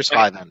 I think there's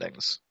 5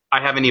 endings.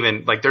 I haven't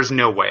even, there's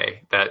no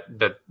way that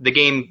the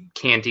game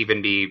can't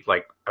even be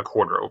like a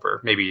quarter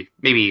over,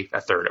 maybe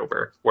a third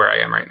over where I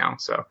am right now.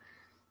 So,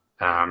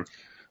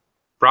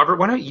 Robert,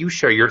 why don't you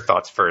share your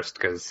thoughts first?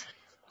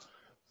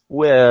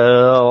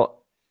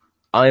 Well,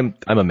 I'm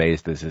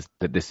amazed that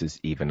this is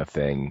even a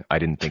thing. I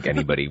didn't think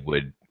anybody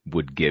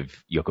would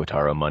give Yoko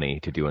Taro money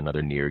to do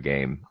another Nier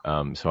game.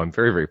 So I'm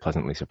very, very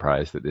pleasantly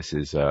surprised that this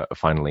is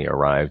finally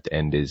arrived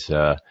and is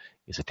a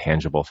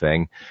tangible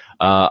thing.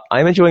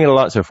 I'm enjoying it a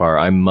lot so far.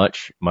 I'm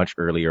much, much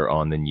earlier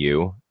on than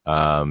you,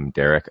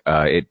 Derek.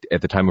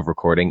 At the time of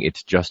recording,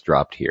 it's just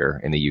dropped here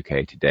in the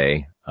UK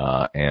today,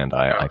 and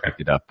I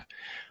picked it up.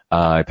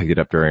 I picked it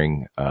up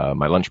during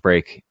my lunch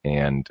break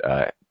and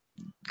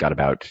got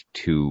about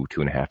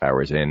 2.5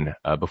 hours in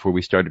before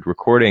we started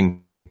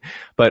recording.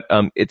 But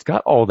it's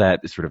got all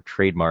that sort of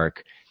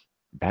trademark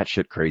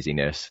batshit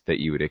craziness that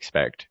you would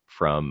expect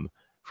from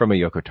a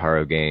Yoko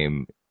Taro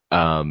game.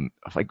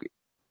 Like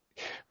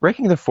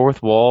breaking the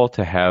fourth wall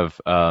to have,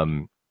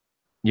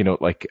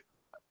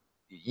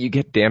 you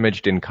get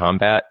damaged in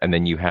combat and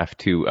then you have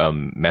to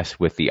mess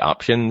with the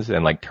options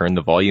and like turn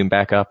the volume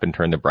back up and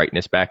turn the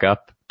brightness back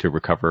up to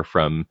recover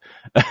from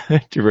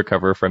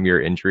your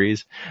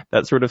injuries.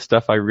 That sort of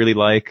stuff I really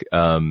like.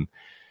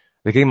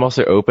 The game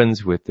also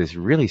opens with this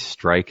really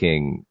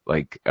striking,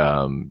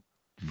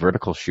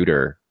 vertical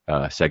shooter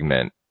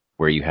segment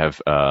where you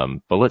have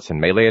bullets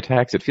and melee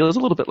attacks. It feels a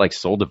little bit like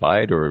Soul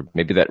Divide or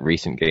maybe that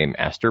recent game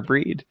Aster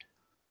Breed,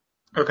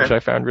 which I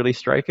found really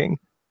striking.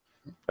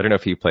 I don't know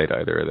if you played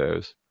either of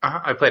those.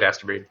 I played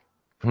Aster Breed.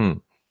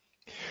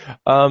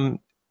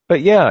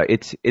 But yeah,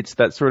 it's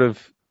that sort of,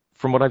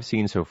 from what I've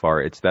seen so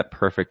far, it's that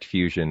perfect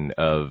fusion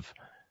of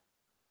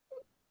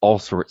all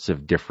sorts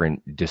of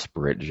different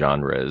disparate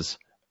genres.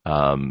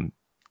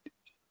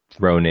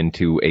 Thrown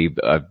into a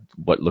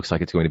what looks like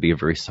it's going to be a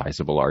very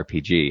sizable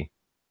RPG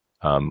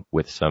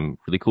with some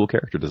really cool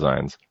character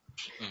designs.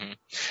 Mm-hmm.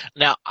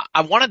 Now,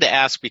 I wanted to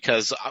ask,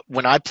 because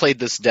when I played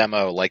this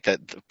demo,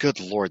 good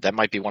Lord, that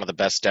might be one of the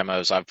best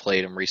demos I've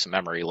played in recent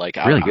memory. Really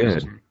good. I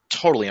was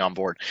totally on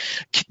board.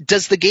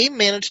 Does the game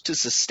manage to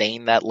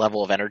sustain that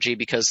level of energy?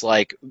 Because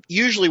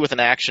usually with an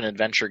action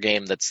adventure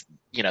game that's,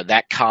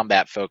 that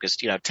combat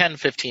focused, 10,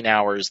 15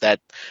 hours,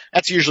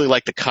 that's usually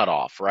the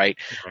cutoff, right?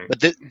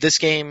 But this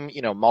game,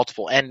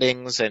 multiple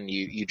endings, and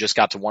you just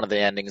got to one of the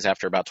endings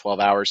after about 12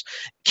 hours.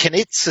 Can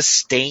it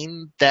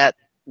sustain that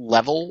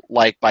level,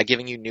 by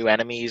giving you new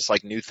enemies,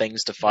 new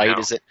things to fight? No.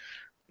 Is it?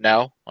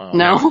 No? Oh,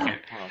 no.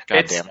 Oh,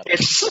 God damn it.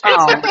 It's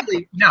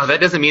actually, no, that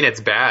doesn't mean it's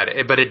bad,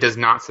 but it does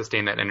not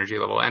sustain that energy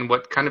level. And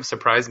what kind of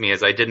surprised me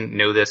is I didn't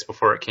know this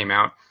before it came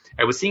out.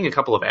 I was seeing a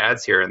couple of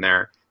ads here and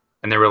there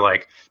and they were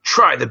like,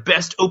 try the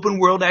best open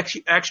world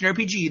action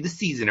RPG this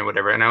season or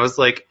whatever. And I was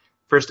like,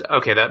 first,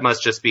 okay, that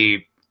must just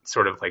be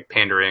sort of like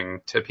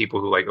pandering to people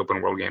who like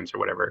open world games or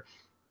whatever.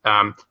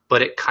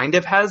 But it kind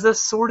of has a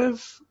sort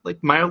of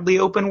like mildly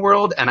open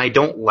world, and I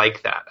don't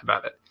like that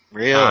about it.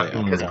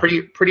 Really? Because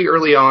pretty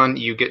early on,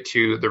 you get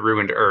to the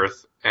ruined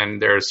Earth,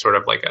 and there's sort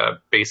of like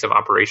a base of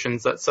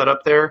operations that's set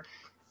up there,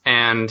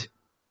 and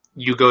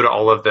you go to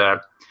all of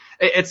the.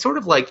 It's sort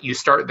of like you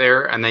start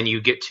there, and then you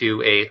get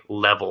to a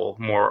level,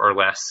 more or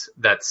less,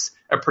 that's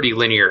a pretty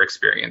linear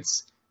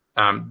experience.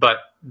 But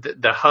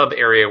the hub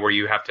area where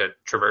you have to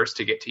traverse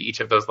to get to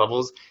each of those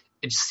levels,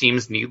 it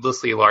seems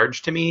needlessly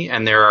large to me,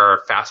 and there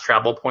are fast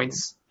travel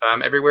points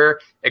everywhere,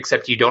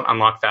 except you don't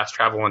unlock fast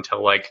travel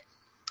until like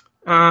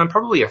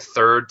probably a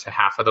third to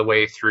half of the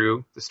way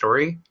through the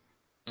story.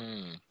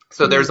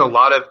 So there's a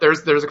lot of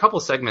there's a couple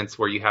segments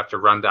where you have to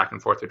run back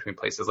and forth between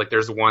places. Like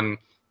there's one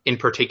in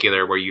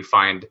particular where you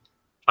find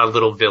a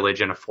little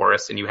village in a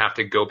forest, and you have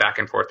to go back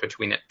and forth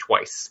between it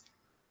twice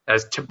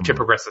as to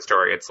progress the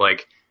story. It's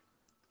like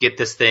get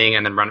this thing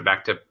and then run it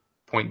back to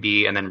point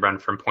B and then run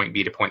from point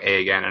B to point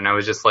A again. And I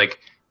was just like,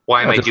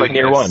 why am I doing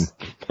near this?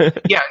 one.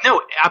 Yeah,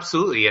 no,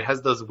 absolutely. It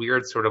has those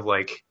weird sort of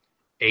like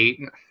I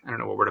don't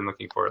know what word I'm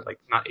looking for, like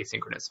not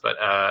asynchronous, but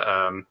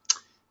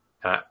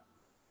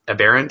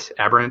aberrant,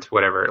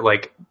 whatever.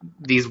 Like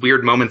these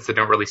weird moments that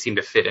don't really seem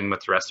to fit in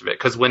with the rest of it.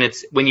 Because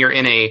when you're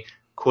in a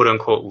quote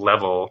unquote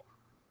level,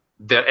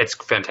 it's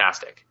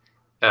fantastic.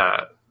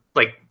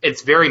 Like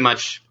it's very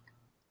much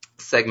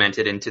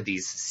segmented into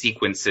these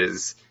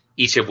sequences,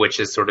 each of which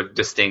is sort of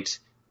distinct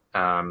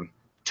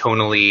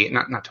tonally,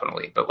 not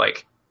tonally, but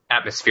like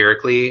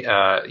atmospherically.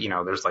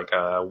 There's like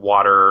a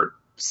water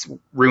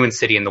ruined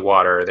city in the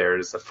water,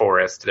 there's a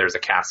forest, there's a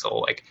castle.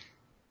 Like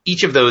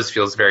each of those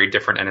feels very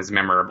different and is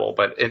memorable,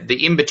 but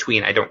the in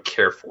between I don't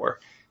care for.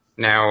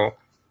 Now,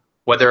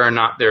 whether or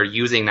not they're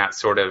using that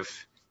sort of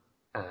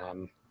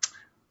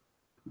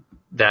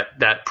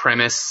that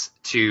premise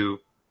to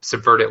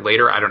subvert it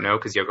later, I don't know,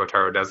 because Yoko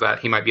Taro does that.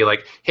 He might be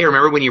like, hey,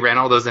 remember when you ran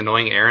all those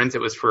annoying errands?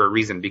 It was for a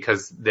reason,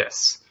 because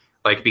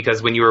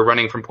when you were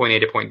running from point A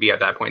to point B at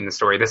that point in the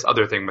story, this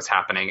other thing was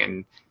happening,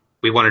 and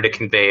we wanted to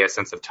convey a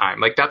sense of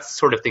time. Like that's the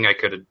sort of thing I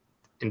could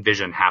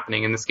envision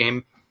happening in this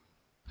game.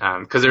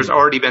 Because there's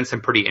already been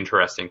some pretty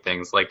interesting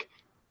things. Like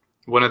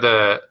one of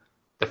the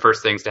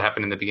first things to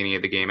happen in the beginning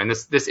of the game, and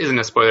this isn't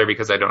a spoiler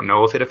because I don't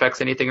know if it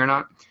affects anything or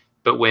not,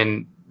 but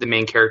when the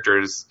main character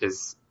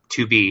is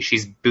 2B,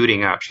 she's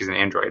booting up, she's an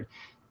android,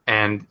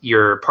 and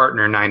your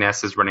partner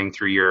 9S is running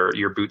through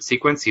your boot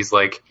sequence. He's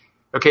like,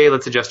 okay,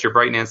 let's adjust your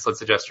brightness,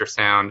 let's adjust your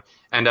sound,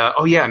 and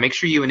make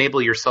sure you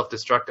enable your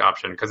self-destruct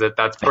option, because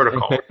that's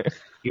protocol.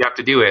 You have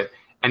to do it,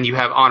 and you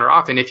have on or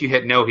off, and if you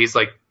hit no, he's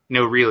like,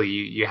 no, really,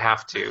 you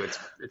have to.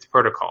 It's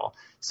protocol.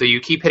 So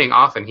you keep hitting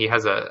off, and he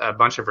has a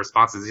bunch of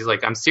responses. He's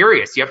like, I'm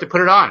serious. You have to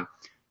put it on.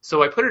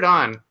 So I put it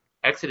on,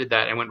 exited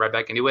that, and went right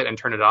back into it and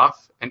turned it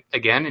off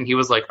again. And he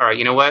was like, all right,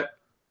 you know what?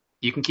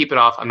 You can keep it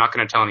off. I'm not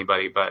going to tell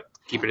anybody, but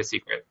keep it a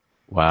secret.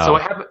 Wow. So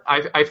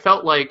I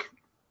felt like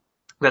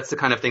that's the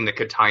kind of thing that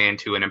could tie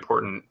into an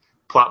important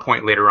plot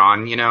point later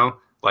on,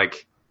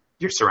 like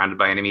you're surrounded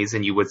by enemies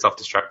and you would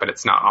self-destruct, but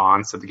it's not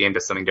on, so the game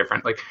does something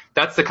different. Like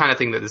that's the kind of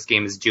thing that this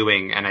game is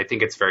doing, and I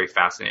think it's very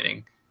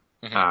fascinating.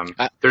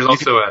 Mm-hmm. There's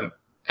also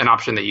an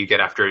option that you get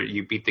after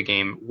you beat the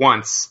game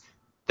once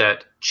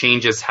that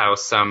changes how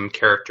some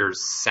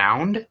characters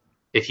sound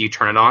if you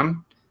turn it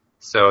on.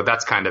 So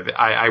that's kind of it.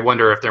 I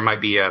wonder if there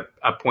might be a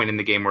point in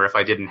the game where if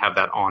I didn't have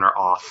that on or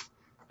off,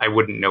 I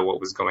wouldn't know what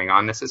was going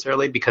on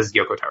necessarily, because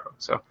Yoko Taro.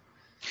 So.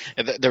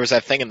 There was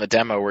that thing in the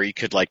demo where you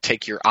could like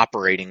take your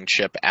operating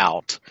chip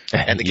out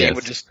and the game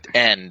would just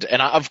end. And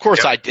of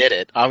course I did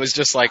it. I was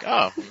just like,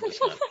 oh, I'm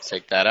just gonna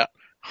take that out.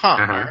 All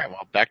right.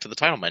 Well, back to the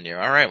title menu.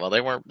 All right. Well,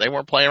 they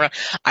weren't playing around.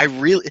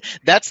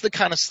 That's the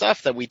kind of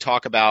stuff that we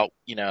talk about.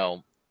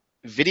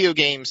 Video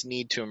games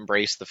need to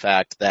embrace the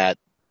fact that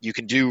you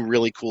can do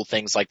really cool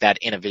things like that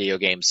in a video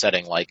game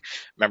setting. Like,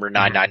 remember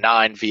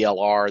 999,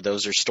 VLR,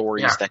 those are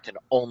stories that can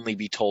only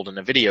be told in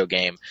a video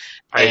game.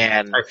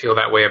 And I feel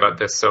that way about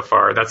this so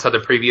far. That's how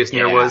the previous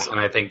Nier was, and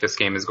I think this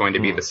game is going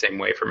to be the same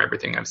way from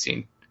everything I've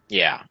seen.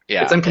 Yeah.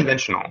 It's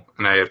unconventional,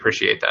 and I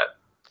appreciate that.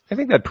 I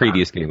think that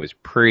previous game was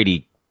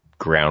pretty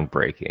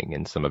groundbreaking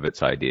in some of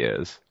its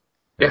ideas.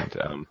 Yeah.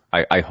 And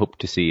I hope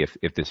to see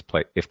if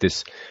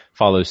this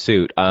follows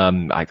suit.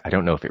 I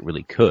don't know if it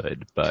really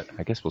could, but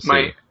I guess we'll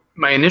see.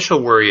 My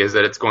initial worry is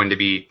that it's going to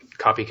be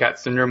copycat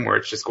syndrome, where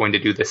it's just going to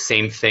do the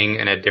same thing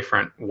in a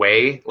different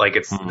way. Like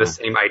it's the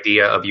same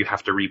idea of you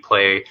have to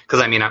replay.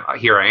 Because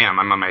here I am.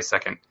 I'm on my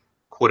second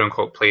quote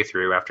unquote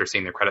playthrough after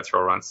seeing the credits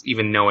roll once,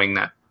 even knowing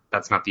that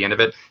that's not the end of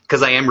it.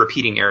 Because I am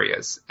repeating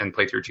areas in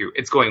playthrough 2.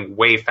 It's going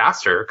way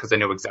faster because I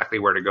know exactly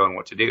where to go and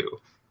what to do.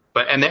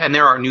 And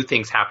there are new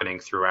things happening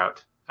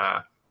throughout.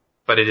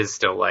 But it is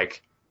still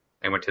like,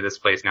 I went to this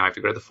place, now I have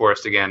to go to the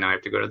forest again, now I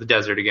have to go to the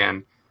desert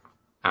again.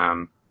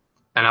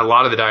 And a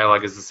lot of the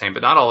dialogue is the same,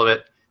 but not all of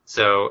it.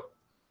 So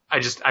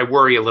I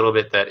worry a little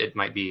bit that it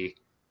might be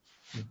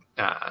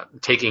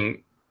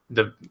taking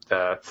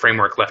the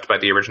framework left by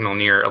the original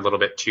Nier a little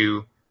bit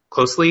too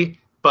closely,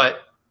 but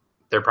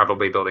they're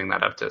probably building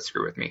that up to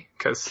screw with me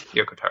because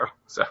Yoko Taro.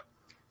 So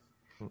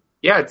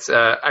yeah, it's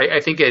I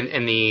think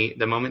in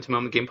the moment to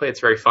moment gameplay, it's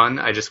very fun.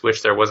 I just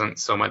wish there wasn't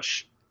so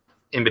much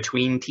in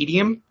between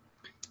tedium,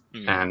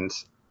 and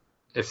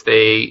if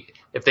they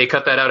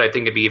cut that out, I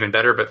think it'd be even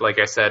better. But like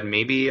I said,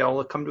 maybe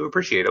I'll come to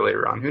appreciate it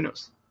later on. Who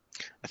knows?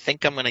 I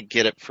think I'm going to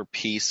get it for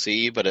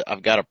PC, but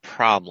I've got a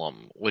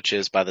problem, which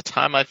is by the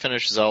time I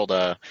finish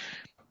Zelda,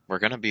 we're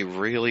going to be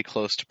really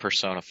close to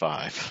Persona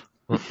 5.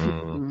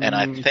 And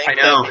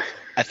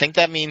I think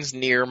that means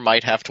Nier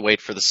might have to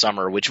wait for the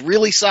summer, which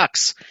really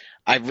sucks.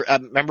 I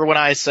remember when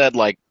I said,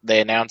 like,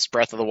 they announced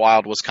Breath of the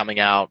Wild was coming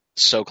out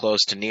so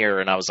close to Nier,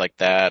 and I was like,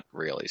 that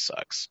really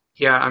sucks.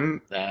 Yeah,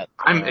 I'm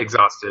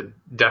exhausted,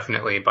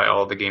 definitely, by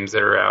all the games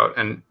that are out.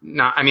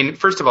 And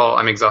first of all,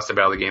 I'm exhausted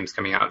by all the games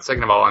coming out.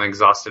 Second of all, I'm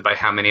exhausted by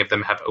how many of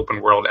them have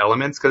open world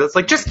elements, because it's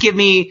like, just give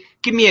me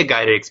a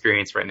guided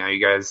experience right now,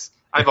 you guys.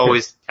 I've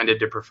always tended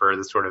to prefer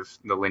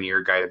the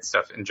linear guided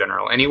stuff in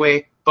general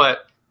anyway. But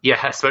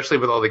yeah, especially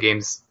with all the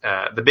games,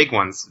 the big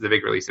ones, the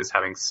big releases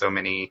having so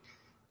many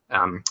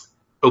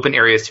open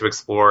areas to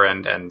explore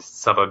and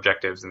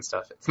sub-objectives and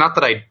stuff. It's not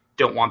that I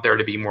don't want there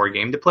to be more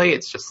game to play.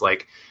 It's just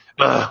like,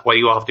 why do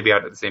you all have to be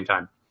out at the same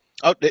time?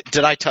 Oh,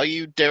 did I tell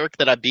you, Derek,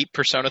 that I beat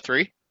Persona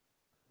 3?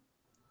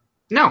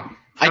 No.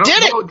 I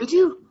did it! Oh, did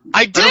you?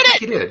 I did don't it!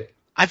 think you did.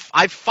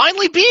 I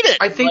finally beat it.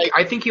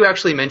 I think you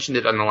actually mentioned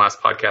it on the last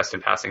podcast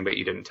in passing, but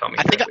you didn't tell me.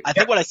 I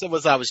think what I said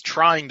was I was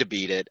trying to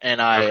beat it,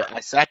 and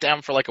I sat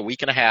down for like a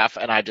week and a half,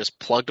 and I just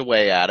plugged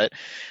away at it,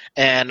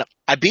 and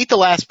I beat the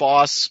last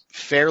boss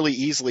fairly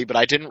easily, but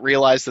I didn't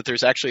realize that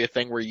there's actually a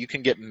thing where you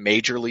can get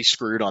majorly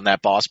screwed on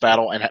that boss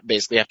battle and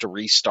basically have to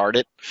restart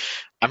it.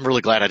 I'm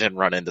really glad I didn't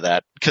run into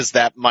that, because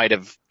that might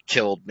have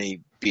killed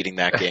me beating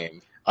that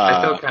game.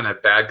 I felt kind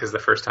of bad because the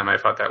first time I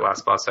fought that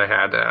last boss, I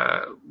had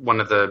one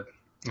of the,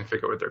 I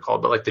forget what they're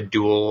called, but like the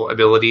dual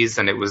abilities,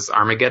 and it was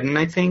Armageddon,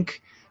 I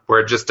think,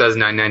 where it just does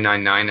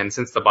 9999, and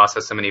since the boss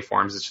has so many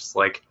forms, it's just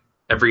like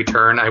every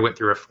turn I went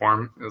through a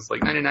form. It was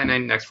like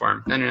 999 next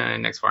form,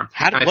 999 next form.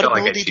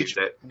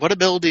 What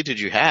ability did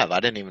you have?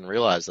 I didn't even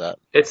realize that.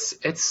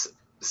 It's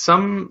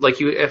some, like,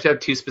 you have to have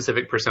two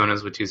specific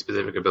personas with two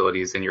specific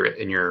abilities in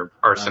your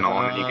arsenal,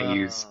 and then you can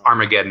use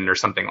Armageddon or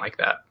something like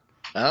that.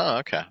 Oh,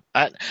 okay.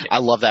 I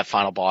love that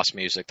final boss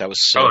music. That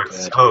was so good.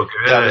 It's so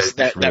good. Yes.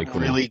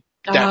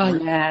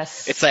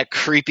 It's that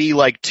creepy,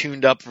 like,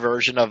 tuned up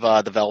version of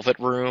the Velvet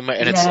Room,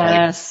 and it's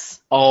like,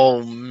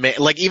 oh man,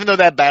 like, even though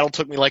that battle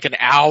took me like an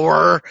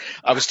hour,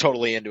 I was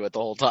totally into it the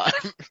whole time.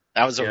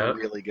 That was a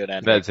really good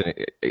ending. That's an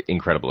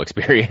incredible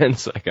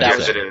experience.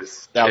 It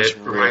is. It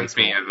reminds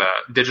me of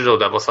Digital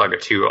Devil Saga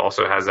 2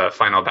 also has a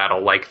final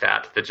battle like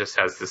that just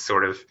has this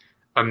sort of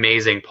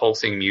amazing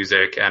pulsing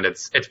music, and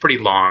it's pretty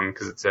long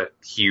because it's a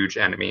huge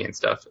enemy and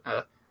stuff.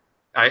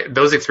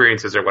 Those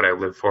experiences are what I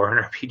live for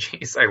in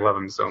RPGs. I love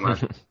them so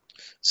much.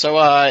 So,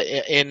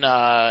 in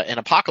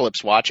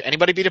Apocalypse Watch,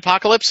 anybody beat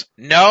Apocalypse?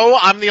 No,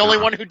 I'm the only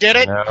one who did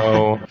it.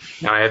 No,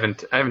 I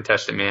haven't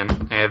touched it,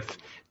 man.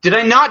 Did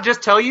I not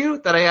just tell you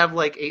that I have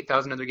like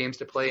 8,000 other games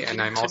to play,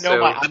 and I'm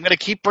also... I'm going to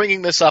keep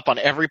bringing this up on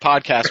every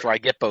podcast where I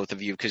get both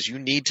of you, because you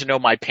need to know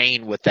my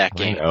pain with that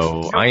game.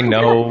 I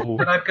know.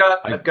 But I've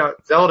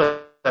got Zelda,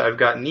 I've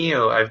got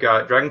Neo, I've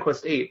got Dragon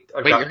Quest VIII.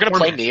 Wait, you're going to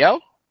play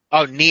Neo?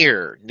 Oh,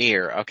 Nier.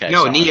 Okay.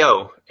 No, sorry.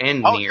 Neo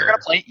and Nier.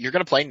 You're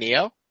gonna play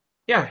Neo?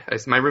 Yeah,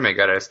 my roommate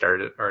got it. I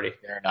started it already.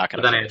 You're not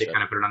gonna. But then I had to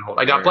kind of put it on hold.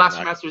 I got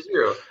Blaster Master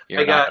Zero.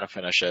 You're not gonna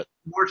finish it.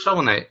 More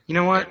Shovel Knight. You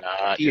know what?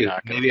 You're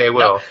not Maybe I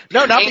will.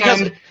 No,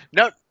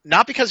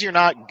 not because you're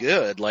not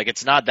good. Like,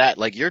 it's not that.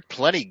 Like, you're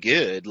plenty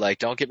good. Like,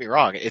 don't get me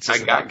wrong. It's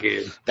just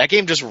good. That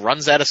game just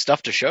runs out of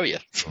stuff to show you.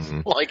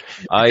 Mm-hmm. Like,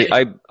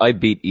 I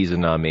beat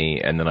Izanami,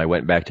 and then I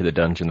went back to the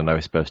dungeon that I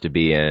was supposed to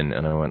be in,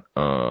 and I went,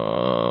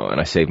 and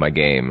I saved my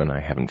game, and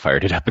I haven't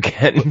fired it up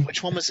again.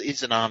 Which one was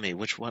Izanami?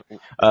 Which one?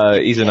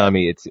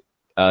 Izanami.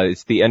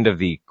 It's the end of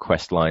the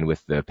quest line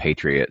with the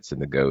Patriots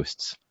and the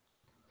ghosts.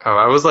 Oh,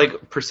 I was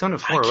like, Persona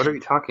 4, what are we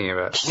talking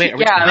about? Wait,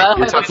 you're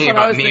talking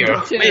about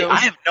Neo. Wait, I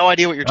have no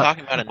idea what you're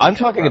talking about. I'm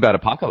talking about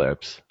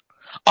Apocalypse.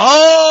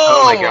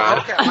 Oh my god.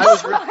 Okay.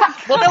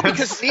 Well, no,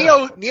 because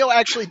Neo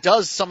actually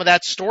does some of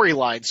that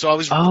storyline, so I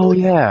was... Oh,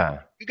 yeah.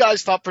 You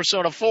guys thought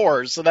Persona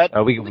 4, so that...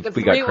 Oh, we got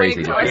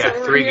crazy.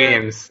 Yeah, 3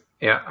 games.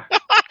 Yeah.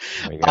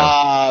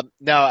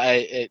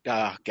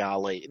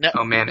 Golly. No.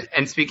 Oh, man.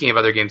 And speaking of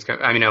other games,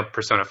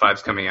 Persona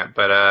 5's coming out,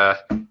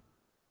 but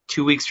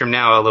 2 weeks from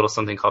now, a little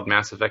something called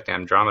Mass Effect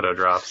Andromeda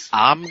drops.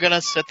 I'm going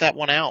to sit that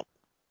one out.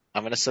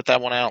 I'm going to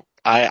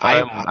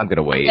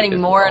wait. I'm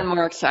getting more and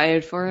more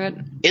excited for it.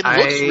 It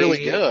looks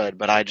really good,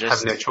 but I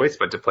just... have no choice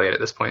but to play it at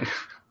this point.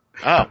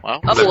 Oh,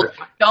 well.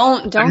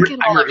 Don't get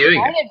all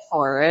excited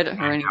for it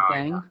or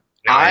anything.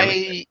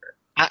 I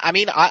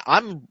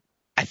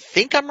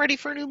think I'm ready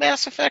for a new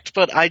Mass Effect,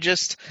 but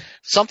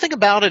something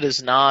about it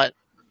is not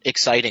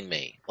exciting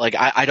me. Like,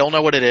 I don't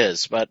know what it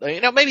is, but,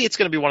 maybe it's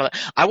going to be one of the...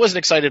 I wasn't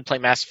excited to play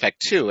Mass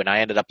Effect 2, and I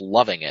ended up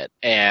loving it,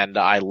 and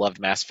I loved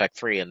Mass Effect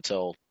 3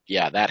 until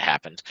yeah, that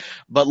happened.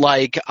 But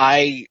like,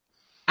 I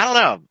don't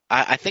know.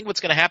 I think what's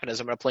going to happen is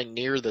I'm going to play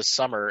Nier this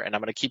summer, and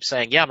I'm going to keep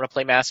saying, yeah, I'm going to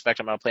play Mass Effect.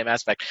 I'm going to play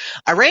Mass Effect.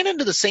 I ran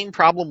into the same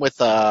problem with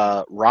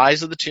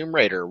Rise of the Tomb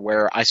Raider,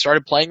 where I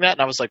started playing that,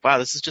 and I was like, wow,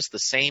 this is just the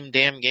same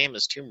damn game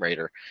as Tomb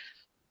Raider.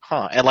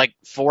 Huh. And like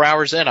 4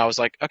 hours in, I was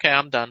like, okay,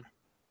 I'm done.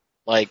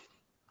 Like,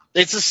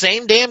 it's the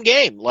same damn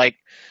game. Like,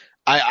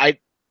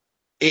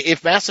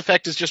 if Mass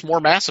Effect is just more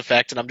Mass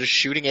Effect and I'm just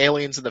shooting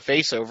aliens in the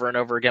face over and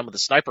over again with a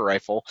sniper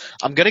rifle,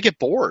 I'm going to get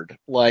bored.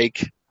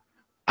 Like,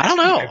 I don't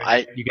know.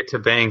 You get to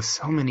bang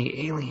so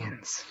many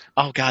aliens.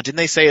 Oh god, didn't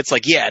they say it's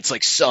like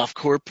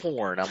softcore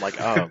porn? I'm like,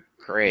 oh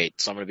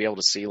great. So I'm gonna be able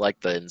to see like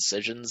the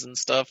incisions and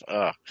stuff.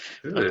 Ugh.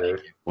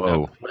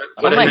 Whoa.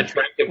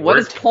 What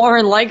is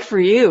porn like for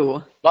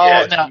you? Oh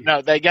Yeah.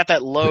 no, they got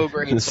that low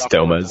grade softcore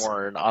Stomas.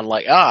 porn on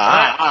like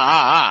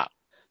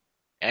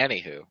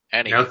Anywho.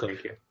 No,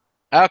 thank you.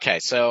 Okay,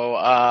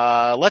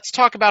 so let's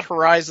talk about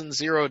Horizon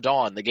Zero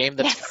Dawn, the game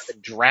that's kind of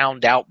been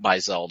drowned out by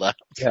Zelda.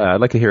 Yeah,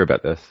 I'd like to hear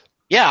about this.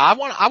 Yeah, I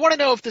want to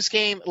know if this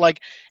game,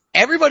 like,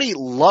 everybody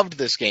loved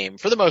this game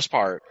for the most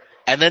part,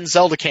 and then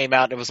Zelda came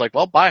out and it was like,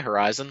 well, bye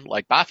Horizon,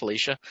 like, bye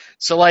Felicia.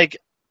 So, like,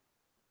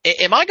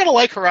 am I going to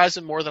like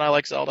Horizon more than I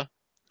like Zelda?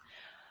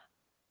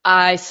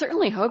 I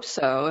certainly hope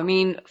so. I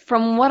mean,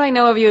 from what I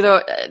know of you,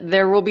 though,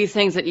 there will be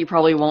things that you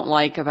probably won't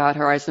like about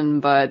Horizon,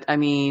 but I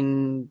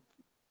mean,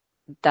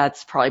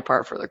 that's probably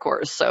par for the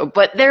course. So,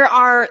 but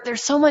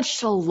there's so much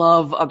to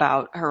love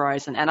about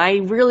Horizon, and I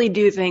really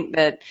do think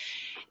that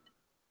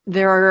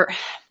there are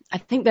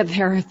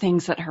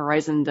things that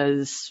Horizon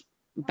does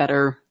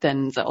better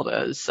than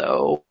Zelda.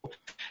 So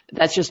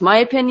that's just my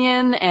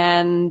opinion,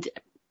 and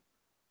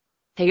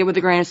take it with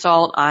a grain of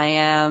salt. I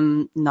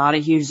am not a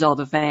huge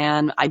Zelda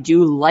fan. I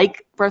do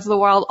like Breath of the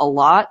Wild a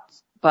lot,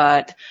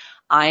 but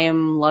I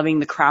am loving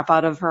the crap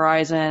out of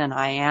Horizon, and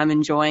I am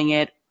enjoying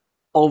it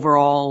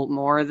overall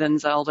more than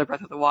Zelda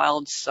Breath of the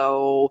Wild.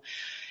 So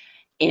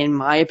in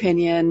my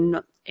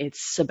opinion,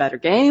 it's a better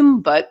game,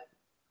 but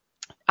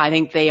I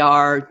think they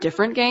are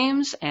different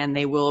games and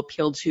they will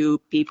appeal to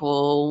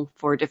people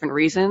for different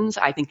reasons.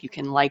 I think you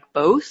can like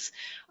both.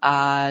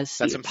 That's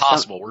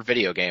impossible. We're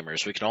video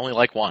gamers. We can only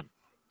like one.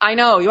 I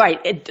know, you're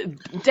right.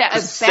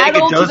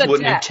 Sega does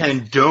what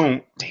Nintendo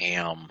don't.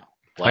 Damn.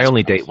 I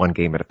only date one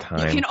game at a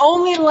time. You can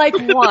only like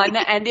one,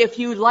 and if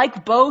you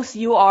like both,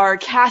 you are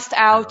cast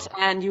out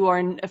and you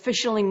are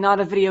officially not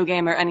a video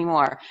gamer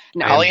anymore.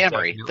 No.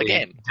 Polyamory, the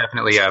game.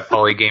 Definitely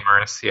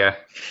polygamers, yeah.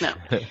 No.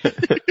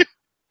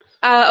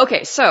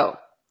 Okay, so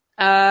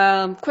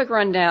quick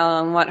rundown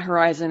on what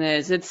Horizon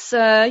is. It's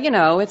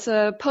it's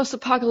a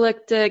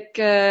post-apocalyptic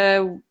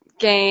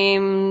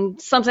game.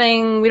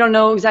 Something we don't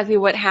know exactly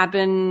what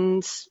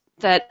happened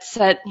that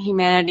set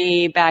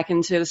humanity back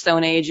into the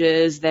Stone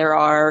Ages. There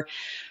are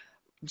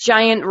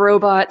giant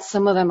robots.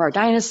 Some of them are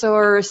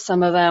dinosaurs.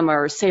 Some of them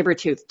are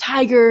saber-toothed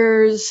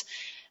tigers.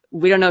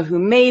 We don't know who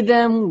made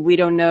them. We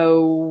don't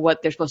know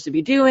what they're supposed to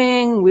be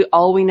doing.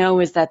 All we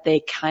know is that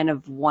they kind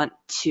of want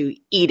to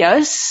eat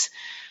us.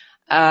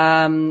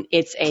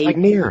 It's like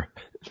Nier.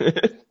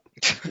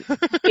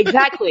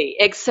 Exactly.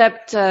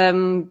 Except,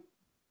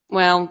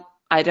 well,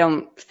 I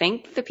don't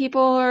think the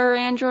people are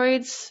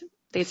androids.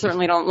 They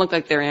certainly don't look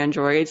like they're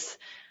androids.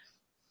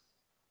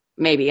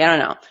 Maybe, I don't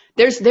know.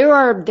 There's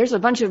a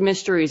bunch of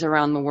mysteries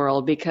around the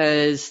world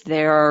because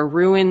there are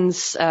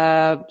ruins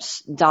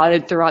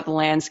dotted throughout the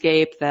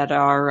landscape that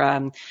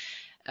are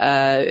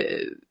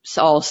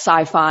all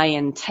sci-fi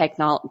and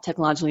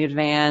technologically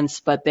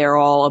advanced, but they're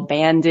all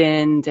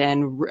abandoned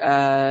and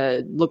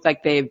look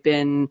like they've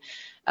been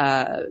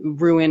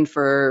ruined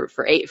for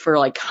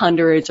like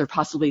hundreds or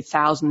possibly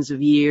thousands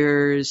of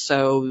years.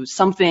 So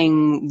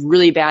something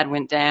really bad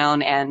went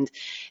down and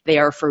they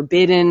are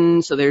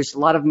forbidden. So there's a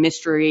lot of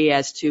mystery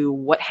as to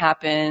what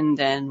happened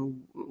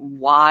and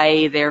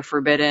why they're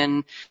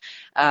forbidden.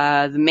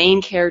 The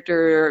main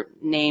character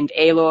named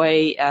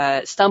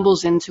Aloy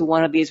stumbles into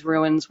one of these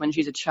ruins when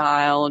she's a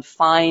child,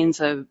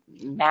 finds a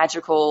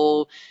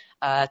magical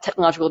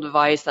technological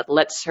device that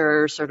lets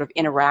her sort of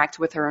interact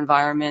with her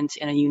environment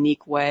in a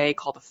unique way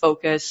called a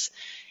focus.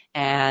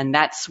 And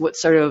that's what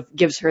sort of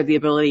gives her the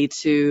ability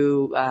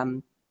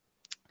to,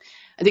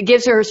 it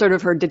gives her sort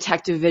of her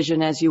detective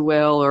vision, as you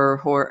will, or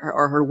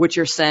her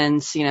Witcher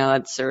sense. You know,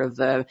 it's sort of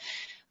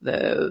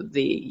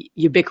the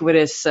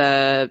ubiquitous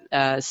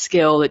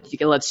skill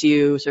that lets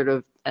you sort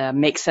of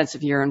make sense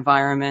of your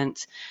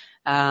environment.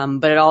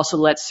 But it also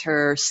lets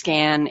her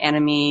scan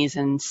enemies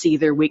and see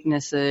their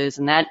weaknesses,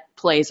 and that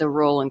plays a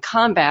role in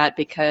combat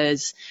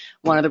because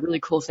one of the really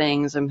cool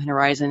things in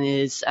Horizon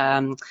is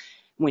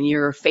when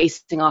you're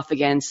facing off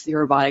against the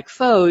robotic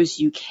foes,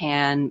 you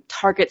can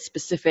target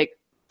specific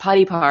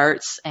body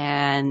parts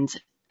and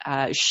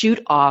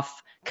shoot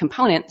off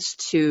components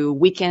to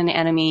weaken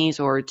enemies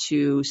or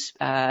to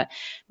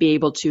be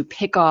able to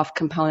pick off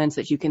components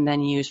that you can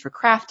then use for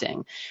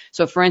crafting.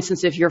 So for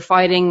instance, if you're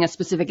fighting a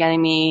specific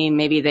enemy,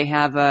 maybe they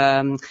have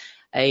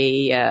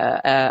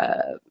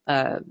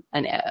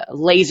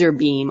laser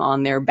beam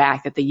on their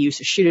back that they use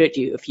to shoot at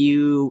you. If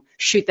you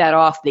shoot that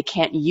off, they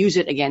can't use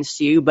it against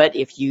you, but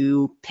if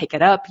you pick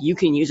it up, you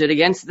can use it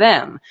against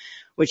them,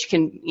 which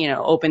can,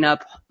 open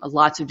up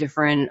lots of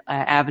different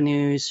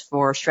avenues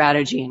for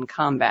strategy and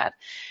combat.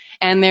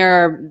 And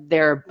there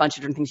are a bunch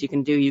of different things you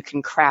can do. You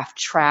can craft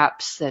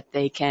traps that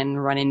they can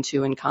run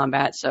into in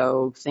combat.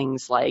 So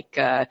things like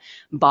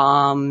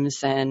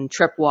bombs and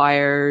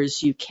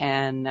tripwires. You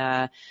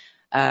can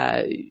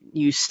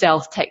use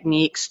stealth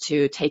techniques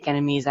to take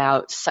enemies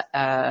out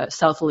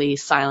stealthily,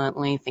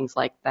 silently, things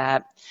like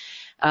that.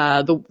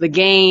 The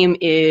game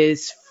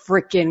is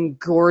freaking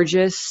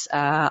gorgeous.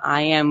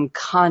 I am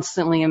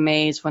constantly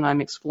amazed when I'm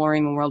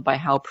exploring the world by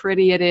how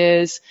pretty it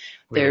is.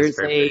 There's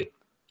a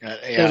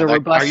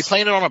robust... Are you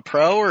playing it on a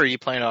Pro or are you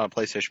playing it on a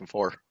PlayStation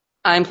 4?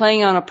 I'm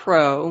playing on a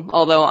Pro,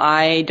 although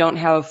I don't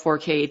have a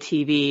 4K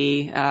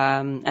TV,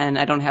 and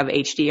I don't have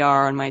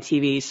HDR on my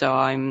TV, so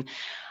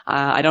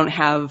I don't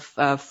have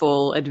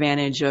full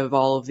advantage of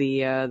all of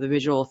the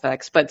visual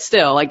effects, but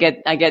still, I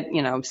get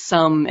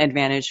some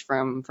advantage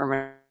from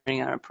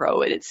running on a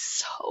Pro. It's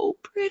so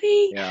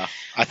pretty. Yeah,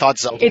 I thought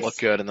Zelda looked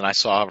good, and then I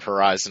saw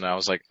Horizon, and I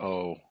was like,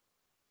 oh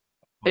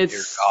dear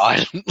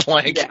God,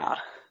 yeah.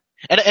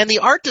 And the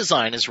art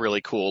design is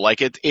really cool.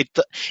 Like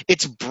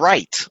it's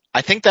bright.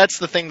 I think that's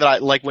the thing that I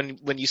like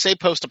when you say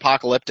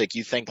post-apocalyptic,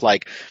 you think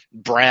like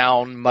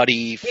brown,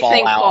 muddy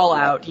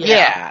Fallout.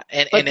 Yeah.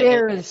 But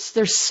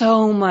there's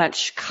so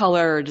much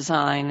color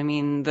design. I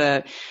mean,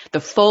 the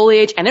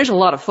foliage, and there's a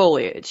lot of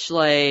foliage.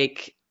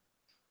 Like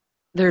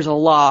there's a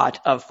lot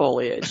of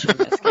foliage in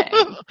this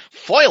game.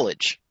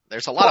 Foliage.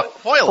 There's a lot of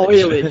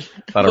foliage.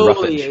 A lot of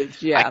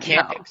roughage. Yeah. I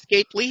can't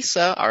escape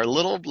Lisa, our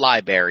little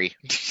library.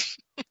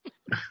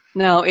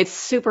 No, it's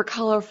super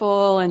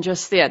colorful, and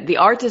just the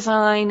art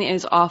design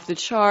is off the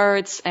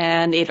charts,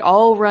 and it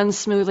all runs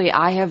smoothly.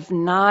 I have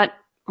not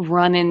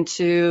run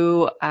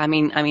into, I'm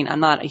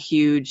not a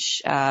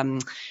huge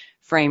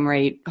frame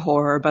rate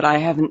whore, but I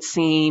haven't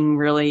seen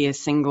really a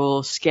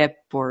single skip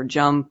or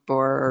jump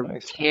or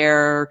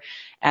tear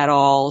at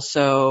all.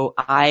 So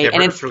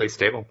it's really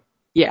stable.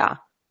 Yeah.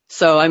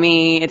 So,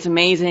 it's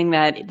amazing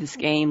that this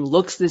game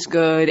looks this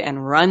good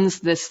and runs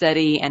this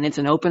steady, and it's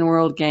an open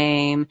world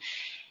game.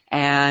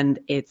 And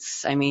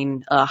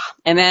and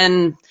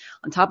then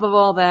on top of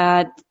all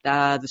that,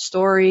 the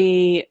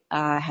story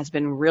has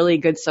been really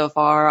good so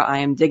far. I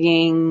am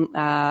digging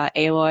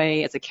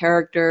Aloy as a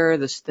character,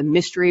 the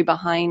mystery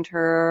behind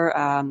her.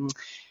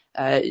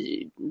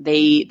 They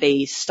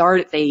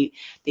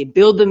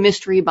build the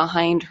mystery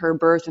behind her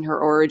birth and her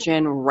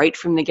origin right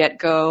from the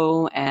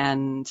get-go,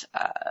 and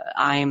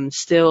I'm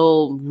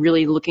still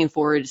really looking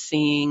forward to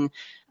seeing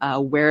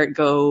where it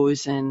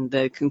goes, and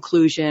the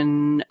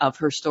conclusion of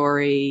her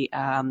story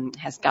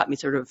has got me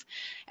sort of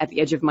at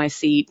the edge of my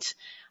seat.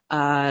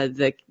 All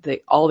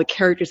the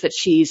characters that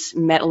she's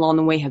met along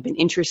the way have been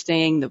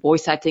interesting. The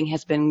voice acting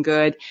has been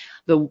good.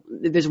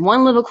 There's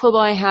one little quibble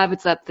I have.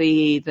 It's that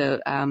the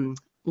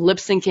lip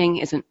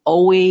syncing isn't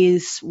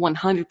always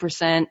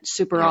 100%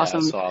 super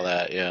awesome. I saw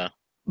that, yeah.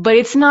 But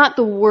it's not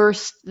the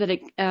worst that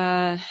it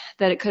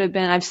could have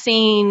been. I've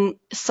seen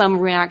some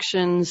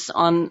reactions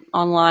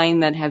online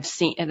that have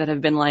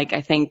been like,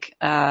 I think,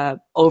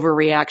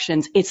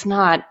 overreactions. It's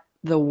not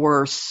the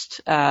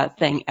worst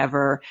thing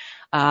ever.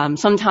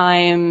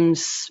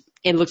 Sometimes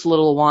it looks a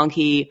little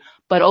wonky,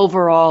 but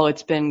overall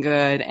it's been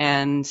good.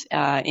 And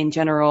in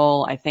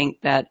general, I think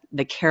that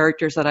the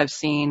characters that I've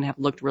seen have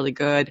looked really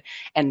good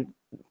and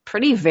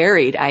pretty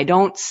varied. I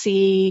don't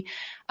see,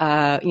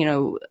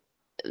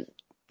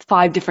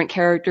 5 different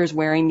characters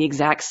wearing the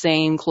exact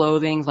same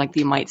clothing like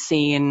you might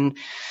see in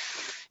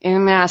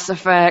Mass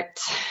Effect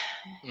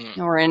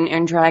or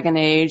in Dragon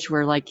Age,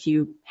 where like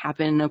you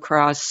happen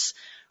across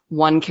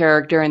one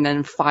character and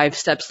then 5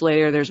 steps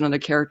later there's another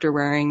character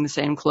wearing the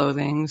same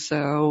clothing.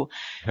 So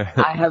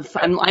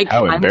I'm like,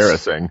 how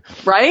embarrassing,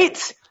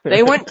 right?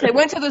 They went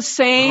to the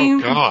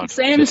same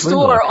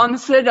store on the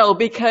Citadel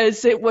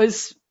because it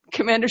was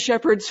Commander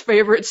Shepard's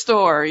favorite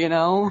store,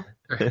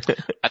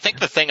 I think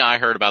the thing I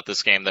heard about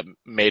this game that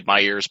made my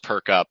ears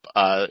perk up,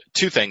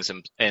 2 things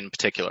in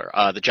particular.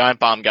 The Giant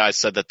Bomb guys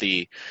said that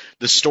the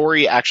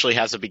story actually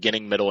has a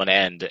beginning, middle, and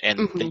end,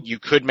 and that you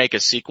could make a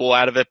sequel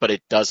out of it, but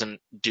it doesn't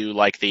do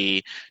like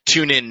the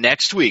tune in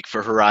next week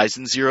for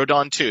Horizon Zero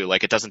Dawn 2.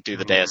 Like it doesn't do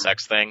the Deus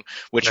Ex thing,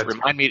 which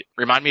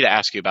remind me to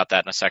ask you about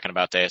that in a second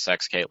about Deus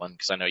Ex, Caitlin,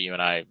 because I know you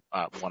and I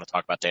want to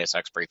talk about Deus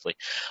Ex briefly.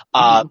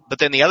 But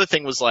then the other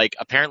thing was like,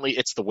 apparently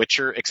it's The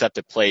Witcher, except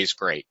it plays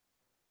great.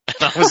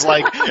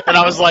 And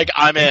I was like,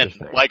 I'm in.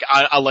 Like,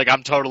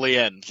 I'm totally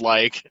in.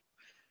 Like,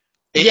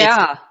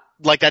 yeah. It's,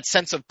 like that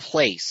sense of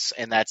place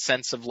and that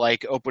sense of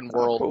like open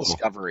world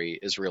discovery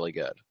is really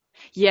good.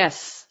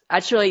 Yes,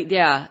 actually,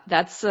 yeah,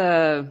 that's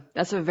a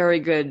very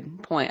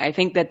good point. I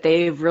think that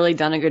they've really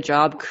done a good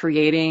job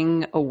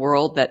creating a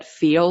world that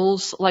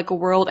feels like a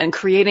world, and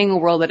creating a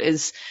world that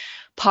is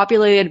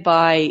populated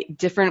by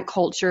different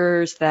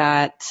cultures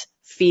that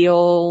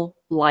feel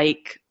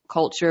like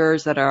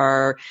cultures that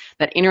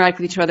interact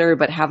with each other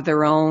but have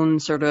their own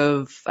sort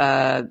of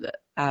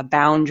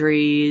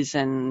boundaries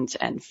and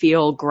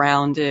feel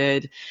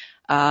grounded,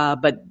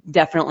 but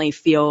definitely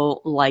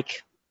feel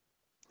like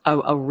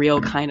a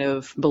real kind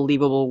of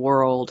believable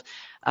world,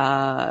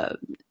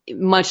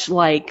 much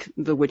like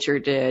The Witcher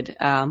did.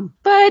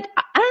 But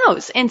I don't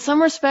know, in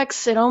some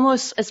respects, it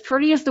almost, as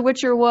pretty as The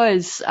Witcher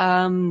was,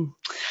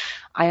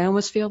 I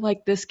almost feel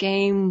like this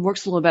game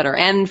works a little better.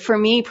 And for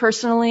me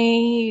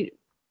personally,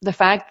 the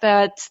fact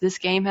that this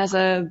game has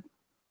a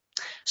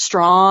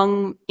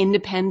strong,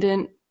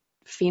 independent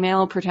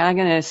female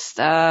protagonist,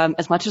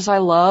 as much as I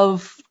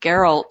love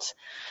Geralt,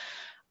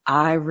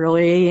 I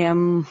really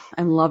I'm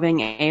loving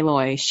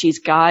Aloy. She's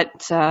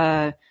got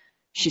a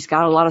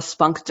lot of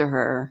spunk to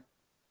her.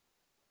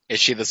 Is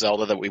she the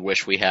Zelda that we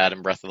wish we had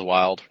in Breath of the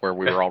Wild, where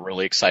we were all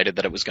really excited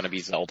that it was going to be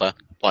Zelda?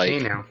 Like, Hey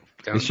now.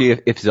 Is she,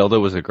 if Zelda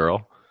was a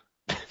girl?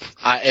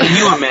 Can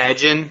you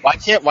imagine? Why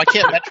can't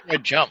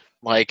Metroid jump?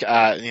 Like,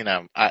 and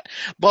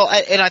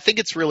I think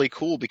it's really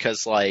cool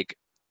because, like,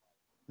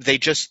 they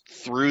just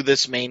threw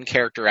this main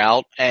character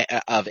out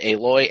of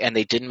Aloy, and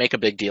they didn't make a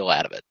big deal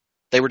out of it.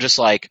 They were just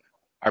like,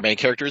 our main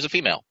character is a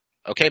female.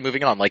 Okay,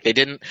 moving on. Like, they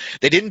didn't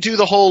do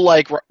the whole,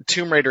 like,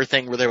 Tomb Raider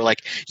thing where they were like,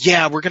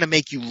 yeah, we're gonna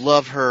make you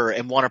love her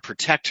and want to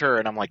protect her.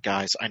 And I'm like,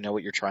 guys, I know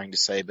what you're trying to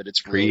say, but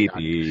it's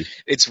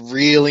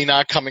really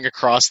not coming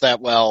across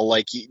that well.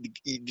 Like,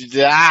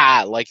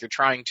 like you're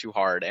trying too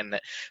hard. And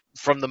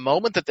from the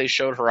moment that they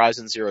showed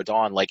Horizon Zero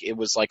Dawn, like, it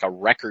was like a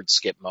record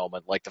skip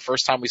moment. Like, the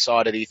first time we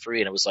saw it at E3,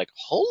 and it was like,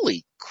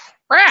 holy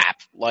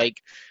crap!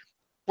 Like,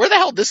 where the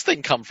hell did this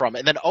thing come from?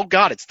 And then, oh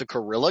god, it's the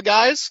Guerrilla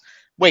guys?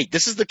 Wait,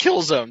 this is the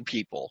Killzone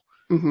people.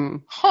 Mm-hmm.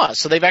 Huh,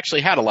 so they've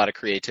actually had a lot of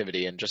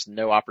creativity and just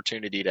no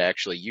opportunity to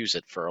actually use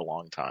it for a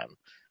long time.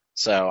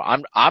 So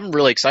I'm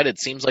really excited. It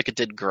seems like it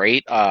did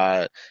great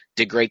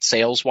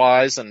sales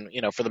wise, and,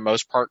 you know, for the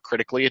most part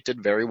critically it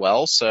did very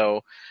well.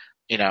 So,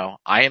 you know,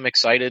 I am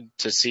excited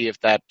to see if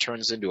that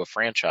turns into a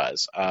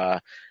franchise.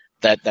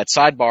 That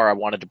sidebar I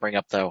wanted to bring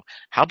up though,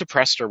 how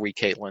depressed are we,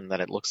 Caitlin,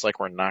 that it looks like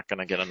we're not going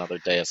to get another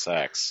Deus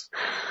Ex?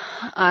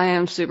 I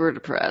am super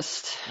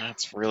depressed.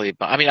 That's really,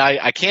 I mean,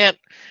 I can't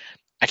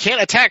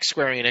attack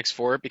Square Enix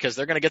for it because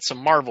they're going to get some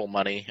Marvel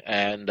money,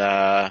 and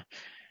I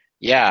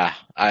get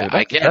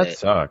it. That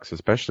sucks,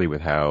 especially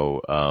with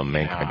how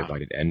Mankind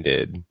Divided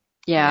ended.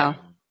 Yeah.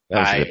 That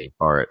was the big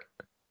part.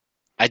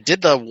 I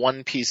did the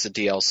one piece of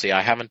DLC.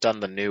 I haven't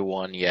done the new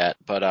one yet,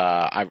 but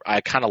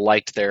I kind of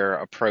liked their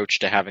approach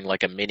to having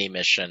like a mini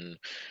mission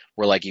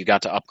where like you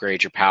got to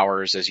upgrade your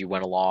powers as you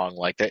went along.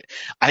 Like that,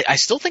 I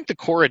still think the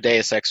core of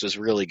Deus Ex was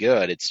really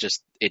good. It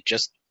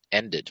just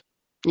ended.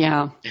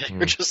 Yeah.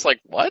 You're just like,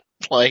 what?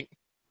 Like,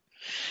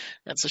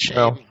 that's a shame.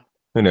 Well,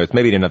 who knows?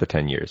 Maybe in another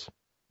 10 years.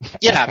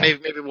 Yeah,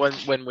 maybe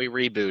when we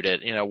reboot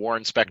it, you know,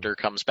 Warren Spector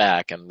comes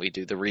back and we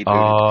do the reboot.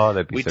 Oh,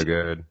 that'd be so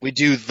good. We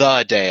do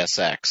the Deus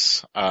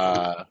Ex.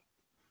 I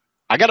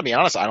got to be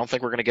honest, I don't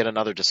think we're going to get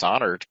another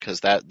Dishonored because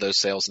those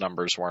sales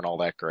numbers weren't all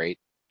that great.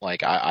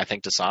 Like, I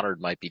think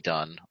Dishonored might be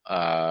done.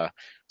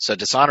 So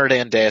Dishonored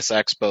and Deus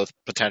Ex both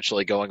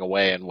potentially going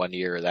away in 1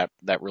 year.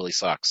 That really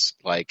sucks.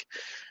 Like,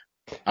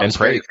 and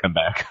Prey's come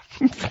back.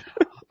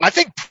 I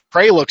think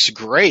Prey looks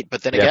great,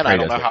 but then again, Prey I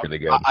don't know how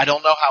really I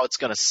don't know how it's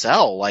going to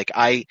sell. Like,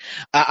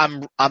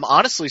 I'm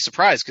honestly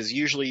surprised because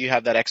usually you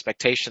have that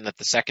expectation that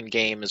the second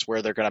game is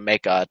where they're going to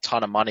make a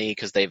ton of money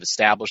because they've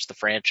established the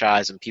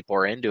franchise and people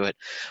are into it.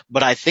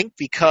 But I think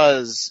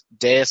because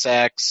Deus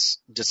Ex,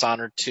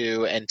 Dishonored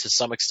 2, and to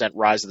some extent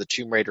Rise of the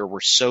Tomb Raider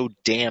were so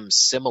damn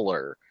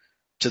similar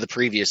to the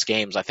previous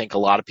games, I think a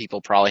lot of people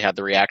probably had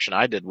the reaction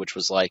I did, which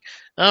was like,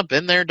 oh,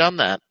 been there, done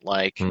that.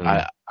 Like,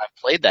 I've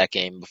played that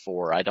game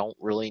before. I don't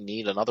really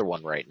need another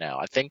one right now.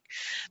 I think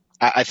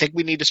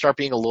we need to start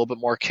being a little bit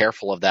more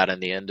careful of that in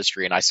the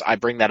industry. And I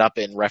bring that up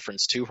in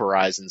reference to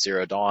Horizon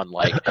Zero Dawn.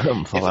 Like,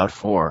 Fallout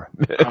 4.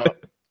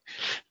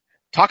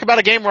 Talk about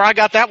a game where I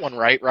got that one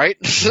right?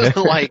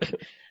 Like,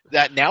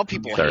 that now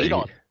people Sorry, hate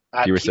on.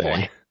 You were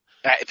saying.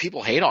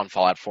 People hate on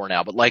Fallout 4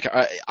 now, but like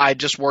I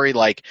just worry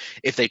like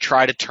if they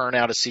try to turn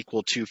out a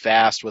sequel too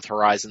fast with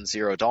Horizon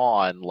Zero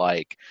Dawn,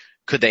 like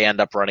could they end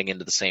up running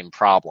into the same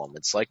problem?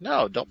 It's like,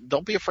 no,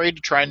 don't be afraid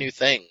to try new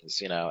things,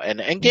 you know. And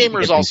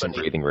gamers also need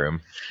breathing room.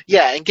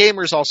 Yeah, and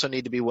gamers also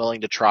need to be willing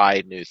to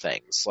try new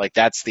things. Like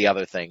that's the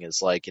other thing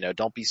is like, you know,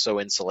 don't be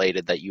so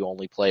insulated that you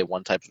only play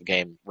one type of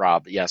game.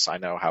 Rob, yes, I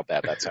know how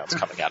bad that sounds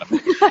coming out of me.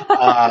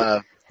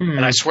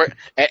 And I swear,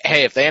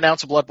 hey, if they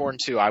announce a Bloodborne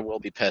 2, I will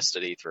be pissed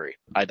at E3.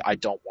 I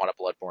don't want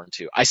a Bloodborne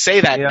 2. I say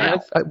that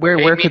now.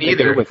 Where could they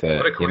go with it?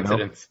 What a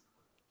coincidence.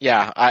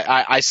 Yeah,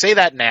 I say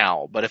that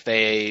now, but if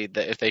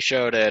they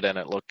showed it and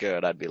it looked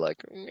good, I'd be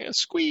like,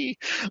 squee.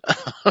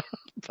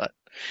 But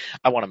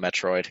I want a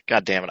Metroid.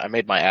 God damn it! I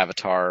made my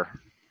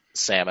avatar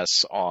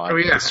Samus on. Oh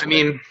yeah, I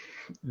mean,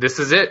 this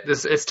is it.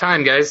 It's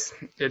time, guys.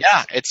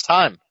 It's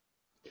time.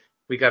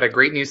 We got a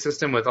great new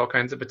system with all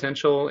kinds of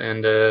potential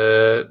and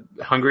a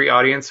hungry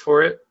audience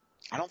for it.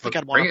 I don't think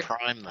I'd want a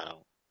Prime though.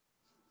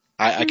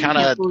 I kind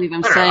of can't believe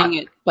I'm saying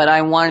it, but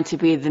I want it to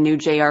be the new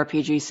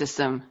JRPG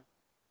system.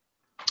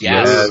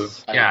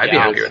 Yes. Yeah, I'd be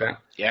happy with that.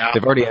 Yeah.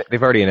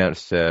 They've already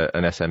announced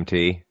an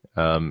SMT.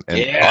 And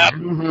Yeah.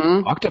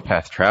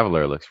 Octopath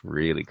Traveler looks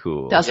really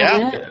cool. Doesn't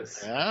Yeah. it?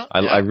 Yes. Yeah.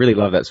 I really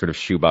love that sort of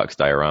shoebox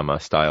diorama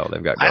style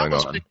they've got going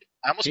on.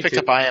 I almost Me picked too.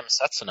 up I Am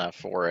Setsuna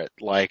for it,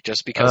 like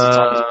just because it's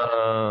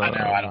on. I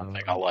know. I don't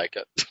think I'll like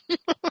it.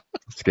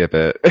 Skip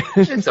it.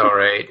 It's all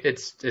right.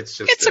 It's just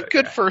It's a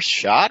good first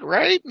shot,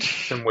 right?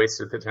 some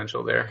wasted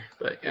potential there,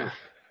 but yeah.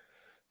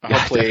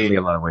 Definitely Hopefully,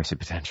 a lot of wasted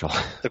potential.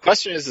 the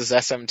question is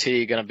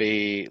SMT going to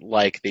be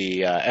like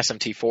the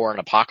SMT4 in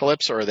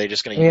Apocalypse, or are they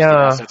just going to use the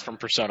assets from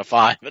Persona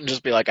 5 and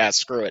just be like,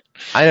 screw it?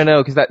 I don't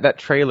know, because that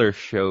trailer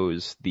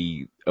shows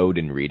the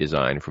Odin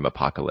redesign from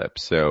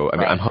Apocalypse, so I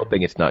mean, Right. I'm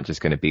hoping it's not just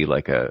going to be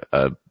like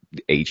a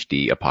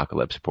HD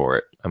Apocalypse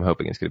port. I'm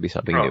hoping it's going to be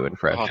something new and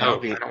fresh. Oh, that No,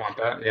 would be- I don't want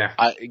that.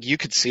 Yeah. You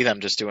could see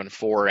them just doing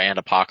 4 and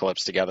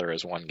Apocalypse together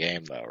as one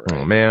game, though,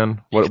 right? Oh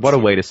man, what a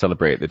way to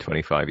celebrate the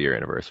 25-year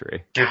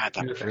anniversary. God,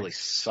 that would really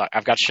suck.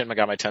 I've got Shin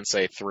Megami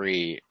Tensei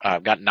 3.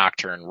 I've got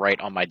Nocturne right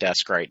on my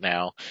desk right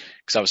now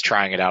because I was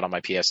trying it out on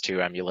my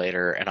PS2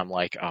 emulator, and I'm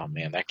like, oh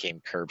man, that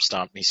game curb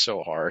stomped me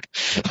so hard.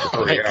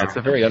 Oh, yeah. It's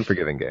a very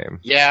unforgiving game.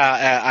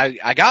 Yeah,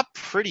 I got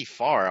pretty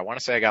far. I want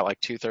to say I got like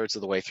 2/3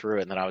 of the way through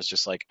it, and then I was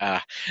just like,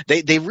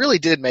 They really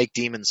did make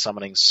demon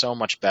summoning so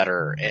much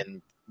better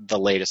in the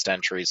latest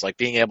entries, like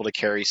being able to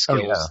carry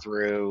skills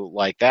through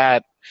like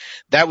that.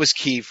 That was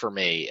key for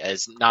me,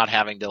 as not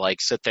having to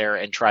like sit there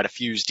and try to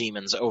fuse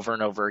demons over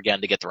and over again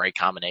to get the right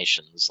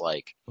combinations.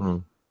 Like,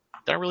 did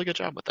a really good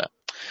job with that.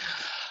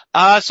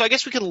 So I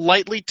guess we could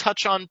lightly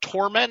touch on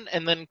Torment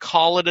and then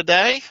call it a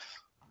day.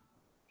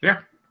 Yeah.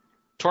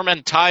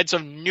 Torment Tides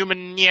of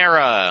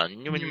Numenera.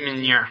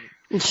 Yeah.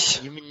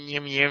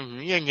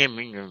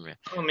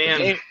 Oh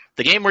man.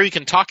 The game where you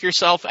can talk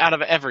yourself out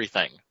of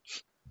everything.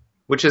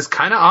 Which is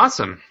kind of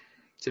awesome,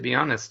 to be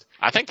honest.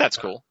 I think that's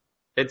cool.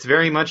 It's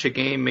very much a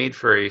game made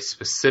for a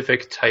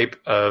specific type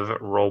of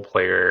role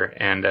player,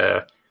 and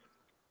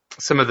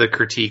some of the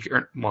critique,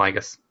 or, well, I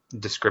guess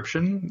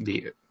description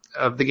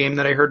of the game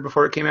that I heard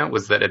before it came out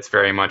was that it's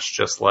very much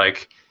just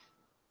like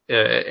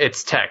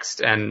it's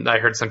text. And I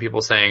heard some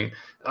people saying,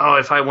 "Oh,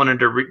 if I wanted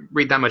to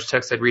read that much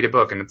text, I'd read a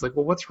book." And it's like,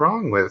 well, what's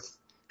wrong with?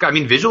 I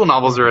mean, visual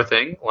novels are a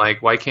thing.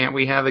 Like, why can't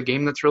we have a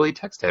game that's really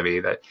text heavy?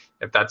 That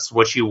if that's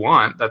what you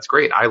want, that's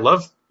great. I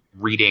love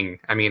reading.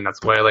 I mean, that's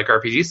why I like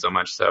RPGs so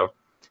much. So,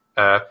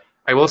 I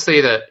will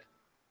say that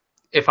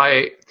if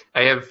I've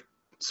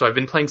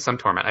been playing some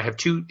Torment. I have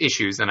 2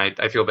 issues, and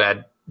I feel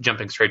bad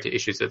jumping straight to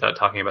issues without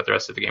talking about the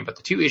rest of the game. But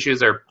the 2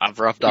 issues are I've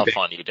roughed off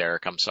on you,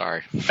 Derek. I'm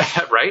sorry.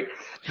 right.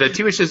 The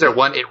 2 issues are,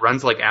 one, it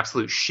runs like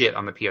absolute shit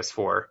on the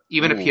PS4,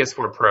 even a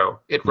PS4 Pro.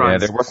 It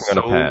runs they're working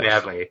so on a patch.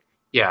 badly.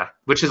 Yeah,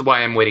 which is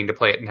why I'm waiting to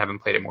play it and haven't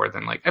played it more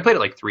than I played it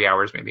like 3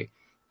 hours maybe.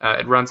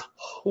 It runs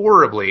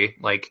horribly,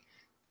 like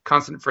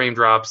constant frame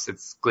drops.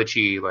 It's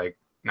glitchy. Like,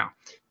 no.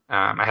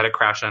 I had a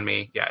crash on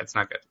me. Yeah, it's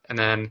not good. And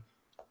then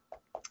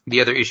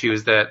the other issue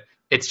is that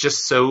it's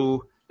just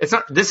so, it's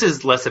not, this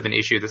is less of an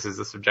issue. This is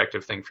a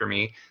subjective thing for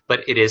me,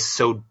 but it is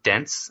so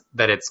dense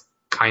that it's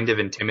kind of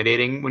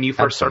intimidating when you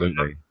first start.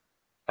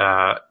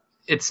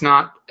 It's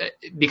not,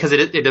 because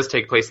it does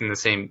take place in the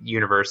same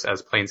universe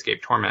as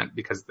Planescape Torment,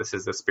 because this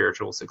is a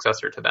spiritual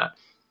successor to that.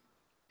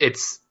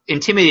 It's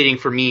intimidating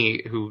for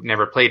me, who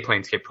never played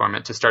Planescape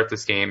Torment, to start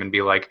this game and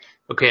be like,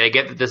 okay, I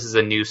get that this is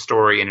a new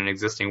story in an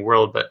existing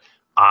world, but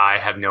I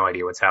have no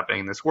idea what's happening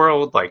in this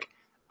world. Like,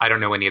 I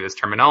don't know any of this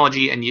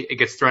terminology, and it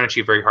gets thrown at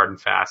you very hard and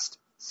fast.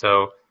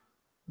 So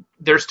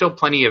there's still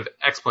plenty of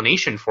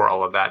explanation for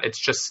all of that. It's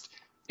just,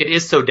 it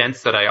is so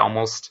dense that I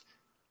almost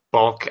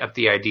balk at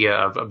the idea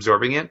of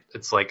absorbing it.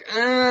 It's like,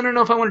 I don't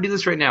know if I want to do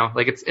this right now.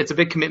 Like, it's a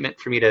big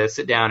commitment for me to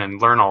sit down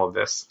and learn all of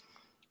this.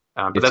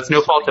 But that's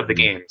no fault of the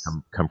games.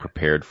 Come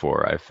prepared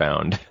for, I've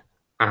found.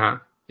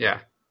 Yeah.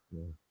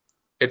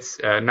 It's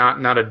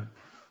not a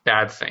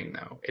bad thing,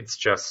 though. It's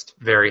just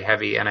very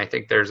heavy, and I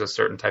think there's a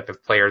certain type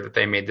of player that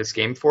they made this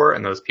game for,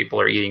 and those people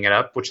are eating it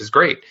up, which is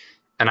great.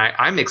 And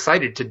I'm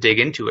excited to dig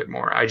into it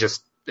more.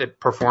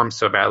 It performs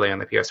so badly on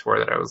the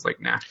PS4 that I was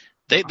like, nah.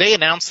 They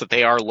announced that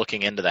they are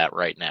looking into that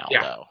right now,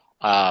 though.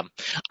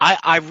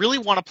 I really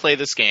want to play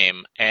this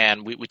game,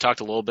 and we talked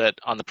a little bit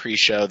on the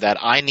pre-show that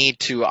I need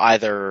to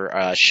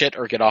either shit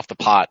or get off the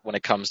pot when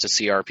it comes to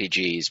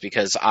CRPGs,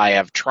 because I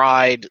have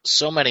tried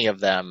so many of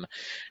them,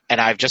 and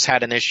I've just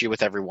had an issue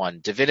with everyone.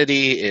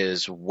 Divinity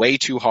is way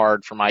too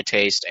hard for my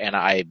taste, and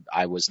I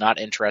was not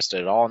interested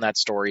at all in that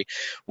story.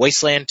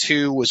 Wasteland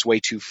 2 was way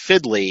too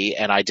fiddly,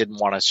 and I didn't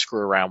want to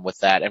screw around with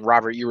that. And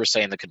Robert, you were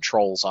saying the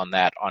controls on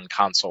that on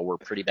console were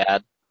pretty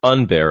bad.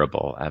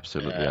 Unbearable,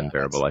 absolutely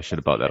unbearable. I should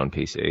have bought that on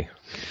PC.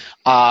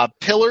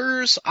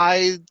 Pillars,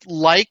 I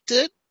liked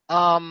it.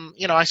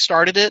 I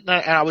started it and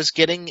I was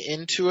getting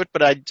into it,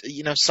 but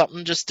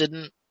something just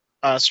didn't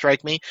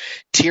strike me.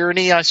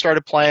 Tyranny, I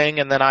started playing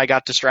and then I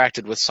got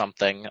distracted with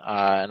something,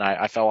 and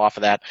I fell off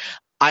of that.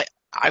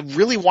 I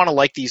really want to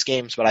like these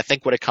games, but I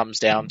think what it comes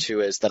down to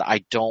is that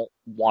I don't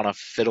want to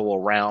fiddle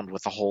around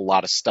with a whole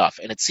lot of stuff.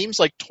 And it seems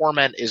like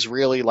Torment is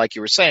really, like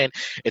you were saying,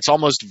 it's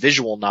almost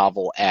visual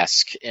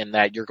novel-esque in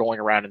that you're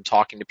going around and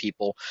talking to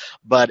people.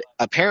 But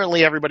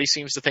apparently everybody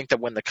seems to think that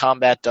when the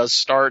combat does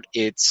start,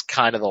 it's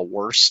kind of the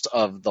worst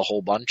of the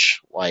whole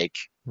bunch, like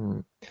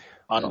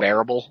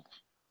unbearable.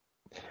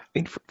 I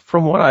mean,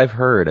 from what I've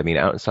heard, I mean,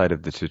 outside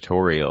of the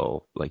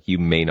tutorial, like you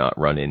may not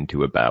run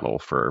into a battle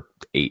for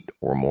 8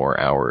 or more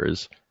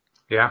hours.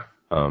 Yeah.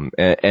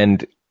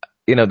 And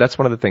you know, that's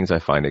one of the things I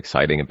find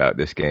exciting about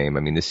this game. I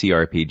mean, the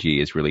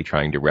CRPG is really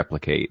trying to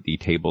replicate the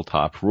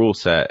tabletop rule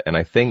set, and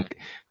I think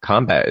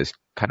combat is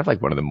kind of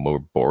like one of the more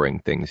boring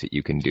things that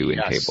you can do in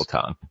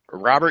tabletop.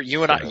 Robert,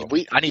 you and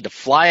I need to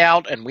fly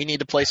out and we need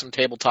to play some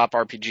tabletop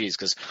RPGs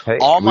because Hey,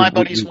 all my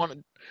buddies want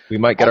to. We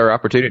might get our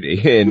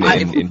opportunity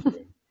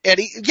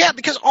Yeah,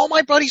 because all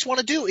my buddies want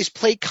to do is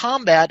play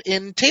combat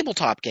in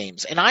tabletop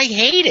games, and I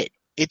hate it.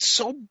 It's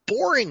so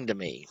boring to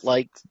me.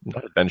 Like,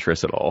 not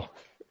adventurous at all.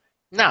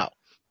 No.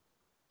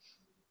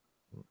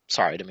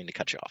 Sorry, I didn't mean to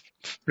cut you off.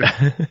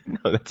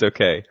 No, that's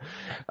okay.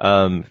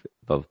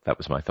 Well, that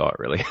was my thought,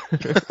 really.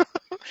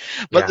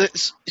 But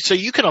so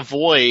you can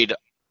avoid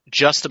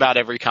just about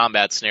every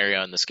combat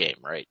scenario in this game,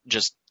 right?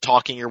 Just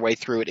talking your way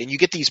through it, and you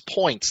get these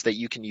points that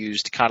you can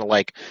use to kind of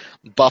like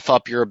buff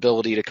up your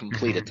ability to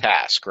complete a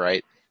task,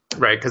 right?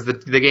 Right, because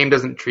the game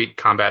doesn't treat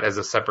combat as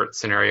a separate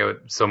scenario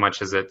so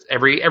much as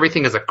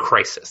everything is a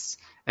crisis,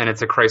 and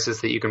it's a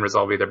crisis that you can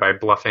resolve either by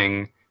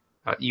bluffing.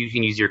 You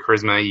can use your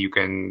charisma, you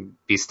can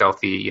be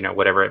stealthy,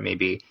 whatever it may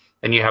be,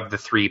 and you have the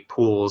 3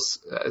 pools,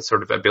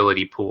 sort of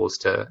ability pools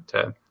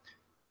to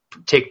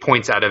take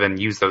points out of and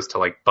use those to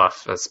like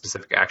buff a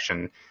specific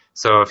action.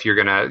 So if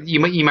you're you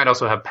might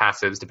also have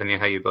passives depending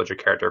on how you build your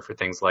character for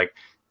things like,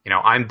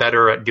 I'm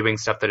better at doing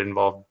stuff that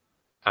involve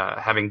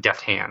having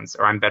deft hands,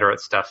 or I'm better at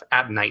stuff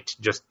at night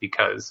just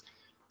because.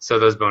 So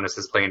those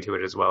bonuses play into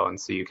it as well, and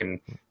so you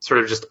can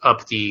sort of just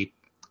up the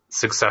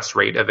success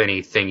rate of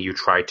anything you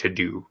try to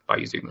do by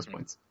using those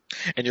points.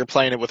 And you're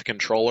playing it with a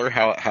controller.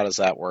 How does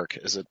that work?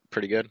 Is it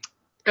pretty good?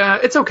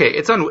 It's okay.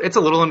 It's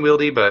a little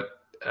unwieldy, but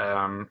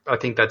I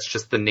think that's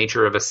just the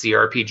nature of a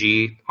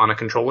CRPG on a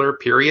controller,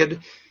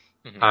 period.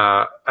 Mm-hmm.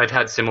 I've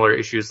had similar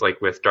issues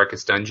like with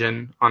Darkest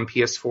Dungeon on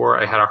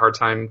PS4. I had a hard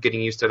time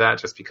getting used to that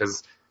just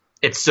because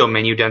it's so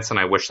menu dense and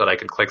I wish that I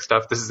could click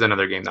stuff. This is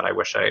another game that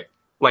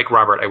like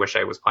Robert, I wish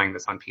I was playing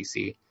this on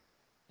PC.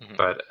 Mm-hmm.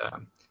 But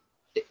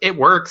it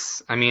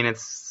works. I mean,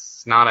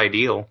 it's not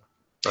ideal.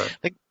 But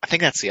I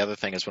think that's the other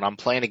thing is when I'm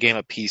playing a game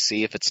at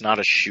PC, if it's not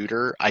a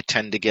shooter, I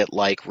tend to get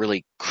like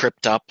really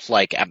cripped up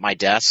like at my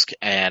desk,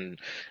 and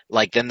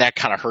like then that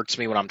kind of hurts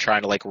me when I'm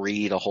trying to like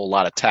read a whole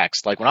lot of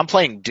text. Like when I'm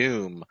playing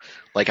Doom,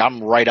 like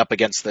I'm right up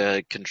against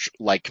the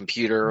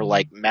computer,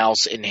 like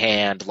mouse in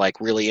hand, like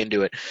really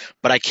into it,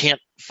 but I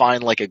can't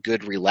find like a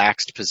good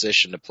relaxed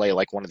position to play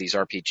like one of these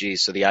RPGs.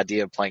 So the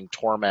idea of playing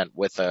Torment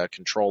with a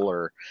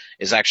controller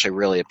is actually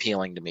really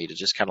appealing to me, to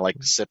just kind of like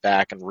sit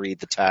back and read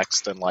the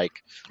text and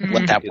like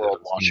let that world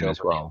wash over as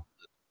well.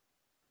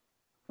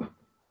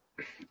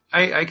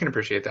 I can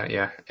appreciate that.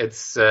 Yeah,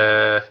 it's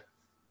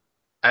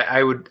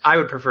I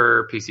would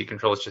prefer PC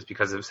controls just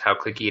because of how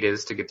clicky it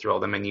is to get through all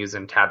the menus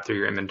and tab through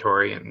your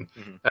inventory and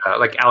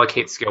like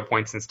allocate skill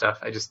points and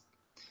stuff.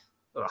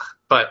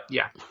 But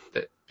yeah,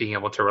 being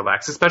able to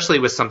relax, especially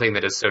with something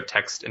that is so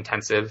text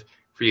intensive,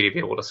 for you to be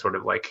able to sort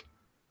of like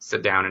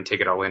sit down and take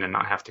it all in and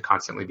not have to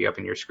constantly be up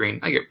in your screen.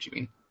 I get what you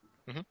mean.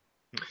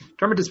 Mm-hmm.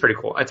 Torment is pretty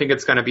cool. I think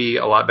it's going to be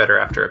a lot better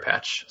after a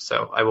patch,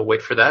 so I will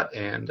wait for that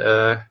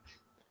and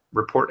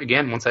report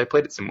again once I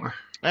played it some more.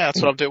 Yeah,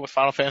 that's what I'm doing with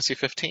Final Fantasy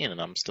 15,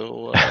 and I'm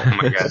still. Oh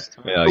my god!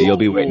 Yeah, you'll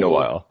be waiting a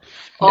while.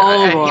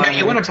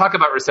 You want to talk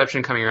about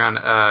reception coming around?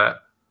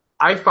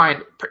 I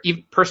find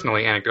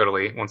personally,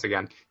 anecdotally, once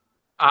again,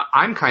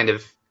 I'm kind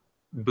of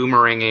not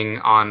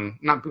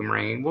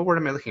boomeranging. What word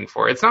am I looking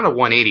for? It's not a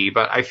 180,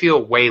 but I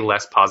feel way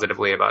less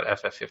positively about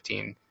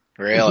FF15.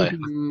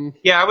 Really?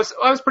 Yeah, I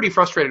was pretty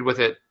frustrated with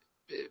it,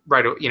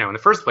 right? In the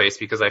first place,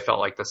 because I felt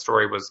like the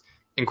story was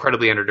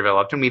incredibly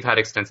underdeveloped, and we've had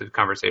extensive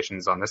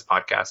conversations on this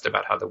podcast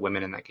about how the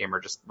women in that game are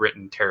just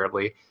written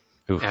terribly.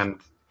 Oof. And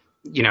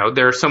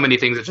there are so many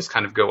things that just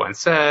kind of go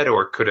unsaid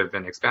or could have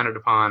been expounded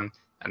upon,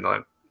 and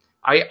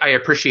I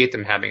appreciate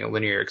them having a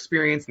linear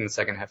experience in the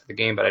second half of the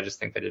game, but I just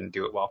think they didn't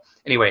do it well.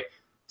 Anyway,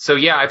 so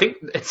yeah, I think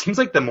it seems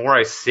like the more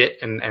I sit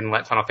and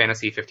let Final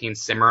Fantasy 15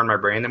 simmer in my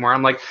brain, the more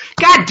I'm like,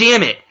 God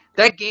damn it,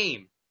 that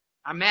game,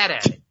 I'm mad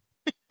at it.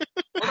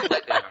 What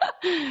a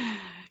letdown.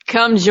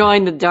 Come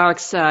join the dark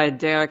side,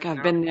 Derek.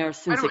 I've been there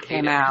since it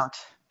came out.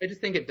 I just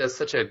think it does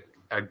such a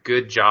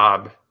good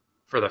job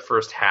for the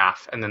first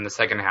half, and then the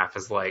second half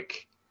is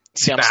like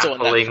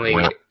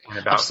bafflingly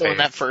I'm still in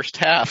that first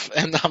half,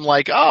 and I'm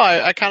like, oh,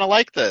 I kind of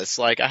like this.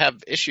 Like, I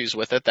have issues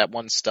with it. That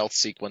one stealth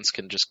sequence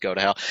can just go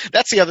to hell.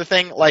 That's the other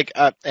thing. Like,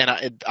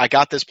 and I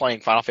got this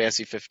playing Final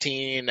Fantasy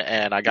 15,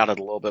 and I got it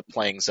a little bit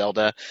playing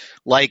Zelda.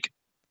 Like,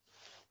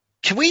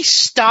 can we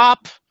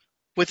stop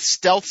with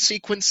stealth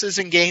sequences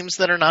in games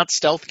that are not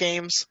stealth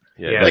games?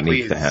 Yeah, that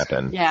please. needs to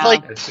happen. Yeah.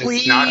 Like, It's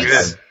please. not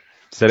good.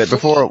 Said it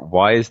before.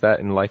 Why is that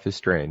in Life is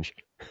Strange?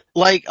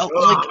 Like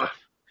Ugh.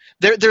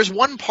 there's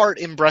one part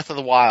in Breath of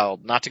the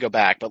Wild, not to go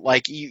back, but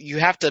like you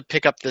have to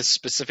pick up this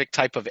specific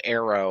type of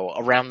arrow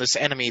around this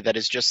enemy that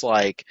is just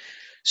like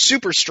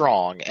super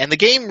strong, and the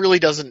game really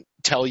doesn't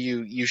tell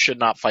you should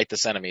not fight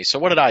this enemy. So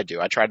what did I do?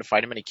 I tried to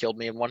fight him and he killed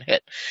me in one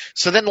hit.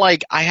 So then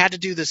like I had to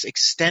do this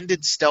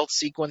extended stealth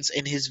sequence.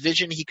 In his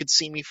vision he could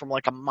see me from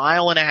like a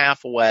mile and a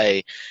half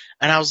away,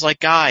 and I was like,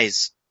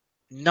 guys,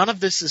 none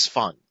of this is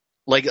fun.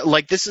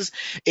 Like this is,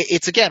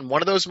 it's again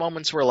one of those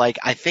moments where like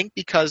I think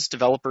because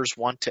developers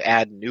want to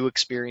add new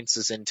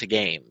experiences into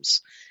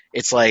games,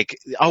 it's like,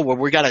 oh well,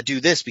 we got to do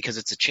this because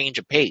it's a change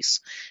of pace,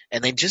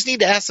 and they just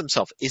need to ask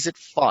themselves, is it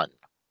fun?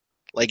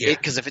 Like, Yeah.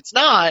 because if it's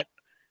not,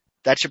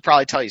 that should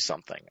probably tell you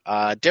something.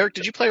 Derek,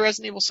 did you play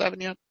Resident Evil 7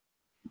 yet?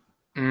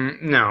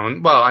 No.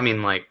 Well, I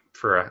mean, like,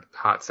 for a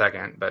hot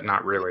second, but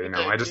not really.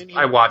 No,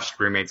 I watched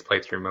roommates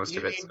play through most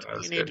of it. So that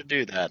was You need good. to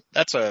do that.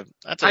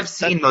 I've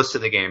seen most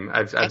of the game.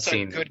 I've That's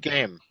seen a good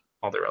game.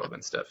 all the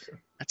relevant stuff. So.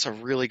 That's a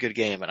really good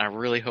game, and I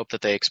really hope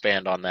that they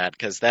expand on that,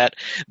 because that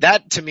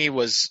to me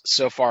was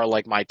so far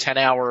like my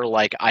 10-hour,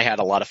 like I had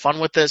a lot of fun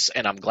with this,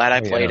 and I'm glad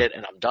I played it,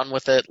 and I'm done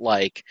with it.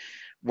 Like,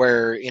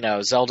 where, you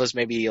know, Zelda's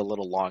maybe a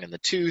little long in the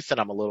tooth, and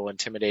I'm a little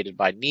intimidated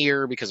by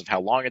Nier because of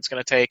how long it's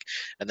going to take,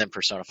 and then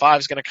Persona 5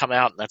 is going to come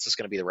out, and that's just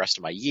going to be the rest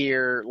of my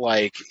year.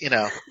 Like, you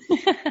know,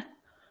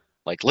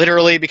 like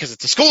literally because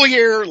it's a school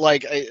year.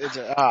 Like, it's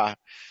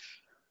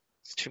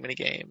too many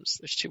games.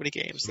 There's too many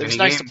games. It was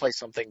nice to play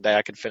something that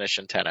I could finish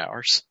in 10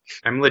 hours.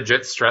 I'm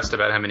legit stressed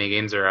about how many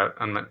games are out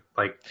on my,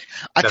 like,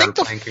 I that think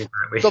I'm playing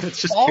concurrently. the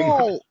It's just too much.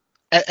 fall,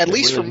 at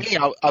least for me,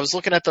 I was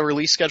looking at the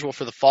release schedule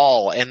for the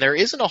fall, and there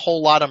isn't a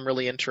whole lot I'm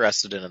really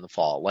interested in the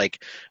fall.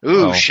 Like,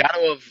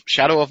 Shadow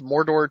of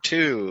Mordor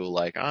 2.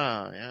 Like,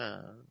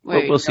 yeah.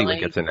 Wait, We'll see really?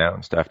 what gets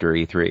announced after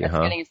E3, That's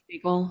huh? getting a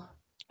sequel?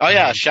 Oh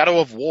yeah, Shadow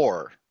of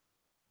War.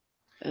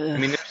 I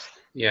mean,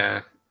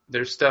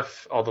 there's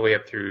stuff all the way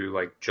up through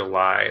like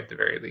July at the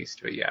very least,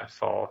 but yeah,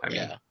 fall. I mean,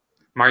 Yeah.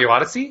 Mario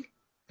Odyssey.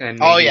 And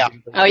Oh, yeah.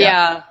 Oh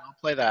yeah. I'll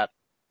play that.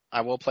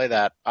 I will play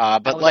that. I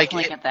But will like,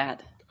 definitely get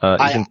that.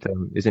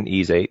 Isn't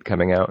Ys 8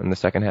 coming out in the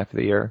second half of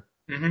the year?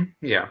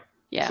 Yeah.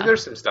 Yeah. So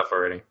there's some stuff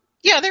already.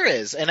 yeah, there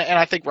is, and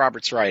I think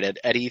Robert's right.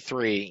 At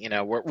E3, you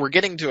know, we're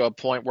getting to a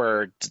point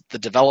where the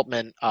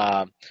development,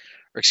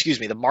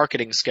 the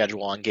marketing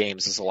schedule on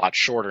games is a lot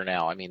shorter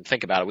now. I mean,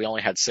 think about it. We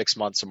only had 6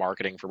 months of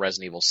marketing for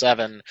Resident Evil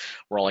 7.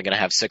 We're only going to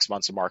have 6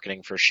 months of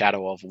marketing for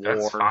Shadow of War.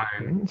 That's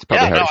fine. It's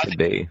probably Yeah, how no, it should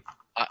be.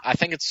 I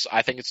think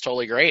it's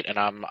totally great, and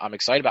I'm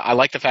excited about it. I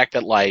like the fact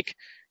that, like,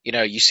 you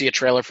know, you see a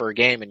trailer for a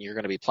game and you're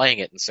going to be playing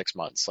it in 6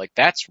 months. Like,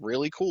 that's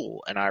really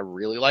cool, and I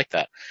really like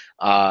that.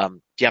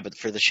 But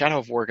for the Shadow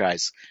of War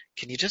guys,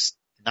 can you just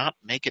not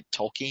make it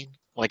Tolkien?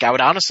 Like, I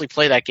would honestly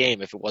play that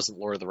game if it wasn't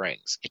Lord of the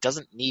Rings. It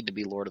doesn't need to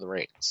be Lord of the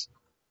Rings.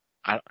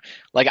 I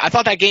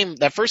thought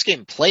that first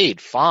game played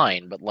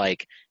fine, but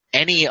like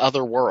any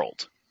other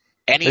world,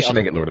 They should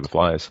make it Lord of the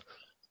Flies.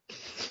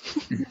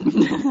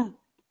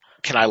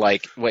 Can I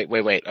like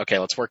wait? Okay,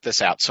 let's work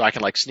this out. So I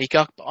can like sneak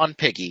up on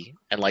Piggy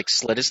and like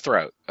slit his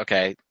throat.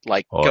 Okay,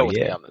 like go with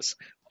me on this.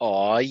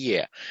 Oh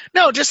yeah.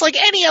 No, just like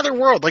any other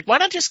world. Like, why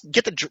not just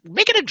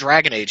make it a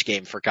Dragon Age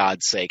game, for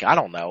God's sake? I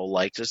don't know.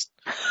 Like, just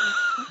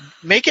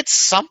make it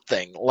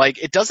something.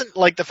 Like, it doesn't,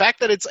 like, the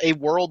fact that it's a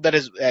world that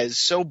has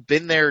so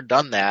been there,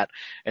 done that,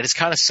 and it's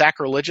kind of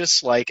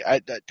sacrilegious. Like,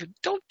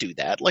 don't do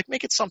that. Like,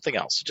 make it something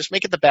else. Just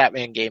make it the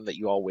Batman game that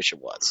you all wish it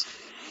was.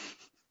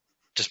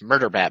 Just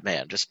murder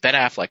Batman. Just Ben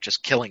Affleck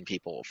just killing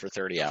people for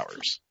 30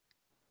 hours.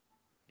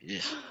 Yeah.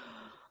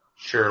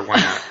 Sure, why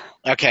not?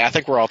 Okay, I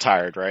think we're all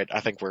tired, right? I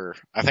think we're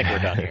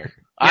done here.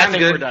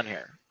 We're done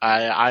here.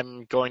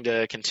 I'm going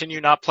to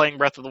continue not playing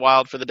Breath of the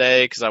Wild for the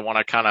day because I want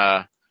to kind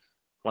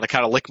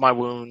of lick my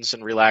wounds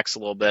and relax a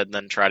little bit, and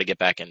then try to get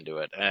back into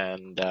it.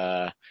 And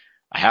I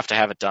have to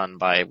have it done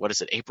by, what is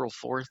it, April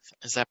 4th?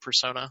 Is that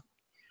Persona?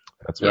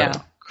 That's right.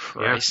 Yeah.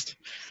 Christ.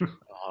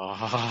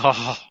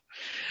 Oh.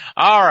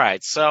 All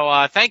right.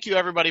 So thank you,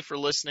 everybody, for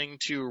listening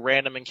to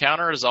Random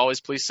Encounter. As always,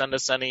 please send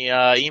us any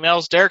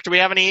emails. Derek, do we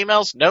have any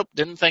emails? Nope,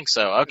 didn't think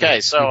so. Okay,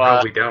 so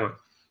No, we don't.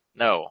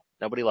 no,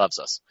 nobody loves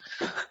us.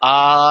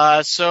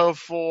 So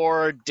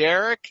for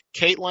Derek,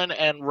 Caitlin,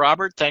 and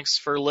Robert, thanks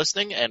for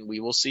listening, and we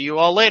will see you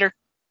all later.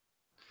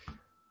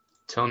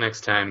 Till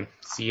next time,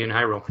 see you in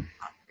Hyrule.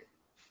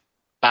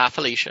 Bye,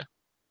 Felicia.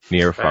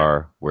 Near,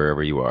 far,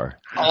 wherever you are.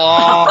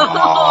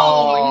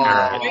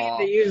 Oh, you need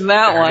to use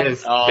that There one. it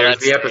is. Oh, There's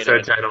that's the episode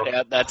dated. title.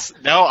 Yeah, that's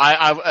no.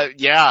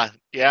 Yeah.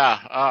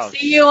 Oh,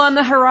 See you on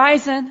the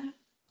horizon.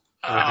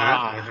 all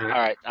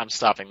right, I'm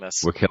stopping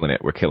this. We're killing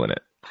it.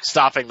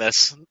 Stopping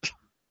this.